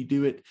watching you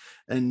do it.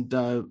 And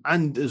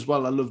as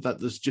well, I love that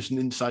there's just an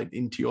insight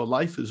into your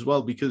life as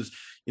well, because,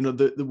 you know,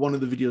 the one of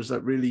the videos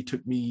that really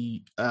took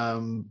me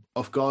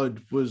off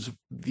guard was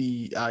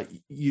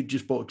you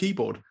just bought a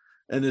keyboard.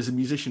 And as a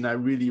musician, I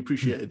really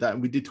appreciated that.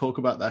 And we did talk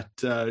about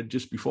that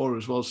just before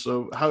as well.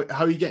 So how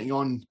are you getting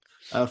on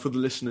for the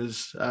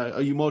listeners?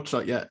 Are you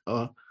Mozart yet?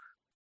 Or?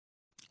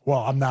 Well,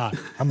 I'm not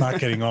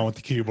getting on with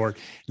the keyboard.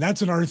 And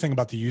that's another thing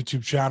about the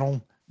YouTube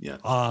channel. Yeah.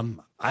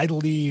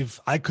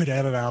 I could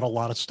edit out a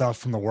lot of stuff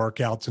from the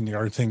workouts and the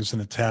other things in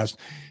the test,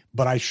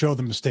 but I show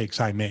the mistakes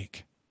I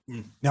make.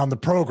 Now in the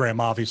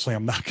program, obviously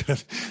they're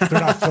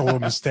not filled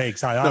with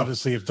mistakes. I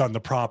obviously have done the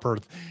proper,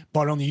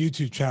 but on the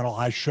YouTube channel,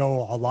 I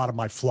show a lot of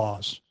my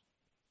flaws.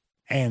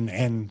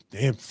 And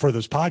for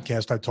this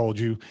podcast, I told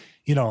you,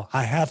 you know,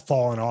 I have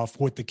fallen off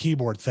with the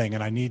keyboard thing,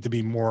 and I need to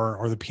be more,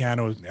 or the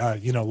piano,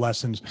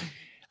 lessons.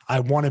 I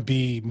want to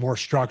be more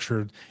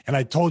structured. And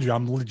I told you,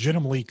 I'm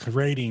legitimately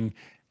creating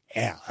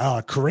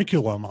a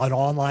curriculum, an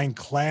online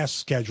class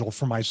schedule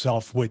for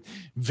myself with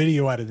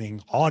video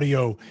editing,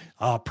 audio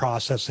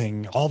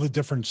processing, all the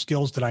different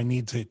skills that I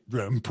need to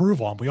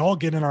improve on. We all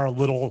get in our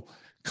little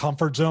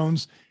comfort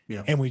zones,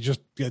 and we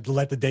just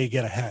let the day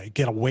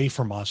get away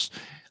from us.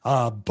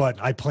 But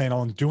I plan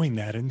on doing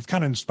that. And it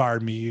kind of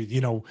inspired me,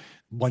 you know,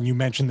 when you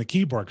mentioned the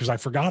keyboard, because I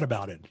forgot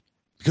about it,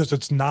 because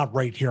it's not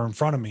right here in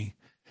front of me.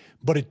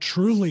 But it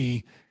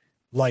truly,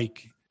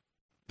 like,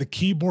 the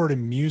keyboard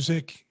and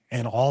music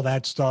and all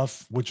that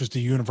stuff, which is the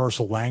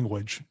universal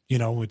language, you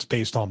know, it's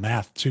based on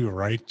math too,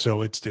 right?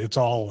 So it's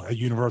all a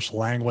universal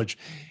language,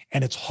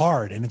 and it's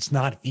hard and it's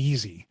not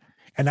easy.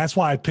 And that's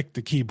why I picked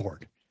the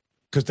keyboard,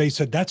 because they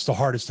said that's the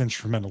hardest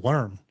instrument to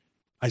learn.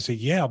 I said,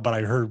 yeah, but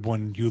I heard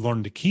when you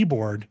learn the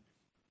keyboard,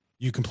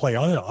 you can play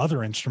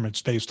other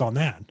instruments based on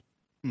that.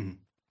 Mm-hmm.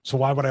 So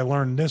why would I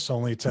learn this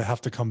only to have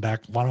to come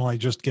back? Why don't I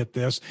just get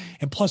this?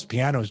 And plus,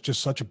 piano is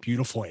just such a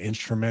beautiful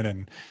instrument.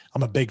 And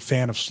I'm a big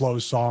fan of slow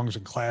songs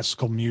and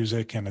classical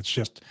music. And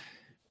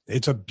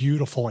it's a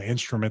beautiful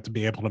instrument to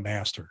be able to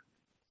master.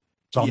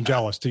 So I'm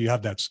jealous that you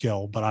have that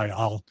skill, but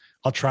I'll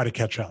try to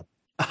catch up.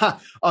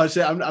 I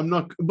say I'm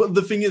not, but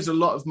the thing is, a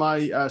lot of my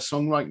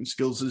songwriting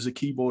skills as a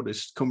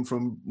keyboardist come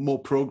from more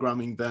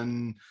programming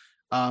than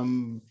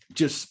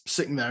just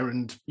sitting there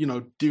and, you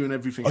know, doing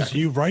everything. So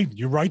you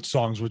write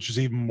songs, which is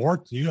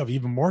you have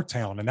even more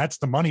talent, and that's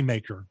the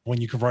moneymaker when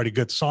you can write a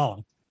good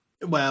song.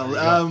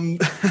 Well,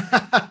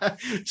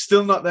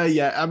 still not there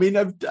yet. I mean,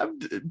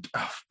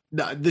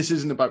 no, this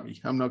isn't about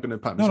me. I'm not going to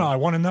pat myself. No, I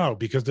want to know,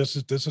 because this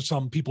is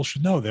something people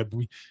should know, that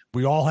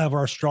we all have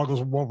our struggles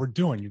with what we're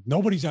doing.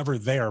 Nobody's ever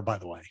there, by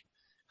the way.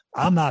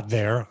 I'm not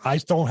there. I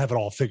don't have it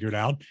all figured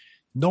out.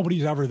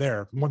 Nobody's ever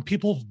there. When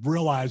people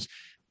realize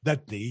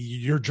that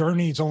your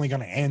journey is only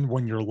going to end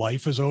when your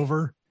life is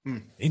over,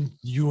 and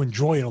you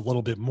enjoy it a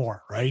little bit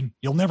more, right?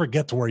 You'll never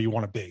get to where you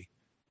want to be.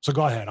 So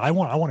go ahead. I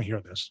want to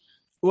hear this.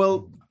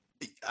 Well,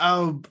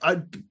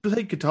 I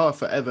played guitar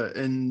forever,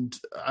 and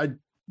I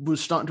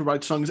was starting to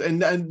write songs,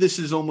 and this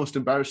is almost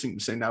embarrassing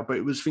to say now, but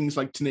it was things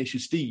like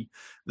Tenacious D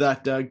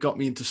that got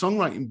me into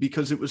songwriting,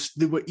 because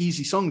they were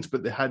easy songs,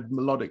 but they had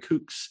melodic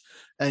hooks,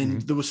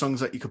 and there were songs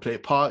that you could play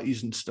at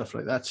parties and stuff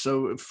like that.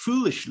 So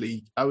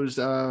foolishly, I was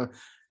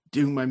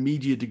doing my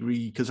media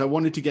degree because I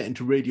wanted to get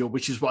into radio,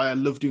 which is why I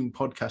love doing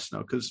podcasts now,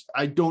 because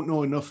I don't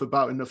know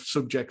enough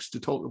subjects to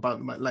talk about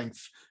them at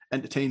length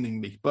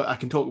entertainingly, but I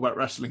can talk about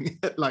wrestling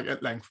at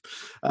length,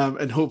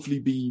 and hopefully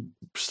be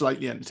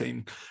slightly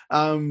entertaining.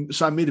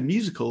 So I made a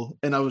musical,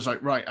 and I was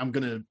like, right, I'm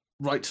going to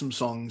write some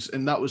songs.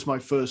 And that was my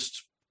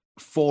first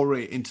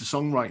foray into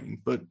songwriting.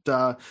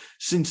 But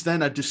since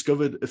then, I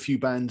discovered a few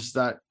bands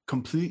that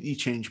completely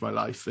changed my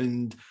life.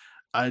 And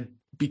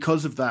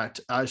because of that,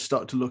 I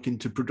started to look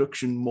into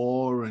production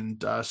more, and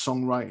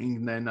songwriting.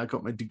 And then I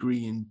got my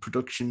degree in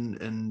production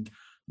and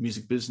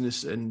music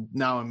business, and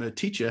now I'm a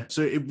teacher.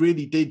 So it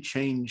really did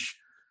change,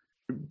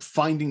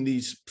 finding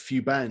these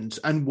few bands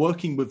and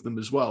working with them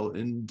as well,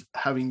 and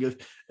having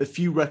a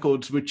few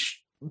records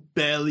which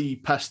barely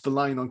passed the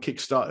line on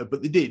Kickstarter,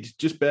 but they did,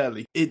 just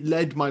barely. It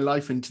led my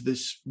life into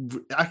this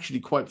actually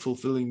quite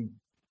fulfilling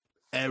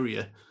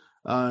area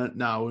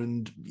now.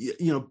 And,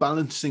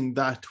 balancing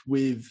that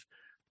with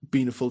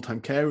being a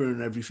full-time carer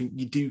and everything,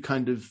 you do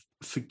kind of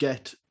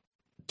forget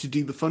to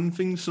do the fun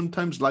things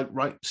sometimes, like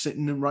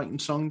sitting and writing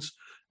songs,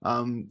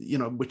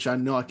 which I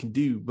know I can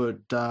do, but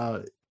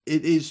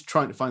it is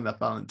trying to find that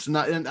balance. And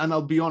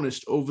I'll be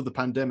honest, over the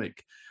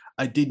pandemic,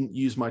 I didn't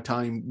use my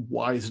time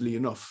wisely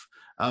enough.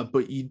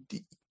 But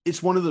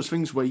it's one of those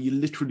things where you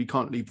literally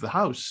can't leave the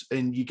house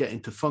and you get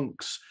into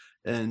funks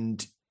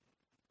and,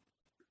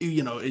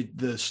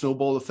 the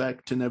snowball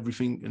effect and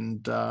everything.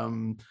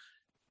 And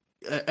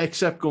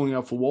except going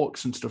out for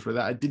walks and stuff like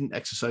that, I didn't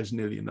exercise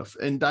nearly enough.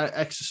 And I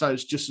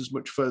exercised just as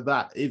much for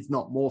that, if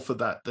not more for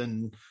that,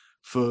 than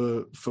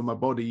for my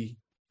body.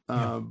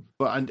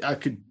 But I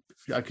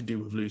could do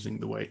with losing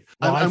the weight.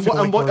 Well, I feel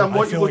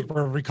like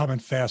we're becoming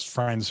fast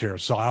friends here.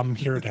 So I'm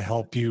here to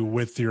help you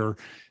with your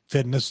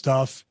fitness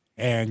stuff,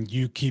 and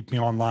you keep me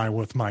online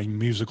with my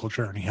musical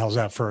journey. How's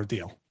that for a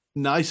deal?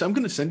 Nice. I'm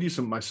going to send you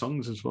some of my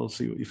songs as well.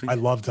 See what you think. I'd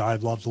love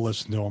to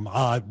listen to them.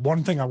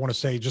 One thing I want to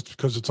say, just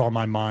because it's on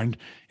my mind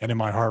and in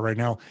my heart right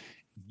now,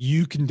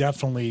 you can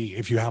definitely,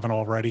 if you haven't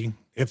already,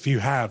 if you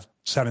have,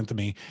 send it to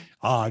me,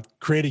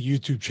 create a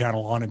YouTube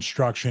channel on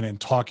instruction and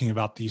talking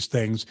about these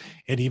things,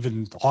 and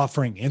even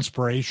offering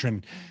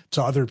inspiration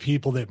to other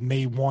people that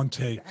may want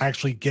to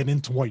actually get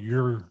into what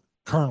you're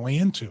currently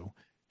into.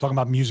 Talking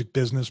about music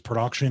business,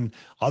 production,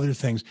 other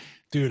things.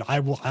 Dude,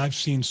 I've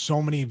seen so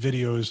many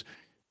videos,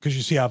 because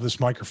you see I have this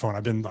microphone.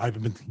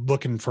 I've been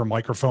looking for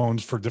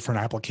microphones for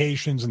different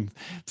applications and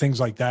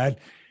things like that.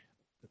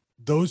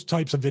 Those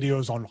types of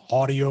videos on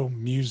audio,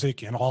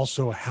 music, and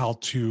also how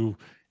to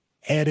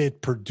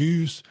edit,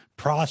 produce,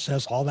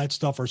 process, all that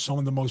stuff are some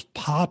of the most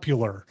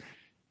popular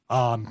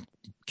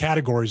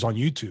categories on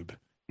YouTube.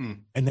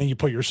 And then you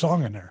put your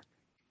song in there.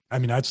 I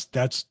mean,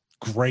 that's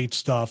great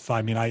stuff.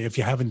 I mean, if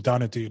you haven't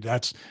done it, dude,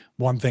 that's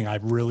one thing I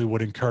really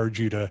would encourage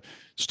you to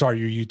start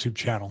your YouTube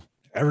channel.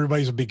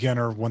 Everybody's a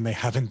beginner when they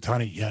haven't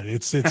done it yet.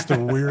 It's the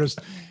weirdest,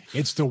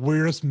 it's the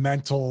weirdest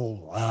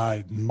mental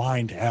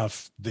mind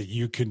F that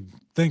you can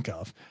think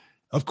of.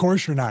 Of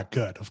course you're not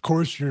good. Of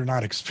course you're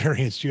not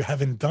experienced. You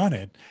haven't done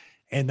it.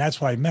 And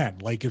that's what I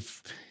meant. Like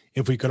if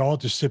we could all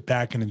just sit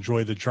back and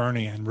enjoy the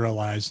journey and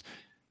realize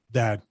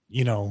that,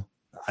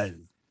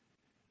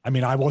 I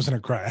mean, I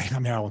wasn't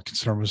I would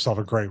consider myself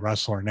a great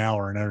wrestler now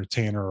or an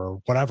entertainer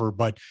or whatever,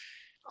 but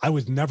I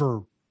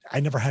never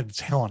had the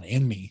talent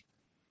in me.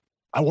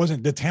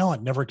 The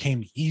talent never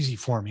came easy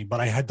for me, but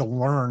I had to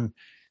learn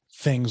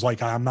things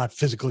like I'm not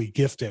physically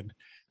gifted.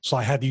 So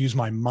I had to use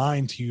my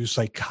mind to use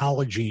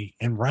psychology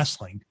in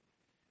wrestling.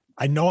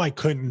 I know I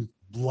couldn't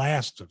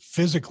last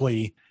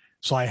physically,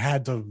 so I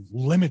had to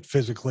limit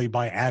physically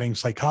by adding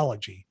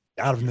psychology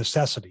out of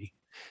necessity.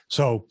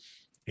 So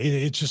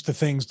it's just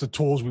the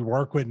tools we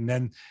work with, and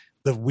then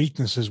the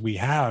weaknesses we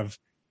have,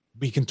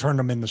 we can turn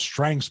them into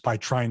strengths by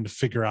trying to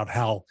figure out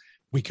how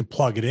we can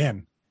plug it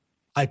in.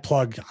 Like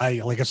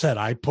I said,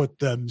 I put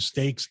the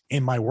mistakes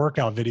in my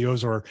workout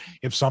videos, or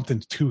if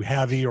something's too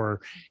heavy,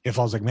 or if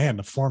I was like, man,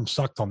 the form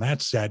sucked on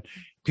that set,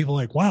 people are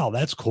like, wow,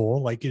 that's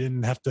cool. Like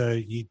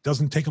he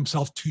doesn't take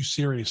himself too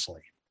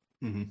seriously.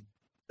 Mm-hmm.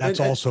 That's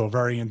also a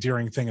very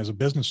endearing thing as a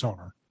business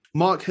owner.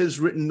 Mark has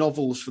written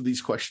novels for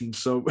these questions,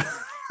 so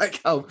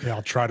I'll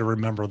try to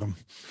remember them.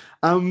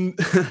 And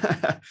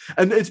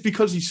it's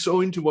because he's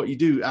so into what you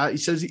do. He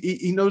says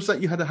he knows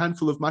that you had a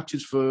handful of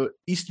matches for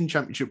Eastern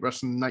Championship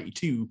Wrestling in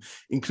 '92,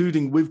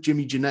 including with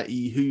Jimmy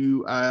Jannetty,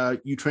 who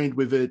you trained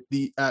with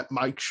at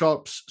Mike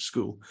Sharp's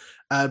school.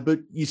 But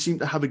you seem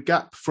to have a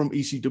gap from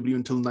ECW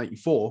until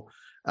 '94.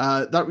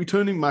 That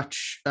returning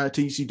match to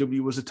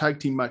ECW was a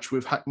tag team match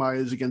with Hack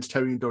Myers against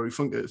Terry and Dory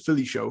Funk at a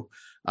Philly show.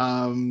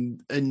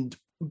 And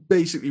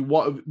basically,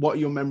 what are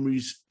your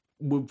memories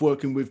with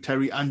working with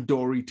Terry and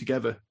Dory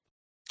together?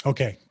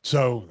 Okay,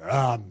 so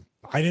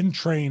I didn't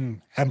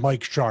train at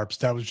Mike Sharp's.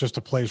 That was just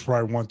a place where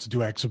I wanted to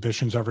do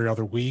exhibitions every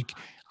other week.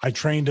 I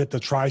trained at the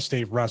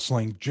Tri-State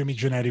Wrestling. Jimmy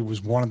Jannetty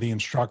was one of the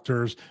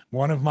instructors.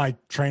 One of my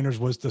trainers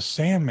was the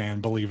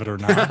Sandman, believe it or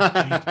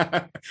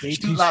not.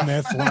 J.T.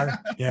 Smith.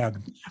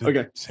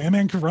 Okay.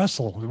 Sandman could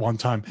wrestle one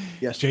time.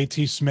 Yes.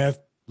 J.T. Smith,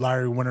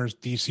 Larry Winters,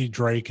 D.C.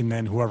 Drake, and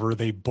then whoever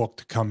they booked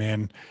to come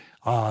in,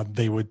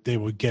 they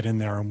would get in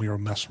there and we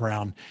would mess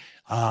around.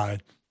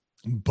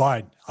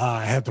 But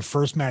I had the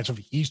first match of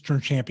Eastern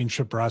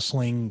Championship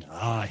Wrestling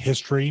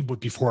history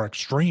before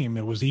Extreme.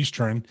 It was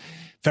Eastern,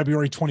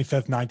 February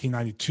 25th,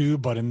 1992.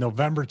 But in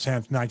November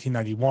 10th,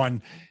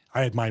 1991,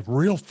 I had my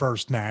real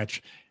first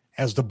match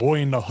as the Boy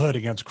in the Hood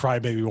against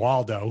Crybaby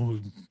Waldo, who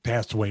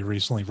passed away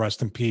recently,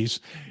 rest in peace.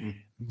 Mm-hmm.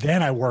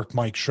 Then I worked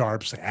Mike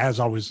Sharp's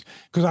because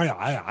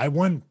I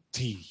went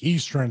to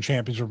Eastern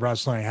Championship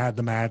Wrestling. I had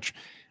the match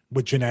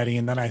with Jannetty,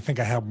 and then I think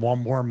I had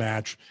one more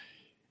match.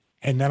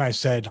 And then I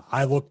said,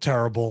 I look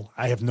terrible.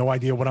 I have no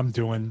idea what I'm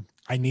doing.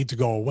 I need to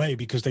go away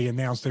because they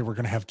announced they were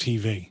going to have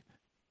TV.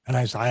 And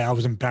I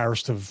was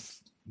embarrassed of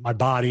my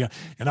body,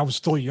 and I was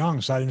still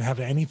young, so I didn't have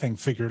anything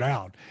figured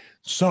out.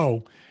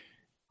 So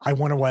I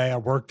went away. I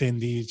worked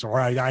indies, or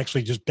I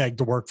actually just begged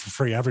to work for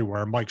free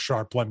everywhere. Mike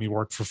Sharp let me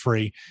work for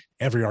free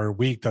every other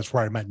week. That's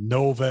where I met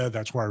Nova.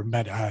 That's where I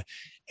met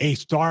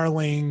Ace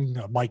Darling,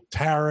 Mike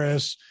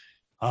Terrace.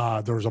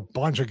 There was a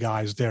bunch of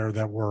guys there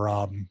that were,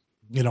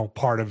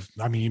 part of,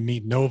 I mean, you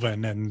meet Nova,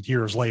 and then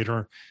years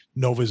later,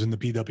 Nova's in the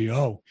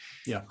BWO.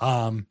 Yeah.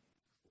 And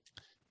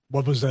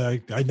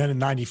then in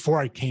 94,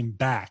 I came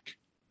back,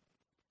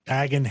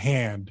 bag in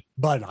hand,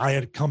 but I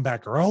had come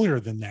back earlier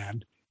than that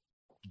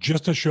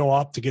just to show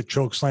up, to get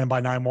choke slammed by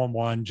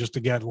 911, just to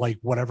get like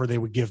whatever they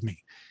would give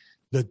me.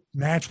 The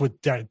match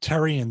with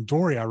Terry and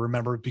Dory, I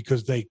remember,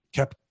 because they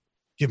kept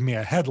giving me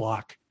a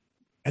headlock,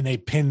 and they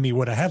pinned me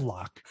with a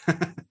headlock.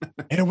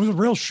 And it was a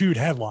real shoot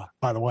headlock,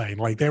 by the way.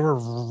 Like, they were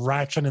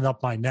ratcheting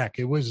up my neck.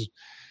 It was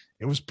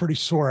pretty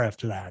sore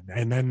after that.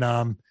 And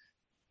then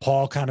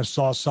Paul kind of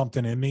saw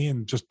something in me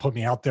and just put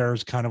me out there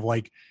as kind of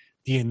like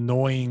the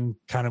annoying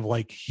kind of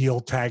like heel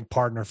tag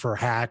partner for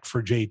Hack,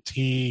 for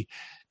JT.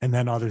 And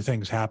then other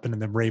things happened.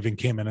 And then Raven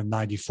came in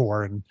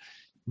 94, and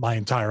my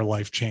entire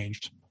life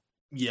changed.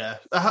 Yeah.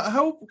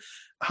 How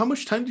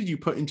much time did you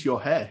put into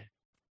your hair?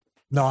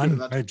 No,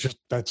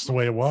 that's the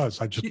way it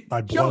was. I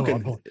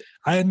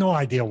had no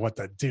idea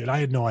I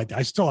had no idea.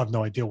 I still have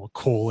no idea what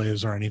Cole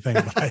is or anything,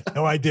 but I had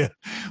no idea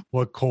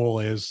what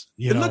Cole is.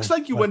 It looks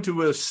like you went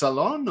to a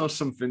salon or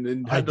something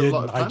and had a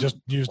lot of time. I just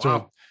used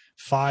at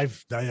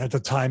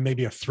the time,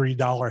 maybe a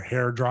 $3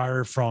 hair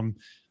dryer from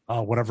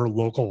whatever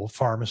local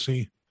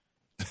pharmacy.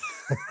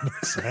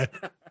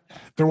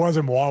 There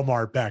wasn't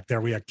Walmart back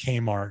there. We had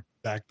Kmart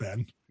back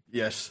then.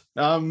 Yes.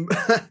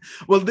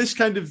 Well, this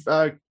kind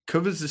of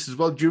covers this as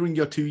well. During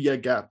your 2-year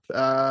gap,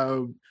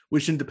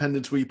 which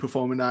independents were you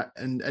performing at,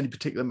 and any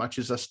particular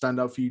matches that stand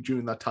out for you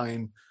during that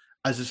time,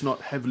 as it's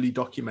not heavily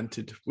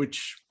documented?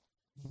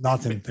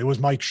 Nothing. It was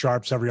Mike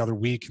Sharp's every other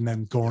week, and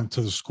then going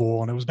to the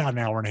school, and it was about an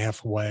hour and a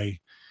half away.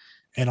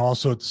 And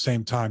also at the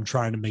same time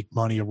trying to make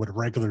money with a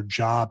regular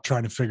job,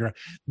 trying to figure out,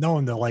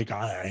 knowing that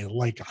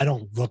I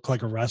don't look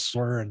like a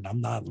wrestler, and I'm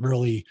not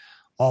really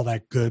all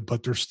that good,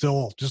 but there's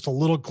still just a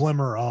little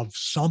glimmer of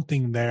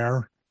something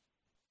there.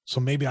 So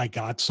maybe I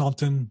got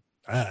something.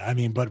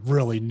 But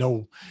really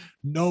no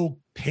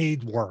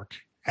paid work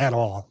at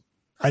all.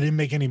 I didn't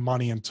make any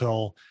money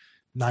until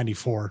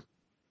 94.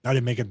 I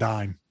didn't make a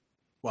dime.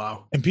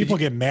 Wow. And people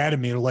get mad at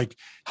me. They're like,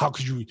 how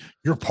could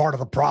you're part of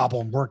the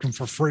problem, working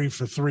for free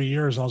for 3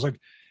 years. And I was like,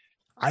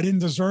 I didn't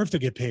deserve to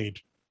get paid.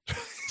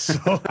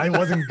 So I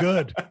wasn't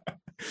good.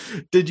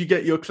 Did you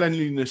get your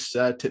cleanliness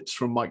tips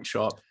from Mike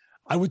Sharp?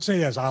 I would say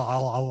yes.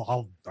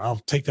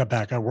 I'll take that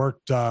back. I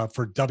worked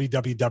for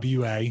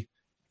WWWA,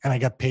 and I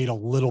got paid a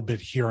little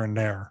bit here and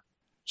there.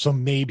 So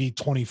maybe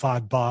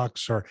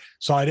 $25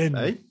 so I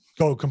didn't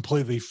go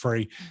completely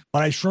free,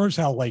 but I sure as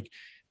hell, like,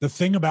 the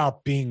thing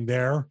about being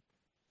there,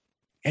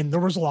 and there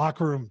was a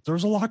locker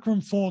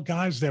room full of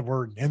guys that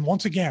were, and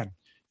once again,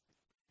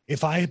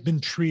 if I had been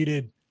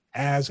treated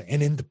as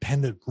an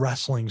independent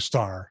wrestling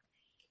star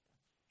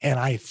and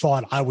I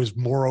thought I was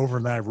more over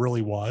than I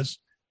really was,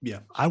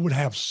 I would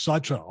have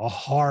such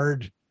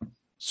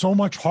so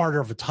much harder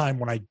of a time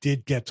when I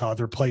did get to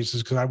other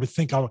places, because I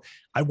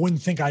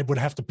wouldn't think I would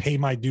have to pay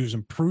my dues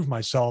and prove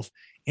myself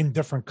in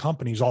different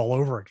companies all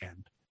over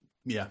again.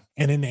 Yeah.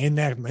 And in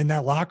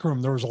that locker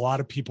room, there was a lot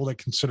of people that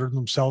considered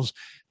themselves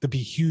to be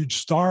huge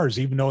stars,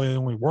 even though they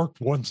only worked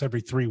once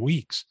every 3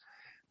 weeks.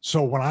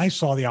 So when I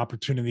saw the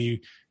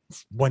opportunity,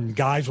 when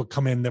guys would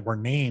come in that were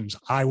names,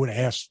 I would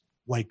ask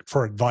like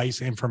for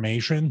advice,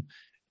 information,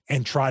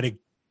 and try to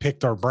pick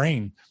their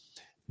brain.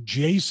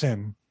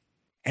 Jason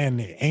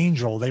and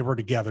Angel, they were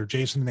together.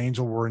 Jason and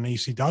Angel were in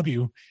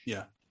ECW.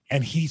 Yeah.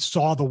 And he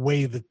saw the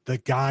way that the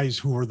guys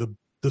who were the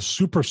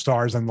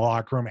superstars in the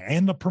locker room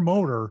and the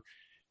promoter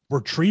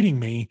were treating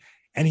me,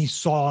 and he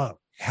saw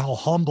how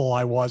humble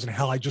I was and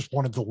how I just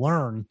wanted to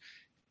learn.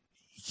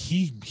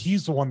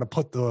 He's the one that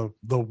put the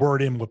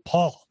word in with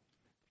Paul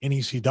in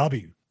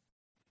ECW.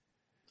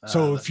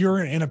 So if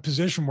you're in a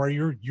position where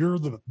you're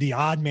the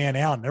odd man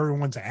out and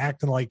everyone's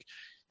acting like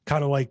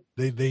kind of like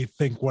they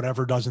think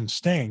whatever doesn't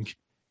stink,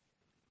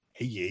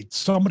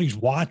 somebody's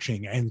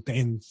watching,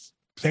 and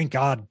thank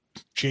God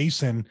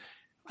Jason,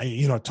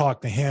 I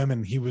talked to him,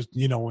 and he was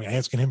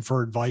asking him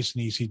for advice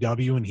in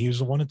ECW, and he was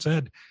the one that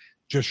said,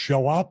 just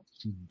show up,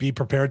 be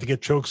prepared to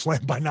get choke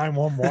slammed by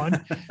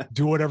 911,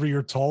 do whatever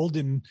you're told.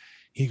 And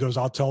he goes,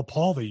 I'll tell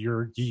Paul that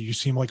you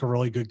seem like a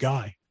really good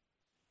guy.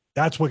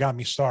 That's what got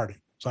me started.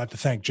 So I have to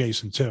thank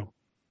Jason too.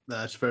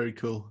 That's very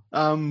cool.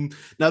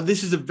 Now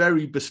this is a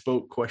very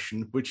bespoke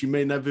question, which you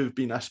may never have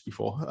been asked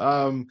before.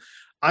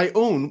 I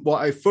own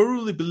what I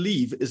thoroughly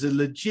believe is a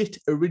legit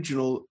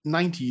original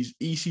 90s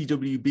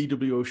ECW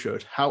BWO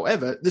shirt.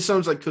 However, this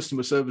sounds like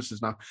customer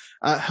services now.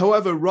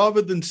 However,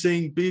 rather than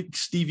saying Big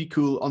Stevie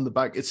Cool on the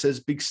back, it says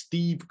Big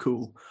Steve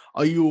Cool.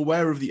 Are you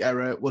aware of the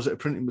error? Was it a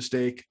printing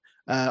mistake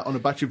on a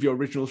batch of your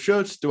original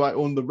shirts? Do I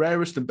own the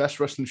rarest and best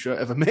wrestling shirt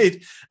ever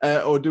made?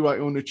 Or do I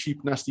own a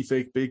cheap, nasty,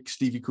 fake Big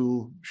Stevie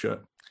Cool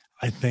shirt?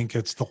 I think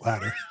it's the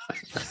latter.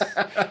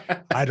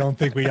 I don't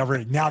think we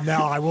ever.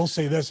 Now, I will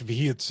say this: if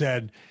he had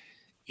said,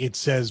 "It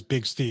says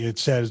Big Steve," it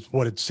says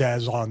what it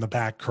says on the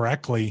back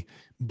correctly,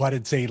 but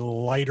it's a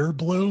lighter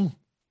blue.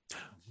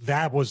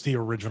 That was the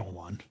original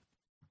one.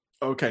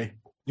 Okay.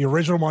 The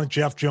original one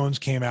Jeff Jones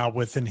came out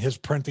with in his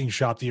printing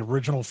shop. The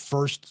original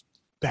first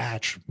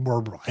batch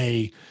were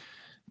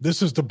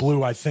this is the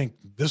blue. I think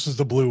this is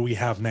the blue we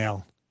have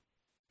now.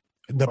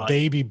 The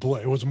baby blue.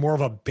 It was more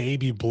of a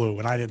baby blue,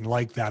 and I didn't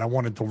like that. I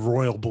wanted the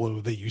royal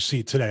blue that you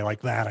see today,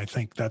 like that. I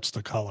think that's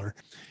the color.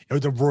 It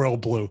was the royal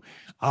blue.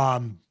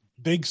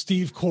 Big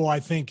Steve Cool, I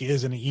think,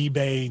 is an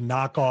eBay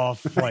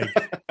knockoff like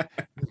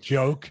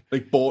joke,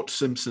 like Bart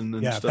Simpson.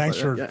 And stuff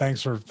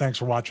thanks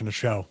for watching the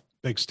show,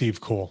 Big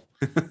Steve Cool.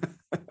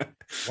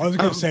 What I was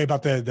going to say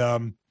about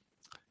the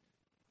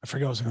I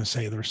forget what I was going to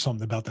say. There was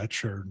something about that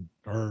shirt.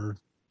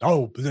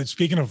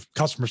 Speaking of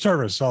customer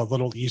service, a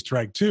little Easter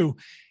egg too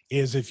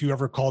is if you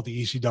ever called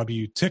the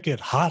ECW ticket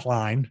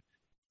hotline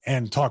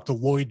and talked to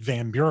Lloyd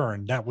Van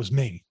Buren, that was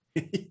me.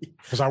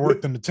 Because I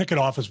worked in the ticket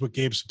office with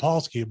Gabe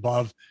Sapolsky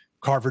above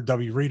Carver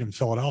W. Reed in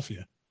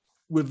Philadelphia.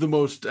 With the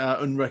most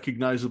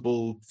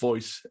unrecognizable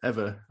voice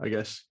ever, I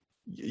guess.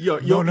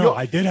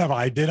 I did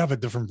have a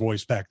different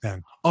voice back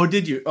then. Oh,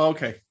 did you? Oh,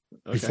 okay.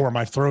 Before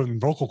my throat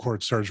and vocal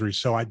cord surgery,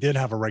 so I did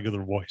have a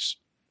regular voice.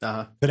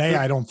 Today,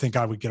 I don't think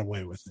I would get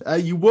away with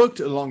it. You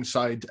worked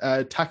alongside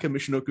Taka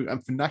Michinoku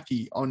and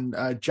Funaki on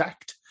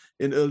Jacked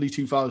in early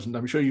 2000.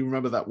 I'm sure you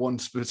remember that one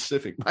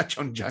specific match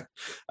on Jacked.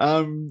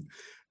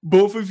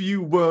 Both of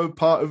you were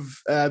part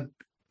of.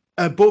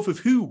 Both of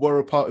who were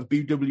a part of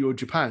BWO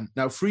Japan.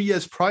 Now, 3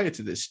 years prior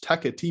to this,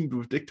 Taka teamed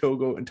with Dick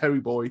Togo and Terry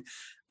Boy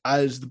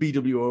as the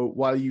BWO,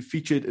 while you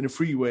featured in a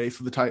freeway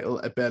for the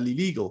title at Barely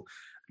Legal.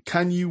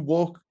 Can you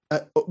walk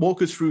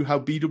us through how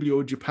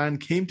BWO Japan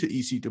came to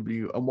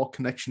ECW and what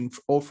connection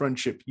or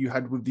friendship you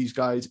had with these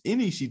guys in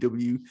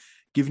ECW,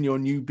 given your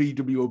new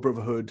BWO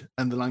brotherhood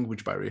and the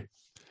language barrier?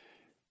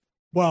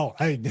 Well,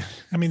 I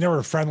mean, they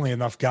were friendly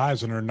enough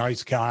guys and they're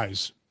nice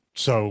guys.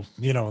 So,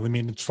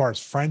 as far as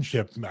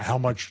friendship, how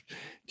much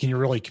can you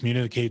really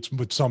communicate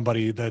with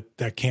somebody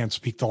that can't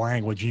speak the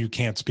language and you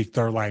can't speak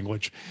their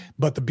language?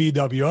 But the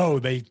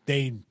BWO,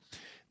 they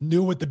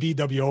knew what the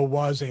BWO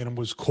was and it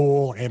was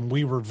cool. And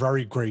we were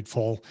very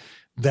grateful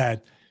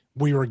that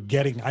we were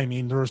getting,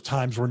 there was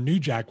times where New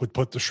Jack would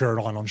put the shirt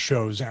on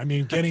shows.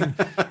 Getting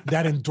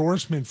that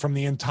endorsement from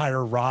the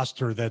entire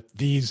roster that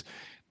these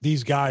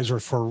guys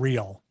are for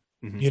real.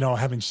 Mm-hmm.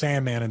 Having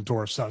Sandman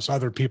endorse us,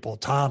 other people,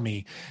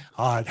 Tommy,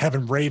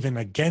 having Raven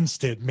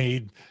against it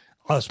made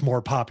us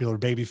more popular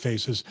baby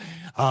faces.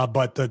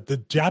 But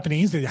the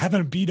Japanese,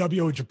 having a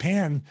BWO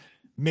Japan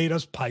made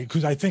us pie,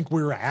 because I think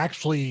we were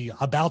actually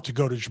about to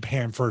go to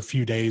Japan for a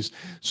few days.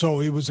 So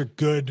it was a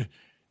good,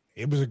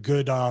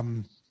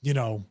 kind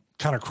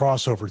of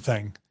crossover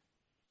thing.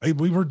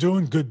 We were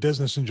doing good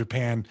business in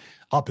Japan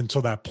up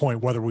until that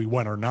point, whether we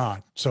went or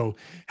not. So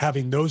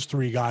having those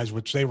three guys,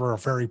 which they were a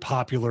very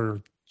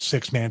popular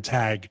 6-man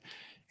tag,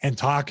 and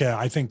Taka,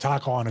 I think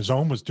Taka on his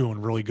own was doing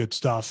really good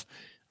stuff.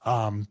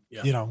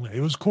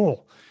 It was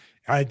cool.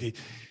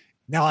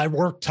 I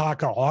worked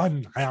Taka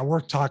on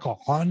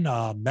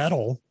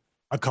Metal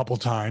a couple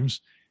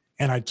times,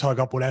 and I tug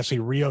up with Esse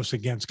Rios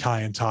against Kai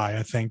and Tai,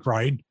 I think,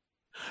 right?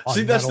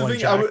 See, that's the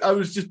thing. I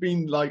was just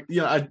being like,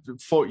 I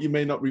thought you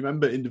may not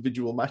remember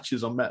individual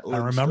matches on Metal. I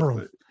remember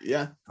them.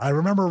 Yeah. I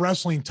remember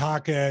wrestling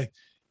Taka,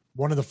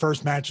 one of the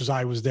first matches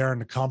I was there in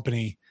the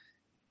company.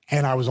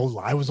 And I was a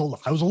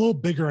little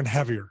bigger and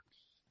heavier.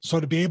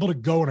 So to be able to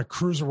go in a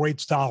cruiserweight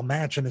style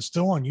match, and it's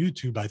still on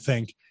YouTube, I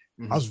think,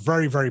 I was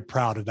very, very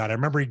proud of that. I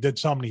remember he did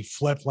something, he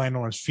flipped, landed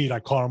on his feet. I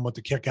caught him with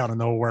the kick out of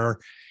nowhere.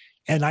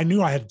 And I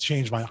knew I had to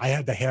change I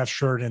had the half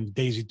shirt and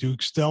Daisy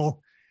Duke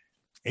still.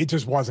 It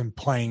just wasn't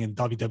playing in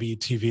WWE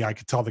TV. I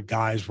could tell the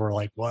guys were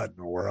like, what in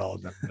the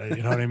world?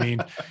 You know what I mean?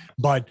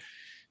 But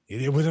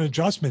it was an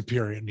adjustment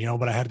period,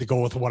 but I had to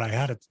go with what I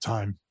had at the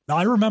time. Now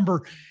I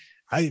remember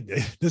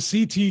the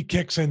CT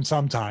kicks in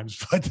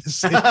sometimes,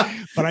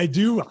 but I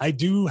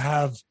do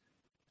have,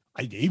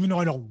 even though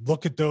I don't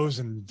look at those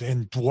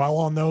and dwell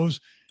on those,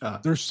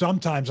 there's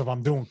sometimes if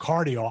I'm doing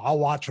cardio, I'll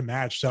watch a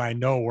match that I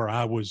know where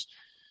I was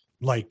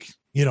like,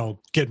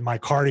 getting my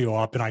cardio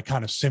up and I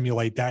kind of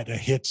simulate that a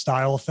hit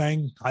style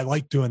thing. I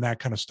like doing that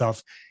kind of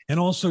stuff. And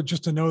also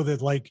just to know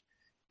that like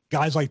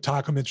guys like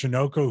Taka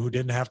Michinoku, who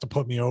didn't have to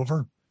put me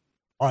over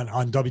on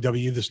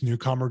WWE, this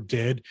newcomer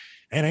did,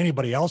 and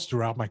anybody else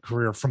throughout my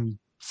career from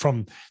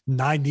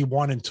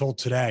 91 until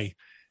today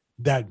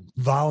that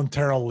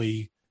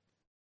voluntarily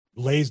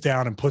lays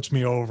down and puts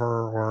me over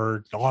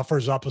or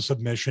offers up a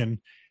submission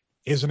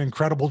is an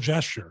incredible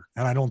gesture.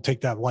 And I don't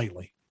take that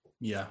lightly.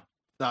 Yeah,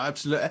 no,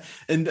 absolutely.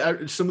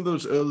 And some of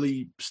those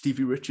early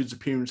Stevie Richards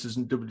appearances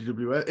in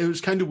WWE, it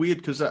was kind of weird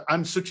because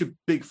I'm such a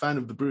big fan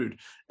of the Brood,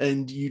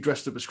 and you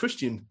dressed up as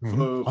Christian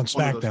on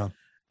SmackDown.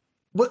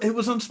 Well, it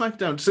was on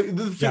SmackDown. So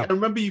I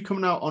remember you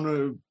coming out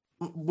on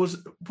was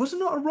it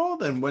not a Raw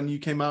then when you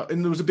came out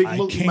and there was a big I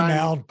came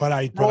out, but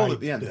I at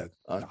the end.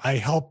 I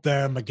helped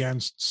them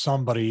against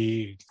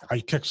somebody. I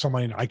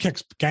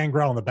kicked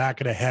Gangrel in the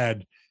back of the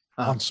head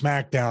on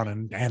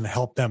SmackDown and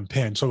helped them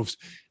pin. So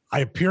I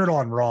appeared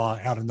on Raw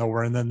out of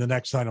nowhere, and then the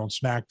next night on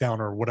SmackDown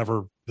or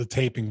whatever the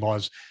taping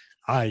was,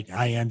 I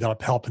ended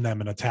up helping them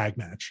in a tag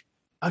match.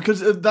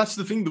 Because that's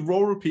the thing, the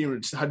Raw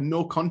appearance had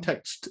no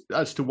context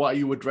as to why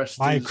you were dressed.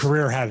 My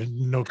career had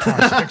no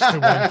context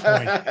at one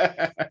point.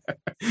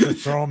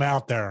 Just throw them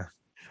out there.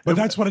 But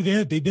that's what I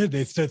did.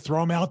 They said throw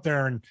them out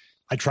there, and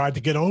I tried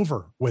to get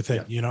over with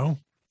it, you know?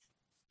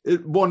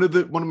 One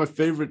of my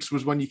favorites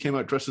was when you came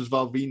out dressed as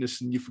Val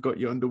Venus and you forgot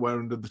your underwear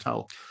under the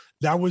towel.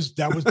 That was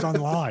done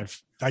live.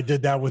 I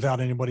did that without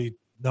anybody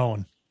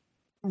knowing.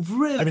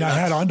 Really? I mean, I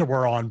had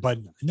underwear on, but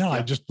no,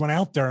 I just went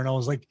out there and I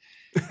was like,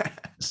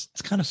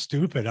 it's kind of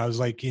stupid. I was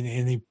like, and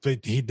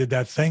he did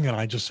that thing, and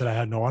I just said I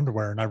had no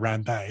underwear, and I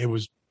ran back. It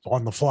was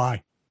on the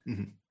fly.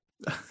 Mm-hmm.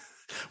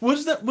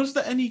 Was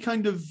there any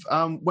kind of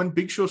when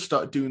Big Show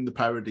started doing the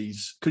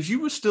parodies? Because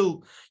you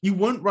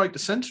weren't right to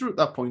censor at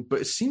that point, but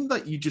it seemed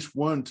like you just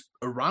weren't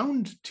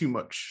around too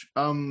much.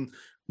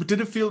 But did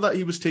it feel that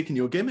he was taking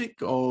your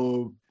gimmick,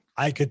 or?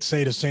 I could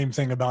say the same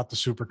thing about the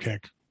super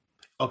kick.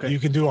 Okay, you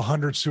can do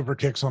 100 super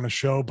kicks on a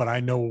show, but I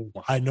know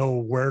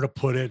where to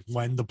put it,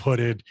 when to put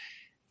it,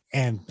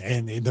 and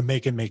to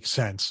make it make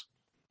sense.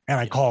 And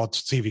I call it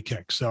Stevie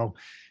kick. So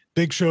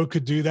Big Show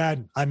could do that.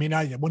 I mean,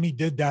 when he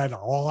did that,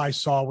 all I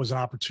saw was an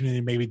opportunity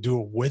to maybe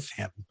do it with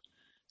him.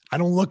 I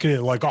don't look at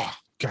it like, oh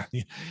God,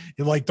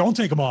 you're like, don't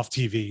take him off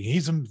TV.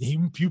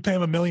 You pay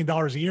him $1 million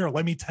a year.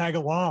 Let me tag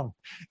along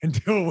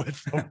and do it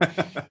with him.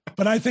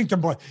 But I think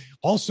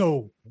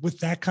also with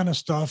that kind of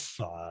stuff,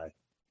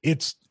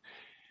 it's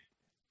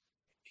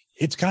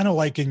kind of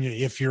like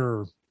if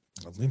you're,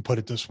 let me put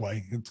it this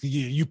way.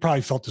 You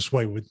probably felt this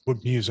way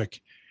with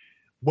music.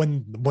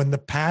 When the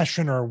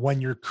passion or when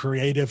your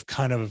creative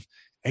kind of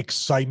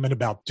excitement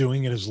about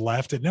doing it is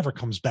left, it never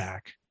comes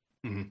back.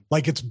 Mm-hmm.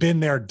 Like it's been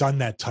there, done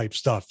that type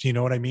stuff. You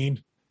know what I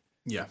mean?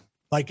 Yeah.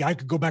 Like I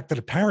could go back to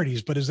the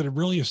parodies, but is it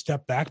really a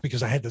step back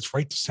because I had this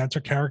right to censor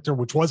character,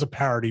 which was a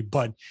parody,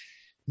 but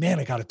man,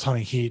 I got a ton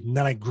of heat. And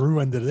then I grew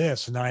into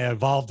this and then I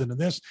evolved into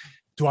this.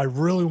 Do I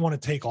really want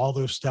to take all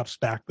those steps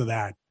back to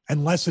that?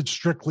 Unless it's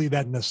strictly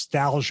that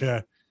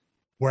nostalgia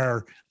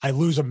where I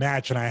lose a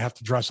match and I have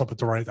to dress up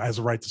as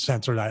a right to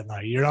censor that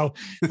night, you know,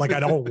 like I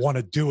don't want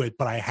to do it,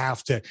 but I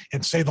have to,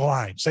 and say the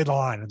line.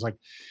 It's like,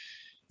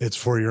 it's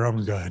for your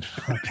own good.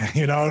 Okay.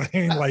 You know what I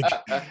mean? Like,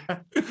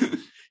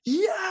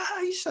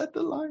 yeah, he said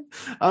the line.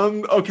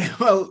 Okay.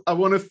 Well, I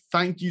want to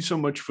thank you so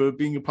much for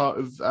being a part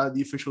of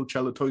the official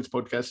Cello Toys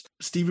podcast,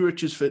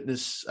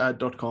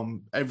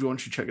 StevieRichardsFitness.com. Everyone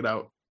should check it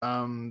out.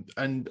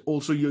 And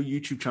also your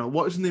YouTube channel.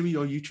 What is the name of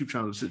your YouTube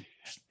channel? Is it?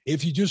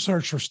 If you just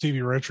search for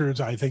Stevie Richards,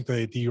 I think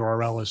the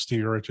URL is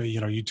Stevie Richards,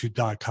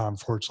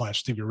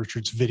 youtube.com/Stevie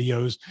Richards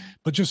videos.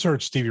 But just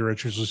search Stevie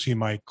Richards, you'll see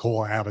my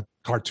cool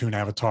cartoon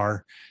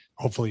avatar.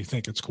 Hopefully you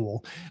think it's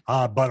cool.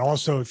 But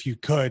also, if you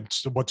could,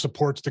 what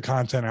supports the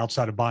content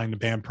outside of buying the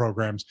band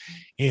programs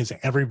is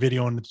every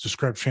video in the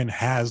description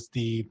has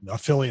the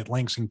affiliate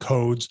links and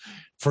codes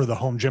for the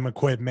home gym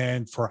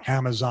equipment, for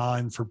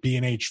Amazon, for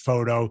B&H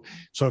Photo.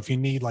 So if you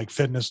need like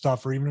fitness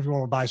stuff, or even if you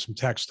want to buy some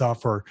tech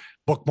stuff or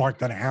bookmark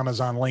that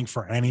Amazon link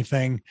for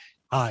anything,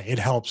 it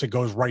helps. It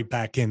goes right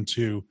back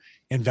into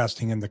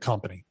investing in the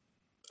company.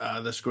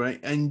 That's great.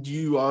 And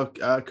you are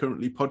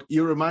currently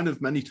you're a man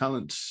of many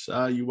talents.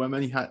 You wear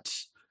many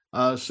hats.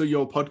 So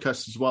your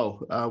podcast as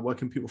well. Where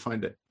can people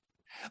find it?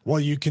 Well,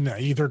 you can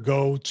either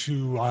go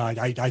to,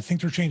 I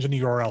think they're changing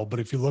the URL, but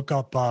if you look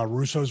up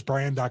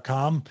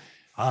russosbrand.com,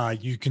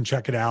 you can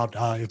check it out.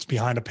 It's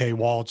behind a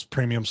paywall. It's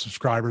premium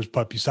subscribers.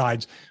 But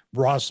besides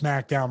Raw,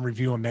 SmackDown,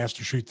 Review, and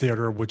Master Shoot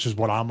Theater, which is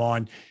what I'm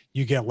on,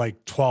 you get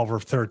like 12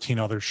 or 13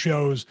 other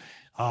shows,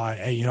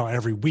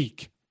 every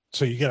week.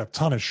 So you get a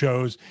ton of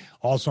shows.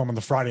 Also, I'm on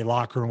the Friday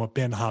Locker Room with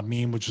Ben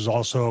Hameen, which is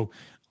also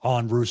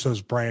on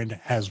Russo's Brand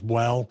as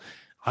well.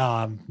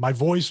 My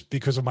voice,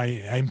 because of my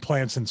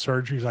implants and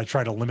surgeries, I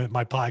try to limit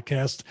my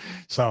podcast.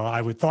 So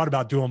I would thought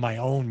about doing my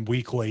own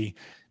weekly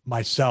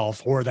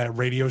myself, or that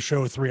radio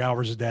show 3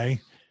 hours a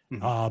day.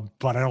 Mm-hmm.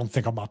 But I don't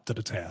think I'm up to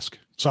the task.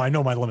 So I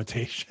know my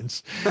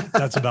limitations.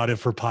 That's about it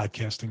for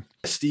podcasting.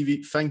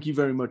 Stevie, thank you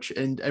very much.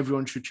 And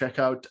everyone should check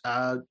out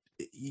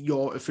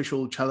your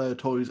official Cello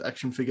Toys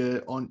action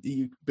figure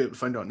you'll be able to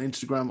find it on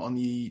Instagram, on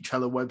the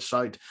Cello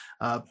website.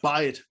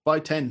 Buy it, buy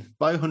 10,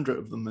 buy 100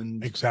 of them.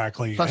 And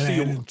exactly.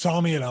 And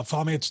follow me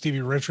at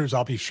Stevie Richards.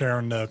 I'll be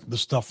sharing the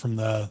stuff from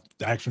the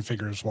action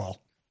figure as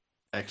well.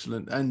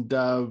 Excellent. And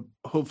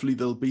hopefully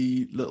there'll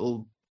be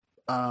little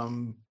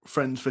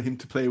friends for him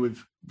to play with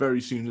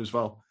very soon as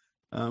well.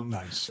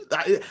 Nice.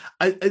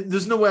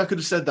 There's no way I could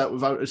have said that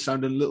without it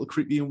sounding a little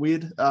creepy and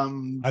weird.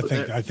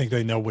 I think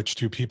they know which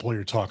two people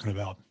you're talking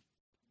about.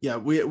 Yeah,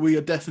 we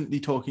are definitely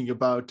talking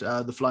about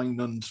the Flying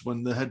Nuns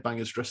when the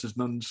Headbangers dress as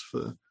nuns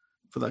for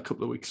that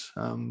couple of weeks.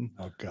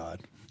 Oh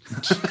God,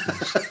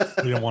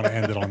 we don't want to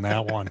end it on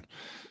that one.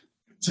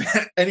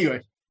 Anyway,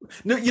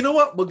 No, you know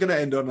what? We're going to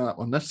end on that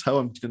one. That's how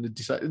I'm going to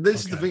decide.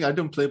 This is the thing. I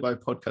don't play by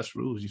podcast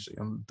rules, you see.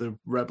 I'm the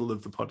rebel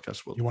of the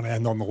podcast world. You want to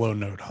end on the low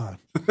note, huh?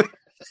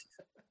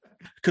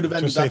 Could have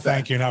ended Just say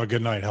thank you and have a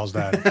good night. How's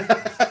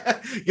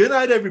that? Good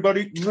night,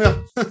 everybody.